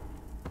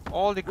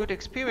 All the good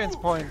experience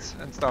points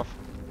and stuff.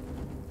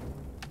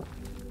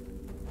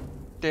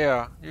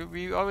 There,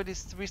 we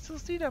still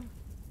see them.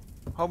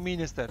 How mean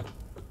is that?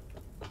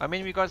 I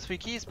mean, we got 3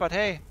 keys, but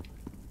hey.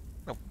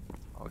 No.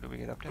 How do we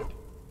get up there?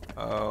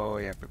 Oh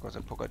yeah, because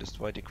Apoka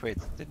destroyed the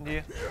crates, didn't he?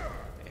 Yeah,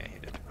 he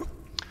did.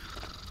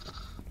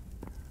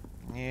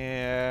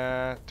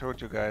 Yeah, told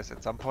you guys,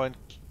 at some point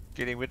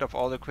getting rid of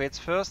all the crates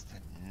first,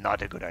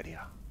 not a good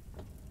idea.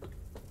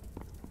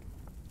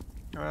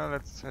 Well,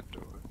 let's head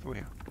through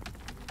here.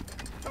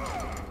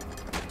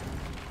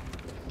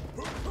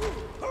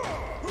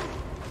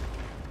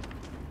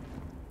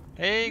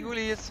 Hey,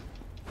 ghoulies!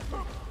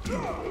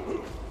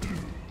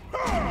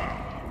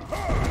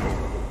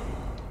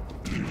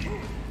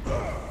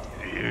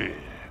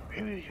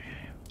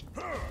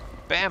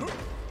 Bam!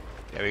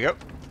 There we go.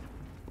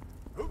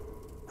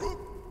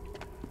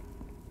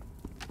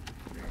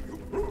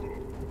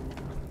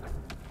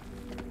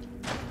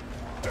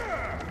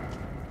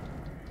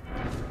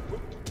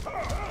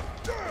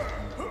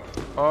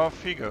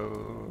 Off he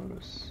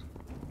goes.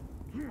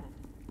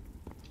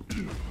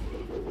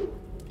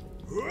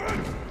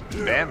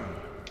 Bam!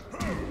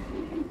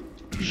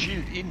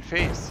 Shield in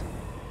face.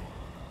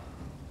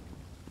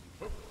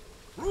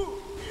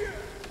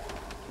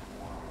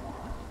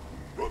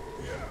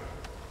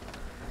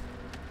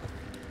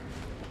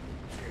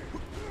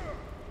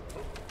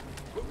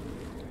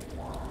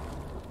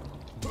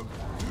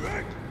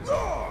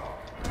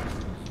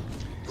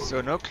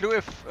 So no clue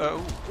if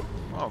oh,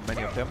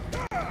 many of them.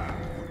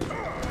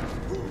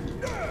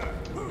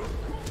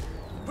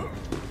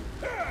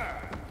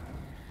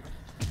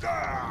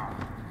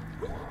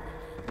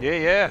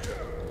 Yeah.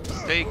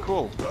 Stay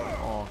cool.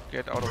 Oh,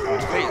 get out of my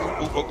face.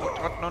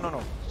 Oh,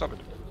 no. Stop it.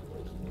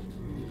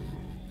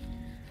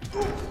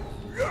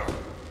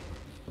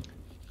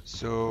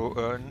 So,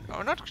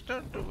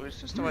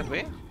 is this the right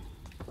way?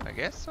 I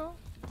guess so.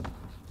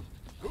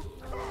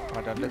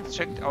 But then let's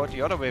check out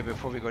the other way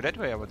before we go that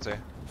way, I would say.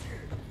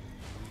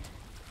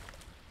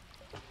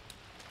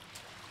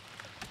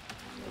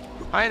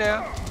 Hi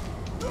there.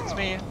 It's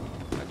me.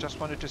 I just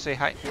wanted to say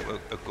hi.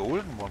 A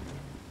golden one.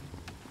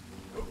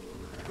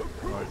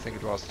 Oh, I think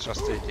it was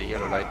just the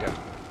yellow light there.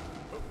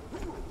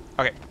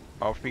 Okay,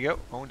 off we go.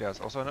 Oh, there's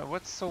also no.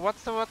 What's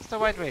the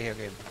right way here,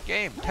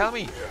 game? Tell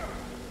me.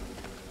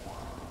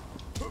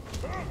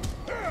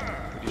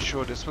 Pretty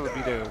sure this will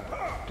be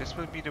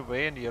the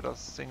way, and the other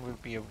thing will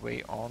be a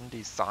way on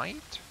the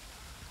side.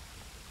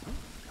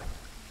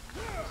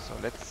 So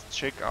let's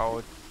check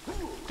out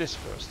this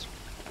first.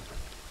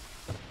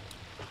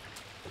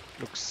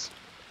 Looks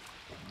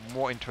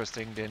more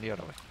interesting than the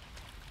other way.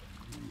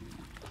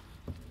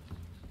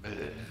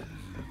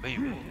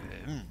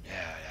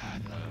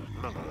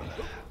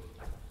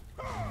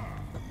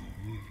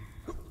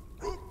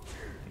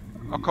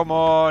 Oh, come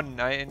on!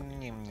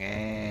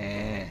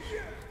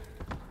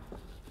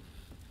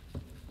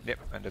 Yep,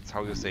 and that's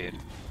how you say it.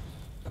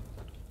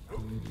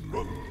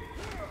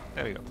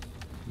 There we go.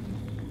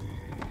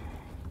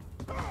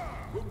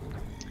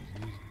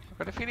 I've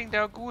got a feeling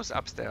there are ghouls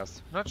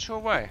upstairs. Not sure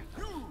why.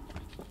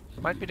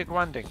 Might be the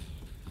grunting.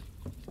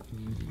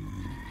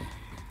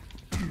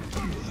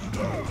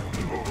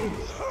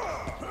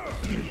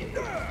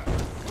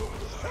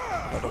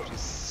 A lot of these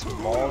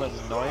small and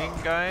annoying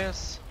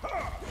guys.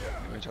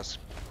 Let me just...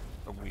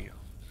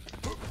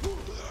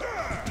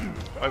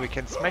 Well, we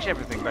can smash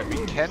everything, but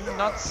we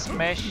cannot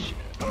smash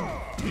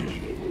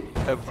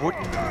a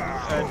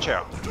wooden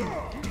chair.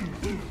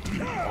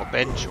 Or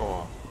bench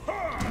or...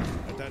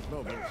 At that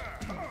moment,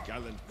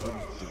 Galand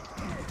couldn't do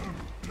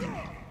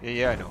it.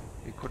 Yeah, I know.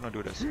 He could not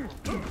do this.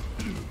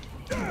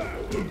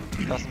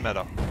 Doesn't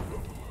matter.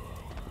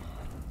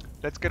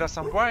 Let's get us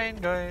some wine,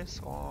 guys,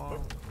 or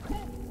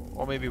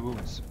maybe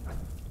wounds.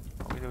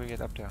 How do we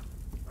get up there?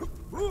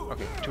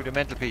 Okay, to the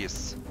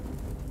mantelpiece.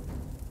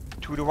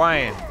 To the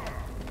wine.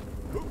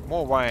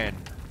 More wine.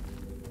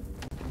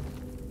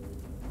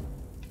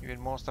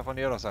 Even more stuff on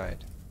the other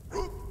side.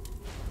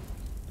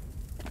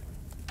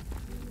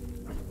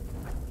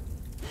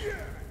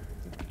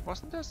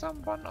 Wasn't there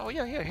someone? Oh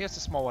yeah, here's the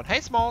small one. Hey,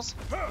 Smalls!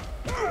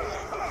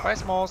 Bye,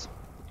 Smalls!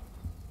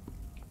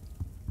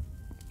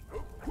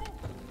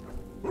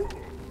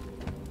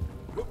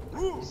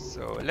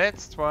 So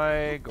let's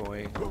try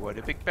going over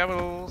the big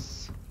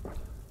barrels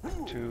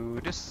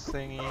to this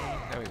thingy.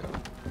 There we go.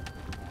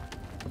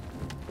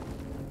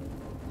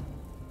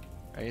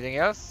 Anything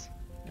else?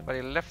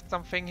 Anybody left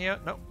something here?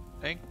 No.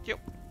 Thank you.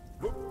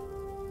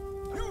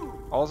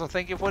 Also,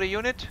 thank you for the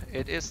unit.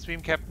 It is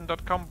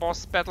streamcaptain.com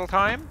boss battle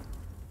time.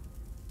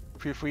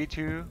 Feel free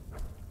to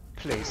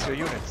place your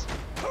units.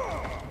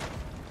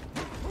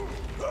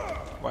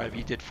 While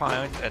we did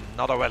find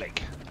another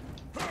relic.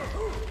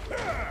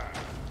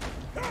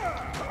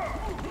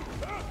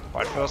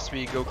 But first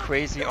we go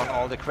crazy on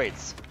all the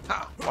crates.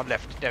 Ha! One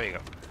left. There we go.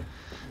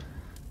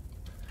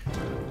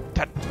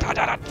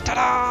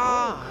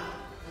 Ta-da-da-da-da!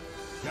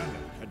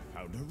 Galand had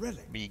found a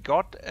relic. We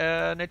got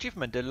an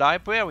achievement, the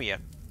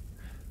Librarian.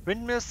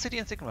 Windmill City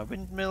in Sigma.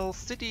 Windmill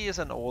City is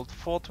an old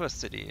fortress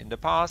city. In the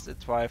past it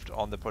thrived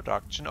on the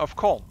production of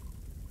corn.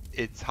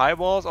 Its high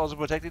walls also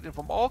protected it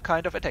from all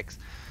kinds of attacks.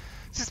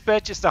 This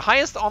badge is the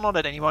highest honor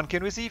that anyone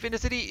can receive in the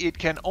city. It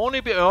can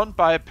only be earned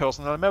by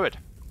personal merit.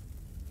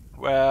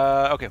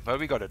 Okay, well,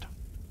 we got it.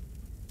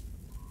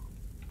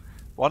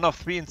 One of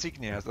 3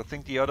 insignias. I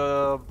think the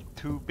other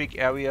 2 big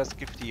areas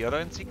give the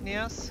other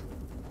insignias.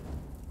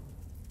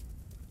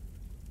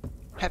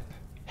 Hep,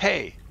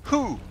 hey,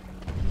 who?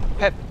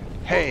 Hep,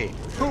 hey,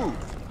 who?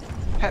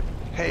 Hep,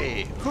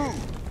 hey, who?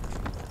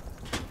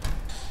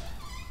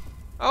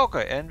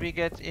 Okay, and we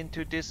get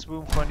into this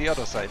room from the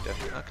other side then.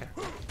 Okay.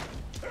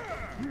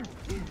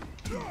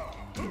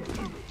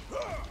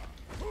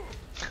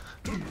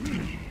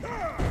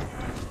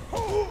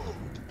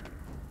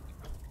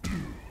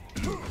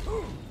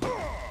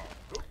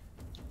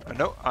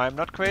 No, I'm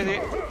not crazy.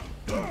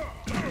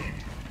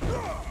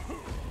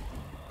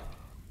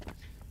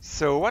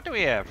 So what do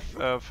we have?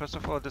 First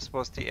of all, this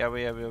was the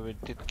area where we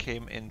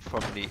came in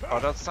from the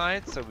other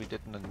side, so we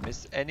didn't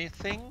miss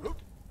anything.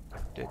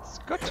 That's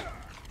good.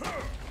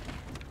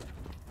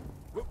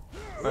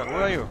 Where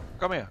are you?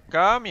 Come here.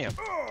 Come here.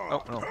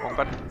 Oh no, wrong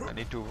button. I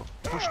need to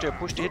push the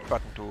hit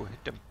button to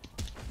hit them.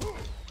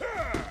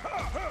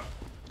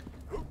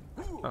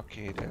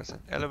 Okay, there's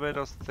an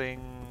elevator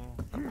thing.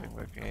 Something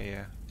working.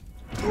 Yeah.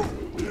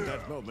 At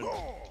that moment,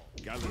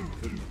 Galand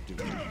couldn't do it.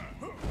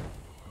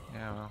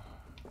 Yeah, well.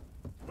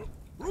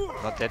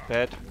 Not that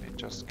bad. We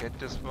just get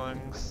these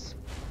ones.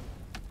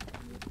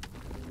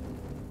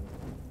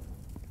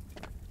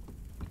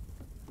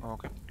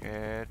 Okay,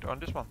 get on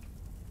this one.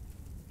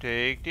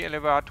 Take the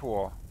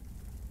elevator.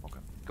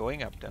 Okay,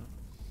 going up then.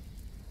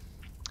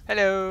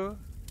 Hello!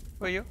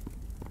 Who are you?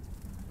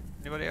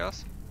 Anybody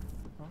else?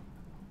 Huh?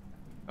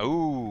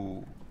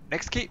 Oh!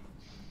 Next key!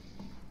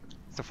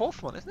 It's the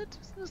 4th one, isn't it?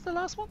 Isn't this the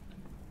last one?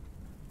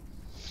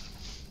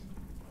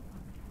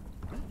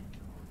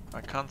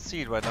 I can't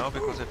see it right now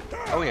because it...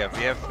 Oh yeah,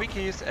 we have 3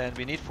 keys and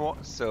we need 4.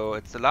 So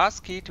it's the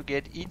last key to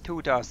get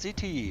into the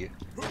city.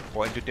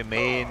 Or into the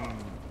main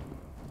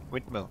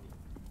windmill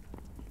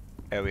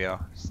area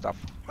stuff.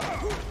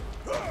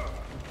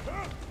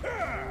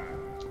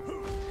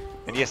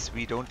 And yes,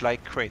 we don't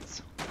like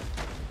crates.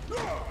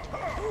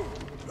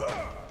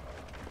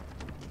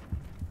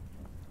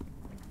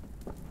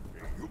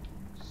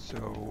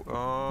 So,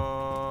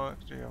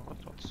 yeah,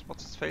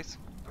 what's his face?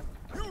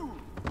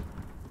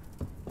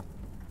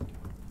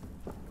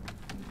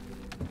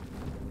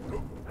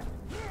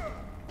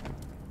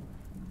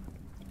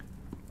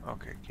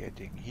 Okay,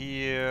 getting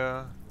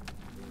here,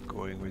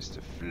 going with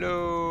the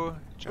flow,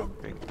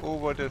 jumping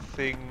over the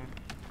thing,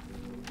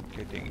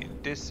 getting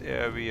in this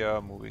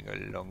area, moving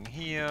along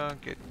here,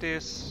 get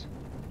this.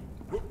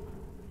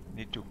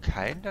 Need to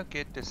kinda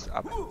get this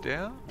up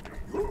there.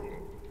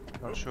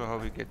 Not sure how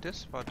we get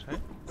this, but hey.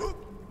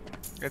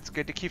 Let's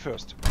get the key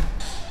first.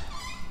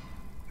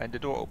 And the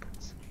door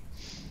opens.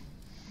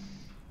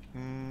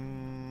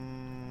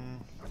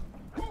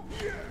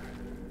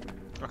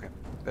 Okay,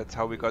 that's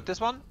how we got this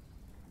one.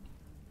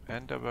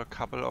 And there were a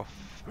couple of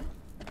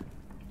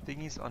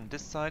thingies on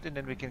this side, and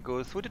then we can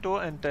go through the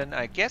door, and then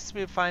I guess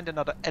we'll find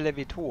another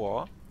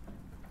elevator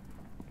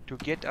to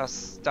get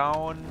us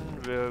down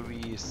where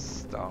we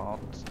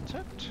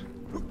started.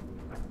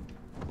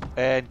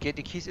 And get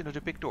the keys into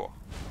the big door.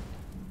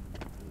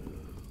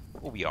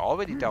 Oh, we are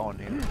already down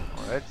here.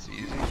 Oh, that's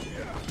easy.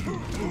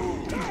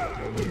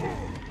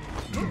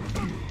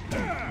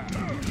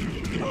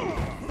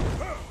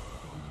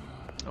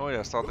 Oh,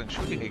 they're starting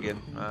shooting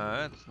again.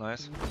 That's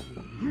nice.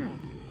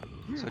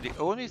 So the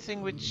only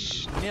thing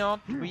which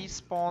not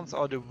respawns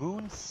are the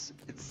wounds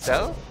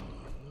itself.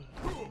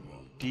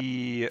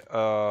 The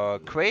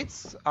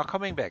crates are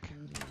coming back.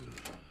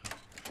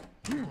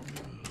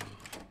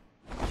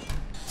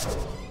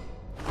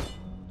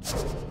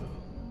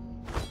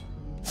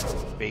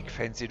 Big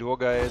fancy door,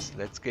 guys.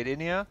 Let's get in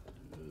here.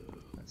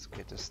 Let's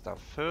get the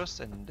stuff first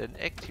and then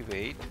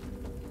activate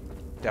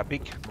the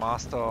big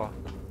master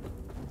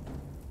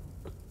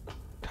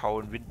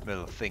town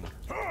windmill thing.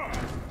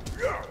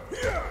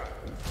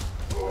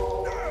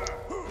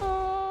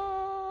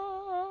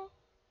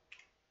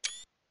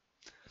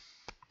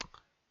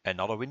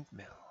 Another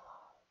windmill.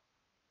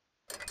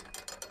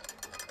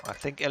 I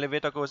think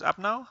elevator goes up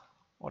now,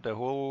 or the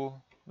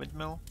whole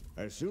windmill.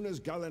 As soon as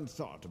Galand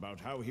thought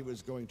about how he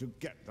was going to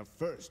get the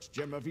first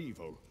gem of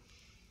evil,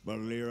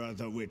 Valera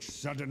the witch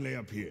suddenly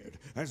appeared,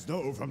 as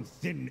though from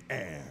thin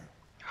air.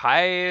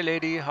 Hi,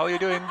 lady. How are you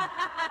doing?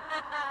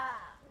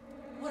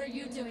 What are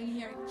you doing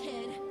here,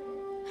 kid?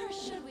 Or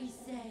should we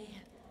say,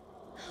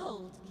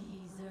 old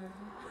geezer?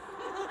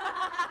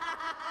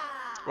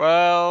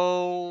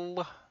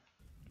 Well...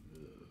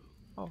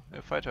 Oh,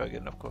 I fight her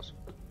again, of course.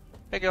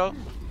 Hey, girl.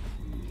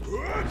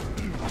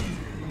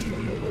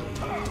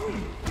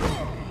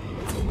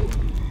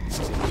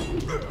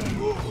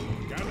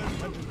 Galand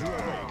had to do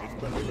away with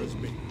Valera's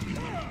men.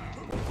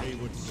 They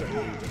would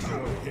certainly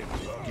destroy him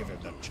if given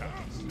the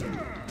chance.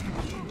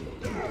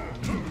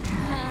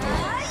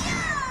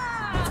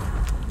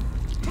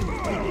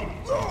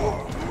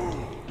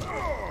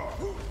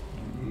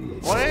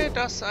 Why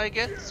does I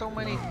get so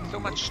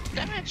much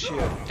damage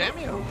here? Damn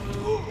you!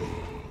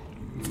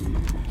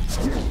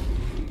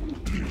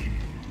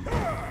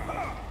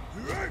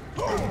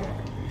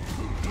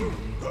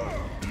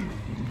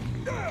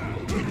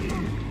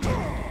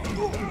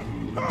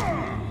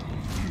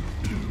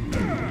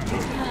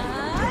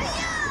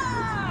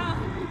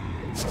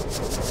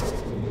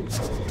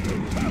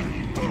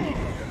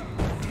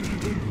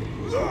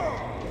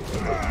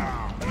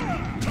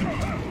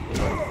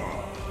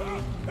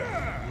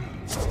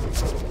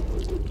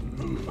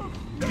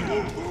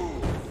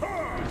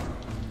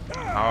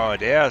 Oh,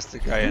 there's the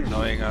guy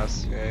annoying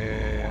us.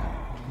 Yeah.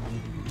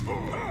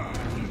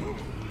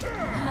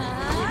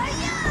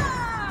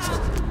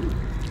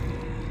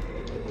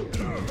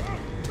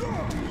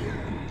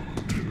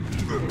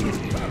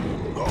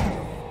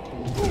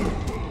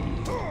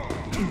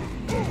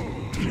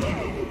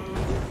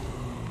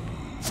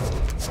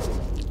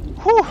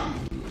 Whew!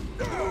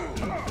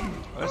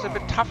 That's a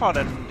bit tougher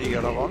than the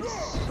other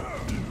ones.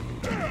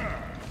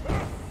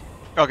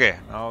 Okay,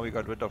 now we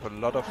got rid of a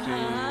lot of the...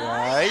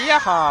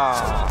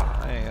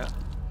 Yaha! There you go.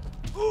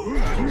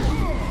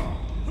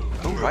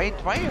 Oh,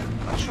 why?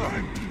 Not sure.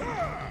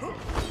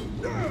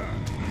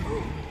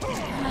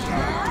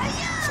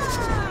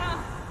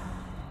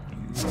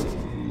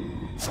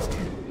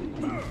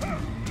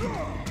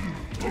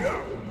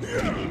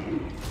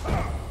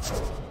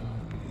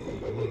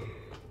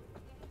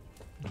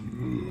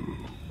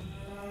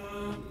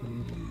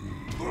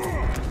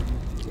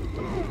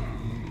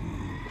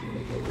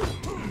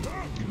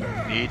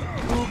 Need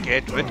to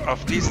get rid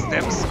of these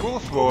damn school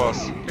floors.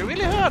 They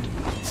really hurt.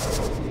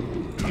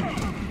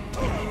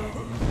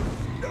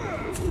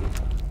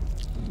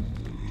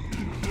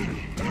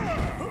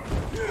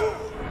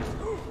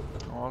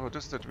 Oh,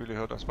 this did really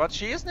hurt us. But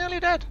she is nearly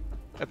dead,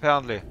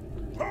 apparently.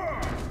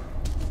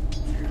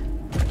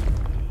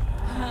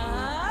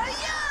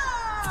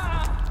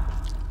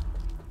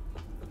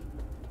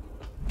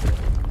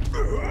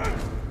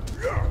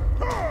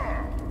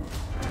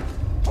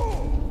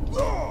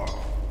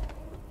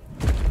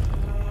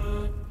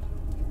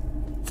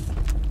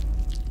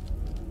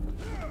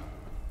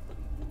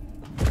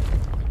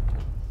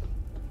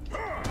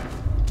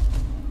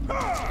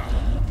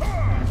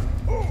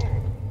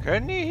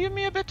 Can you hear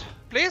me a bit,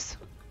 please?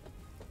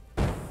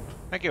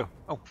 Thank you.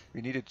 Oh, we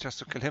needed just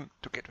to kill him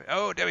to get...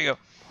 Oh, there we go.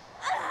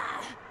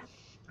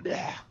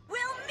 Yeah. We'll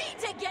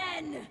meet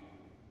again!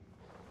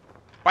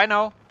 Bye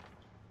now.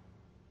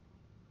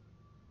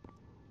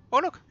 Oh,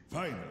 look.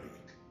 Finally,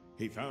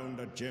 he found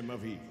a gem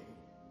of evil.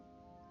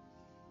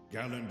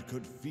 Galand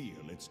could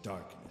feel its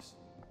darkness.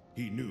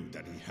 He knew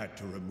that he had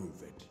to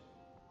remove it.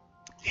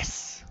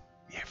 Yes,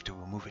 we have to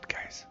remove it,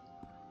 guys.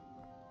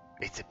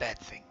 It's a bad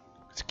thing.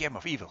 It's a gem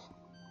of evil.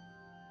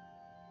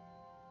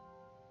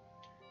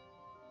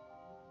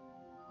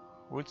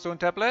 Woodstone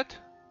tablet?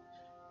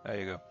 There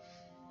you go.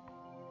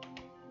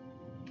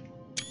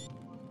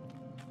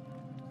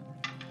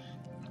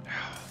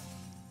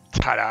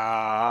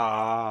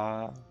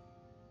 Ta-da!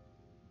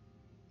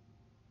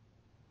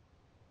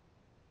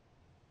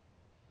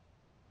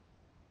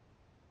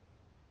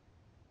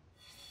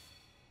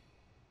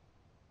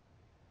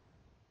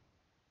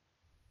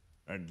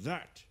 And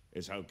that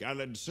is how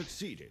Galand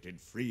succeeded in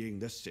freeing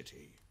the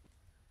city.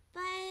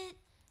 But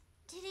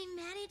did he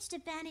manage to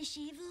banish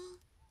evil?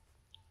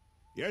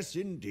 Yes,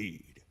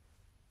 indeed.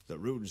 The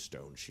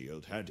runestone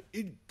shield had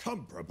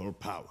incomparable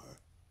power.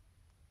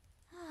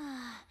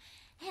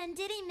 And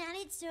did he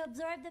manage to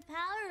absorb the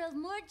power of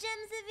more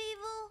gems of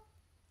evil?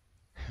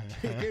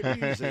 Take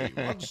it easy,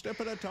 one step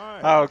at a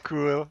time. How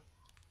cool.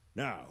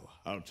 Now,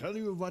 I'll tell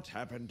you what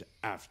happened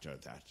after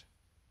that.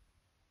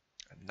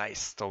 A nice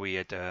story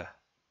at the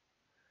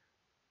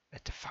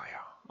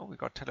fire. Oh, we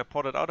got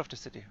teleported out of the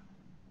city.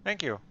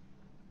 Thank you.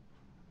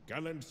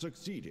 Galand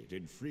succeeded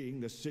in freeing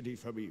the city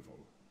from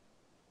evil.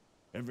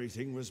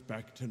 Everything was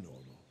back to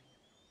normal.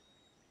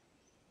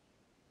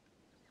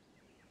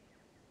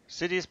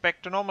 City's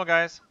back to normal,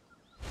 guys.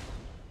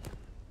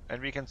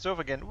 And we can surf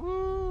again.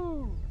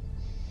 Woo!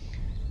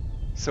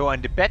 So,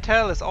 and the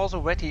battle is also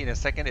ready in a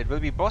second. It will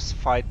be boss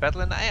fight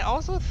battle, and I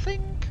also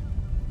think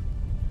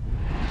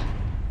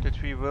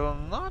that we will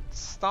not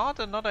start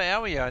another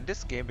area in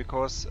this game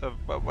because,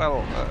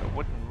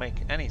 wouldn't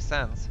make any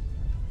sense.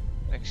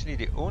 Actually,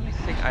 the only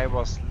thing I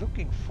was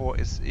looking for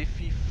is if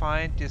we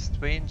find this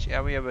strange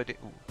area where the...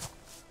 Ooh.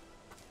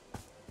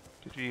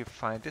 Did we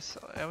find this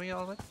area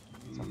already?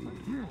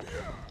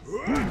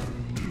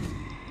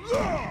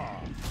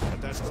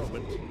 At that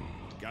moment,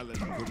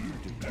 Galand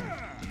couldn't do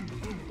that.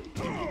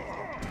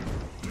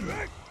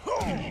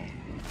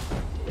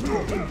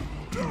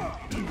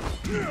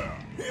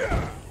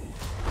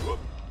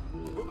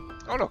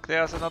 Oh look,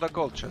 there's another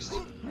gold chest.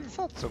 I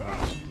thought so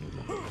much.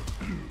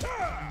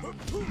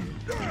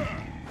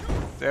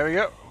 There we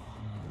go.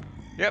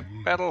 Yep,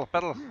 battle.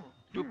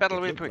 Do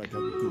battle real quick. Like a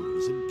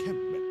ghouls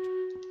encampment.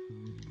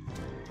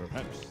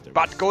 Perhaps there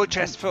But was gold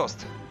chest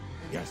first.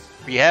 Yes.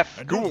 We have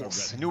Another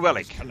ghouls, relic new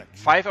relic. collection.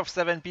 5 of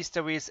 7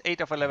 bestiaries,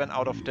 8 of 11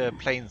 out of the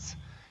plains.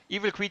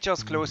 Evil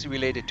creatures closely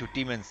related to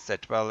demons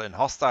that dwell in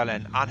hostile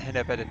and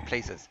uninhabited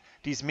places.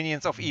 These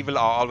minions of evil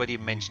are already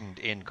mentioned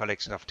in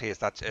collections of tales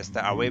such as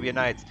the Arabian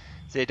Nights.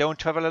 They don't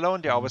travel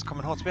alone, they always come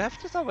in hordes. We have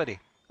this already.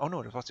 Oh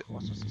no, that was it.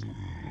 What's this?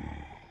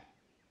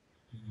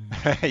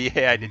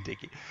 Yeah, I did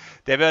take it.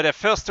 They were the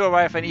first to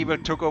arrive when evil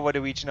took over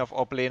the region of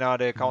Oblena.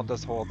 The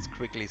Countess hordes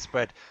quickly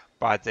spread,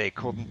 but they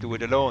couldn't do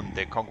it alone.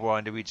 The conqueror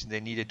in the region they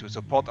needed to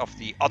support of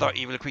the other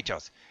evil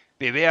creatures.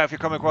 Beware if you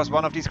come across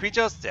one of these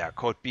creatures, there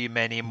could be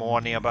many more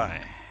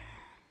nearby.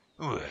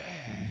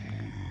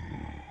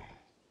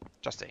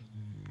 Just saying.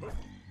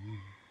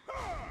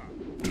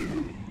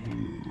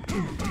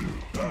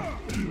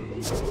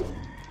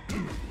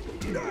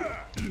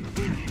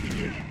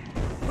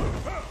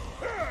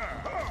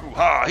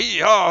 Ha, hee,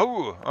 ha,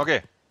 hoo.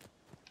 Okay.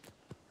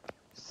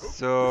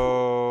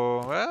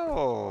 So,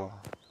 well,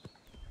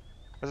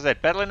 as I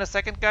said, battle in a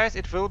second, guys.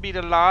 It will be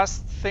the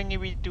last thing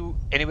we do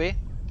anyway.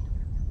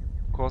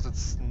 Of course,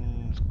 it's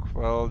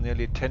well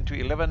nearly 10 to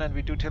 11, and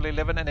we do till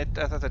 11, and it,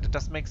 as I said, it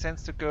does make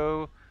sense to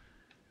go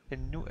in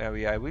a new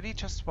area. I really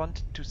just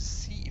wanted to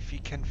see if we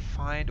can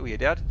find. Oh yeah,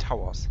 there are the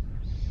towers.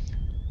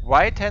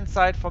 Right hand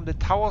side from the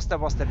towers, there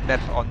was the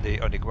map on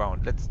the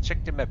ground. Let's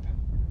check the map.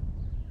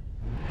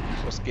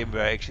 First game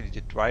where I actually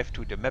did drive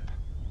to the map.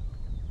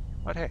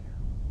 But hey,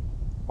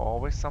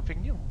 always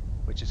something new,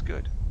 which is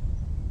good.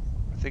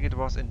 I think it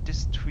was in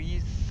this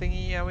tree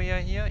thingy area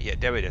here. Yeah,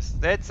 there it is.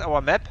 That's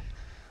our map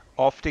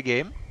of the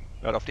game,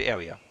 well, of the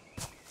area.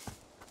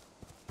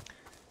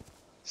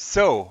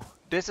 So,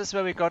 this is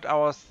where we got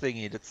our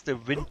thingy. That's the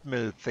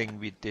windmill thing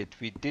we did.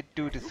 We did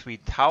do the 3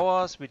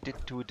 towers. We did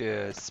do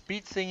the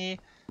speed thingy.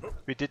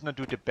 We did not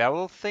do the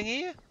barrel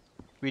thingy.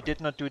 We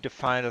did not do the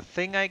final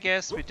thing, I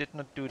guess. We did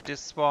not do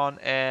this one,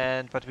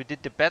 but we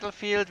did the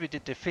battlefield. We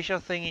did the fisher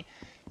thingy.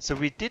 So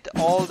we did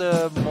all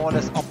the more or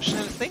less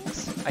optional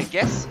things, I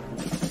guess.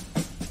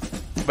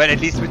 Well, at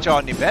least which are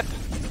on the map.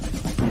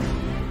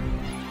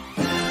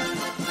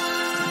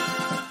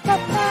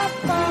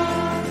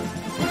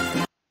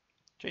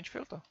 Change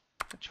filter.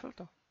 Change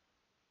filter.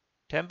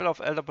 Temple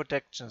of Elder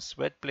Protection,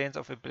 Sweat Plains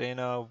of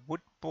Oblena,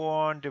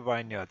 Woodbourne, the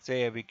Vineyards.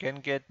 There, we can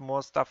get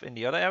more stuff in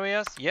the other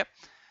areas. Yep.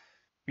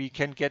 We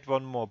can get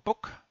one more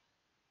book.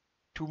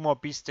 2 more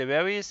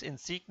bestiaries,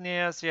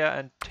 insignias, yeah,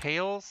 and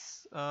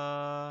tails.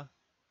 And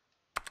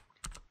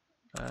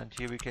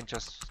here we can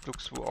just look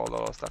through all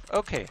our stuff.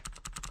 Okay.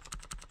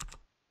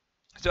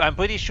 So I'm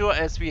pretty sure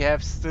as we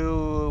have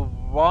still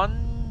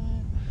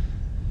 1,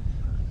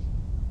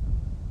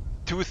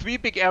 2, 3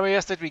 big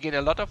areas that we get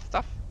a lot of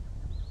stuff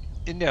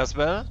in there as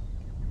well.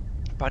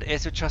 But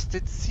as you just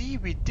did see,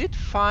 we did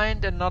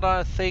find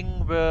another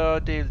thing where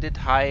they did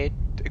hide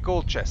a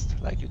gold chest,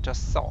 like you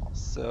just saw.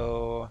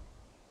 So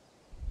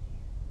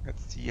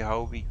let's see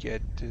how we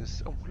get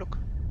this. Oh, look.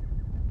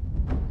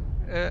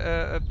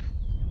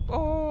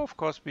 Oh, of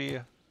course we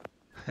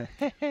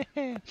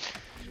we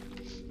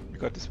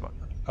got this one.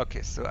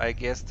 Okay, so I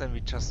guess then we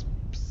just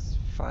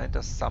find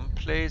us some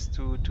place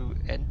to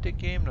end the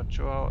game. Not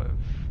sure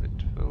if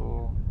it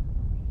will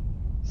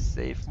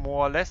save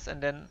more or less,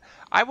 and then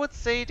I would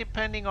say,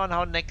 depending on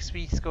how next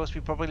week goes,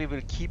 we probably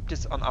will keep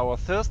this on our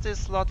Thursday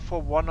slot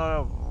for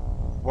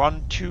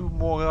 1, 2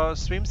 more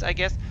streams, I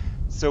guess,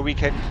 so we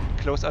can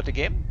close out the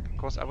game,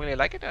 because I really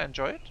like it. I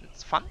enjoy it.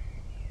 It's fun,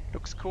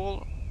 looks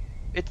cool.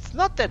 It's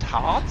not that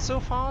hard so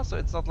far, so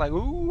it's not like,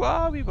 ooh,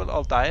 we will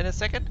all die in a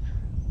second.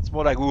 It's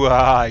more like, ooh,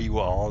 you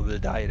all will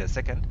die in a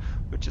second,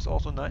 which is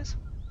also nice.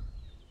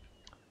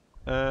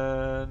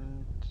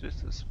 And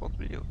this is what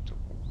we do. So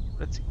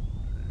let's see.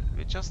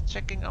 we're just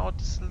checking out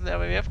this little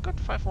area. We have got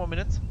 5 more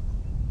minutes.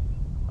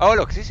 Oh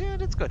look, this, yeah,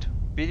 that's good.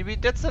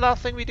 That's the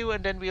last thing we do,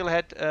 and then we'll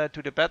head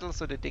to the battle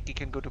so that Dickie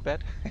can go to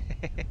bed.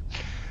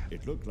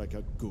 It looked like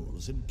a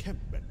ghoul's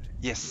encampment.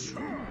 Yes.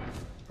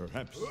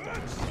 Perhaps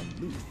that's some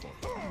loot for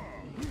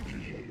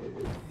him.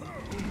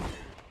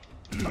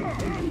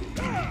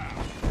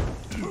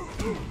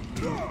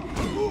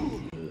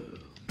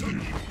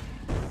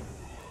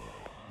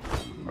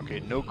 Okay,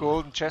 no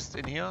golden chest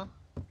in here.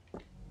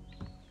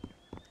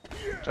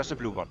 Just a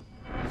blue one.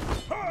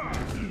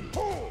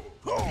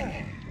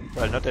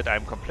 Well, not that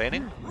I'm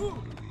complaining,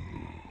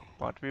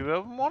 but we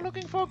were more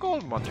looking for a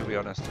golden one, to be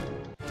honest.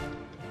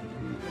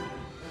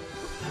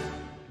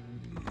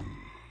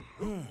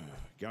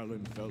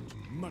 Galand felt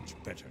much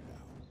better now.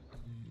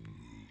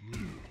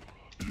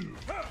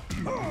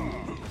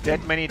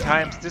 That many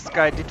times this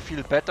guy did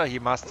feel better. He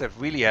must have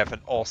really have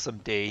an awesome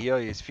day here.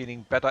 He's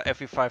feeling better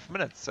every 5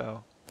 minutes,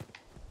 so...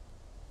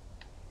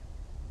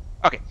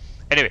 Okay,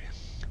 anyway,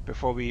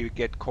 before we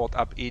get caught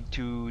up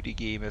into the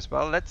game as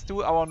well, let's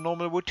do our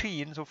normal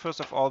routine. So first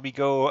of all, we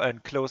go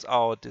and close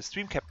out the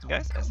stream captain,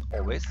 guys, as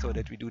always, so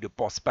that we do the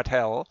boss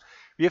battle.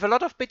 We have a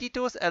lot of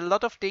petitos, a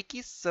lot of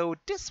dekis, so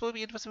this will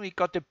be interesting. We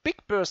got the big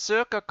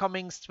berserker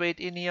coming straight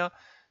in here.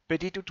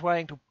 Petito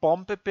trying to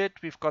bomb a bit.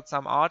 We've got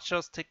some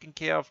archers taking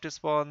care of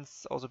this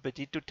ones. Also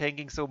Petito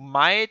tanking, so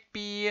might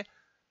be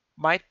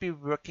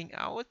working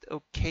out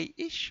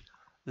okay-ish.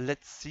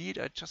 Let's see it.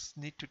 I just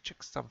need to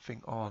check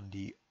something on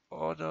the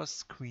other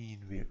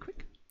screen real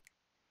quick.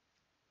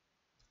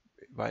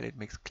 While it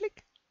makes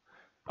click.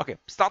 Okay,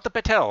 start the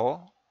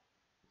battle.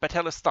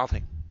 Battle is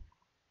starting.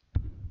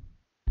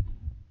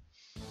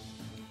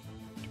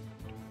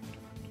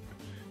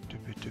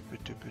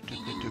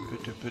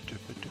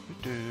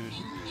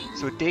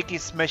 So Deki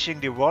smashing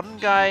the one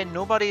guy.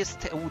 Nobody is.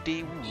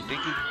 Deki.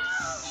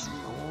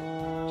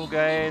 Oh,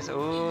 guys.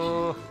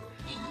 Oh.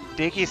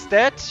 Deki's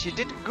dead. She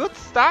did good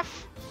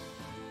stuff.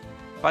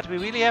 But we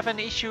really have an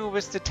issue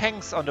with the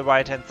tanks on the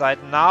right hand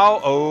side now.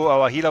 Oh,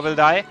 our healer will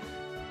die.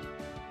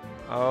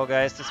 Oh,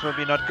 guys, this will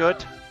be not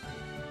good.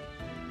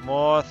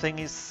 More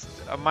thingies.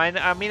 I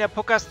mean,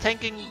 Apoka's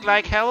tanking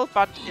like hell,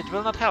 but it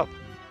will not help.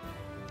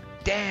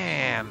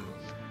 Damn.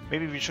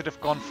 Maybe we should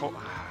have gone for...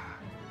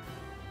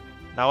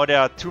 Now there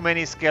are too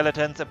many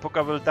skeletons.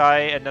 Apoka will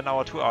die, and then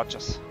our 2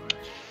 archers.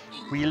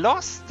 We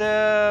lost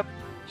the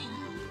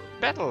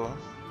battle.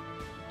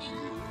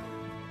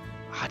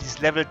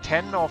 These level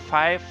 10 or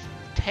 5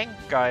 tank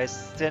guys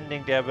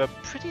standing there were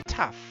pretty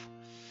tough.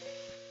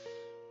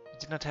 We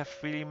did not have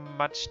really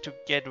much to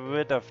get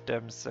rid of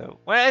them, so...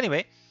 Well,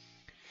 anyway.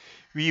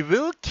 We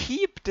will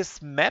keep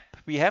this map.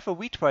 We have a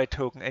retry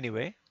token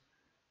anyway.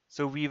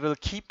 So we will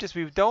keep this.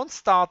 We don't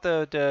start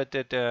the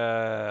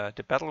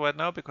battle right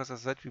now because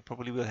as I said we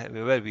probably will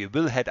we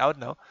will head out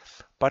now,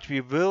 but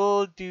we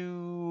will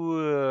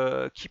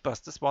do keep us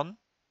this one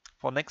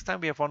for next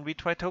time. We have 1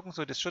 retry token,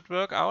 so this should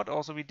work out.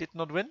 Also, we did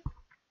not win.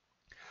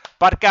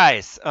 But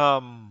guys,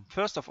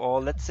 first of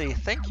all, let's say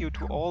thank you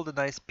to all the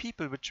nice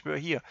people which were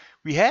here.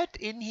 We had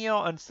in here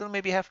and still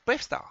maybe have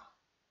Bravestar.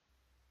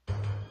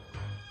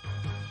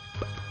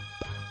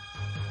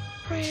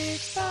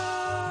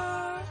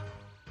 Bravestar.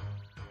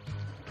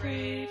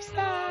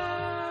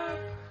 Bravestar.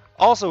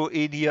 Also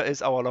in here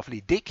is our lovely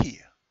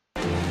Dickie.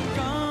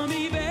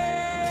 Gummy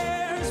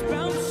bears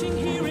bouncing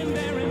here and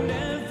there and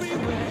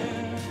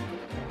everywhere.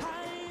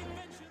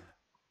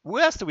 Who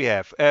else do we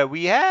have?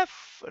 We have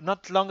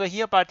not longer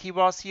here, but he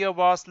was here,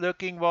 was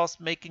lurking, was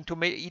making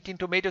eating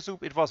tomato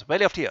soup. It was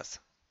Valley of Tears.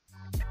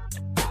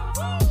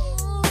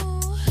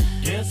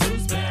 Guess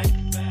who's back?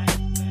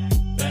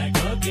 Back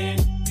again.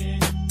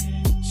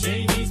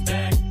 Shady's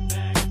back.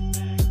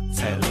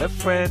 Tell a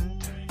friend.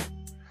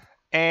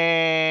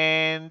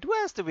 And who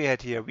else do we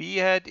had here? We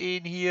had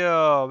in here,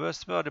 where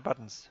are the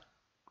buttons?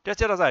 That's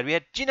the other side. We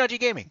had Gina G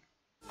Gaming.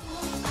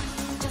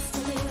 Just a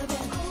little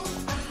bit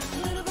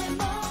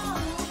more.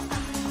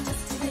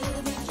 Just a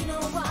little bit, you know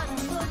what I'm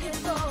looking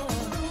for.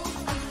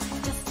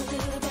 Just a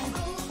little bit.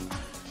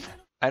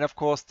 And of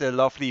course the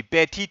lovely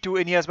Betty2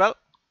 in here as well.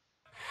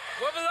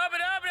 Wubble up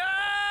it up it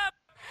up.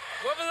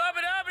 Wubble up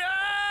it up it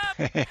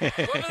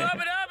up. Wubble up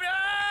it up it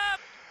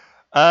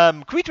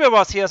up. Creedway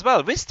was here as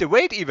well, with the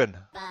weight even.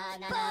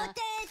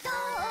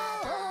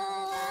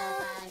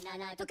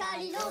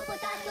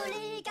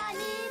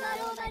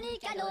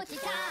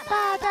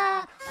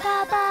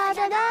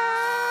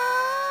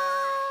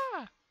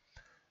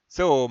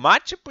 So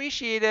much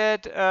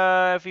appreciated.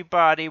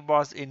 Everybody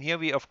was in here.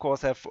 We of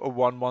course have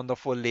one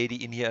wonderful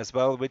lady in here as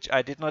well, which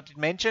I did not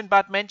mention,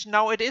 but mention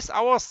now. It is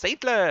our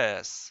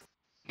Saintless.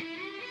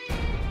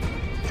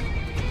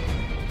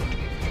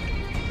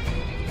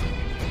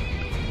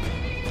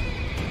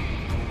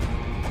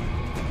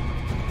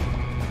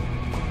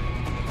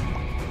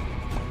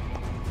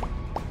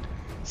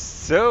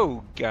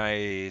 So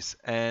guys,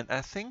 and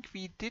I think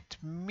we did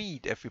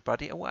meet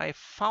everybody. Oh, I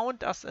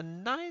found us a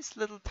nice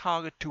little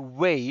target to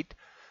wait.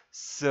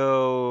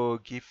 So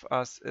give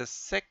us a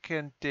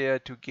second there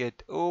to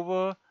get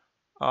over.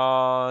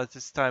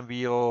 This time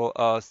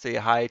we'll say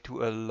hi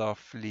to a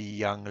lovely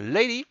young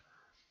lady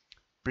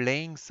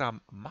playing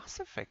some Mass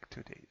Effect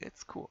today.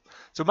 That's cool.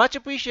 So much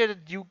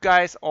appreciated you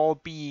guys all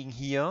being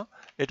here.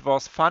 It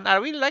was fun. I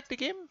really like the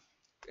game.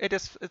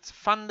 It's a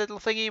fun little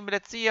thingy.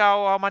 Let's see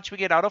how much we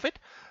get out of it.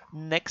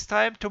 Next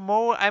time,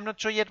 tomorrow, I'm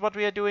not sure yet what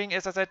we are doing.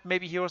 As I said,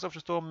 maybe Heroes of the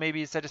Storm,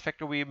 maybe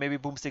Satisfactory, maybe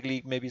Boomstick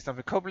League, maybe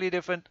something completely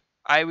different.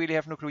 I really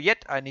have no clue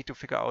yet. I need to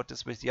figure out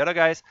this with the other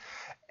guys.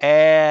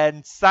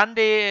 And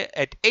Sunday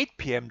at 8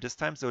 p.m. this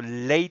time, so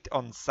late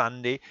on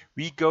Sunday,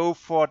 we go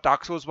for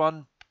Dark Souls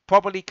 1,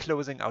 properly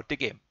closing out the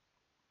game.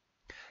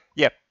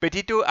 Yeah,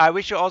 Petito, I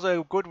wish you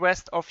also a good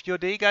rest of your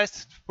day,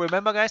 guys.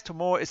 Remember, guys,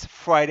 tomorrow is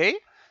Friday,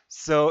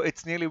 so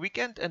it's nearly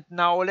weekend. And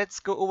now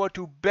let's go over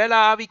to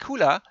Bella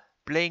Avicula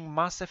playing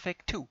Mass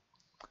Effect 2.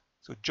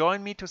 So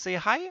join me to say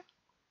hi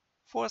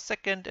for a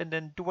second and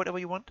then do whatever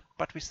you want,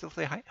 but we still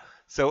say hi.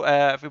 So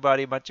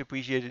everybody, much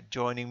appreciated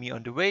joining me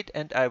on the wait,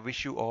 and I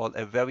wish you all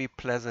a very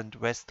pleasant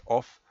rest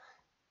of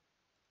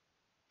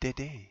the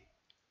day.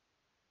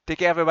 Take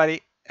care,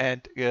 everybody,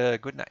 and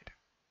good night.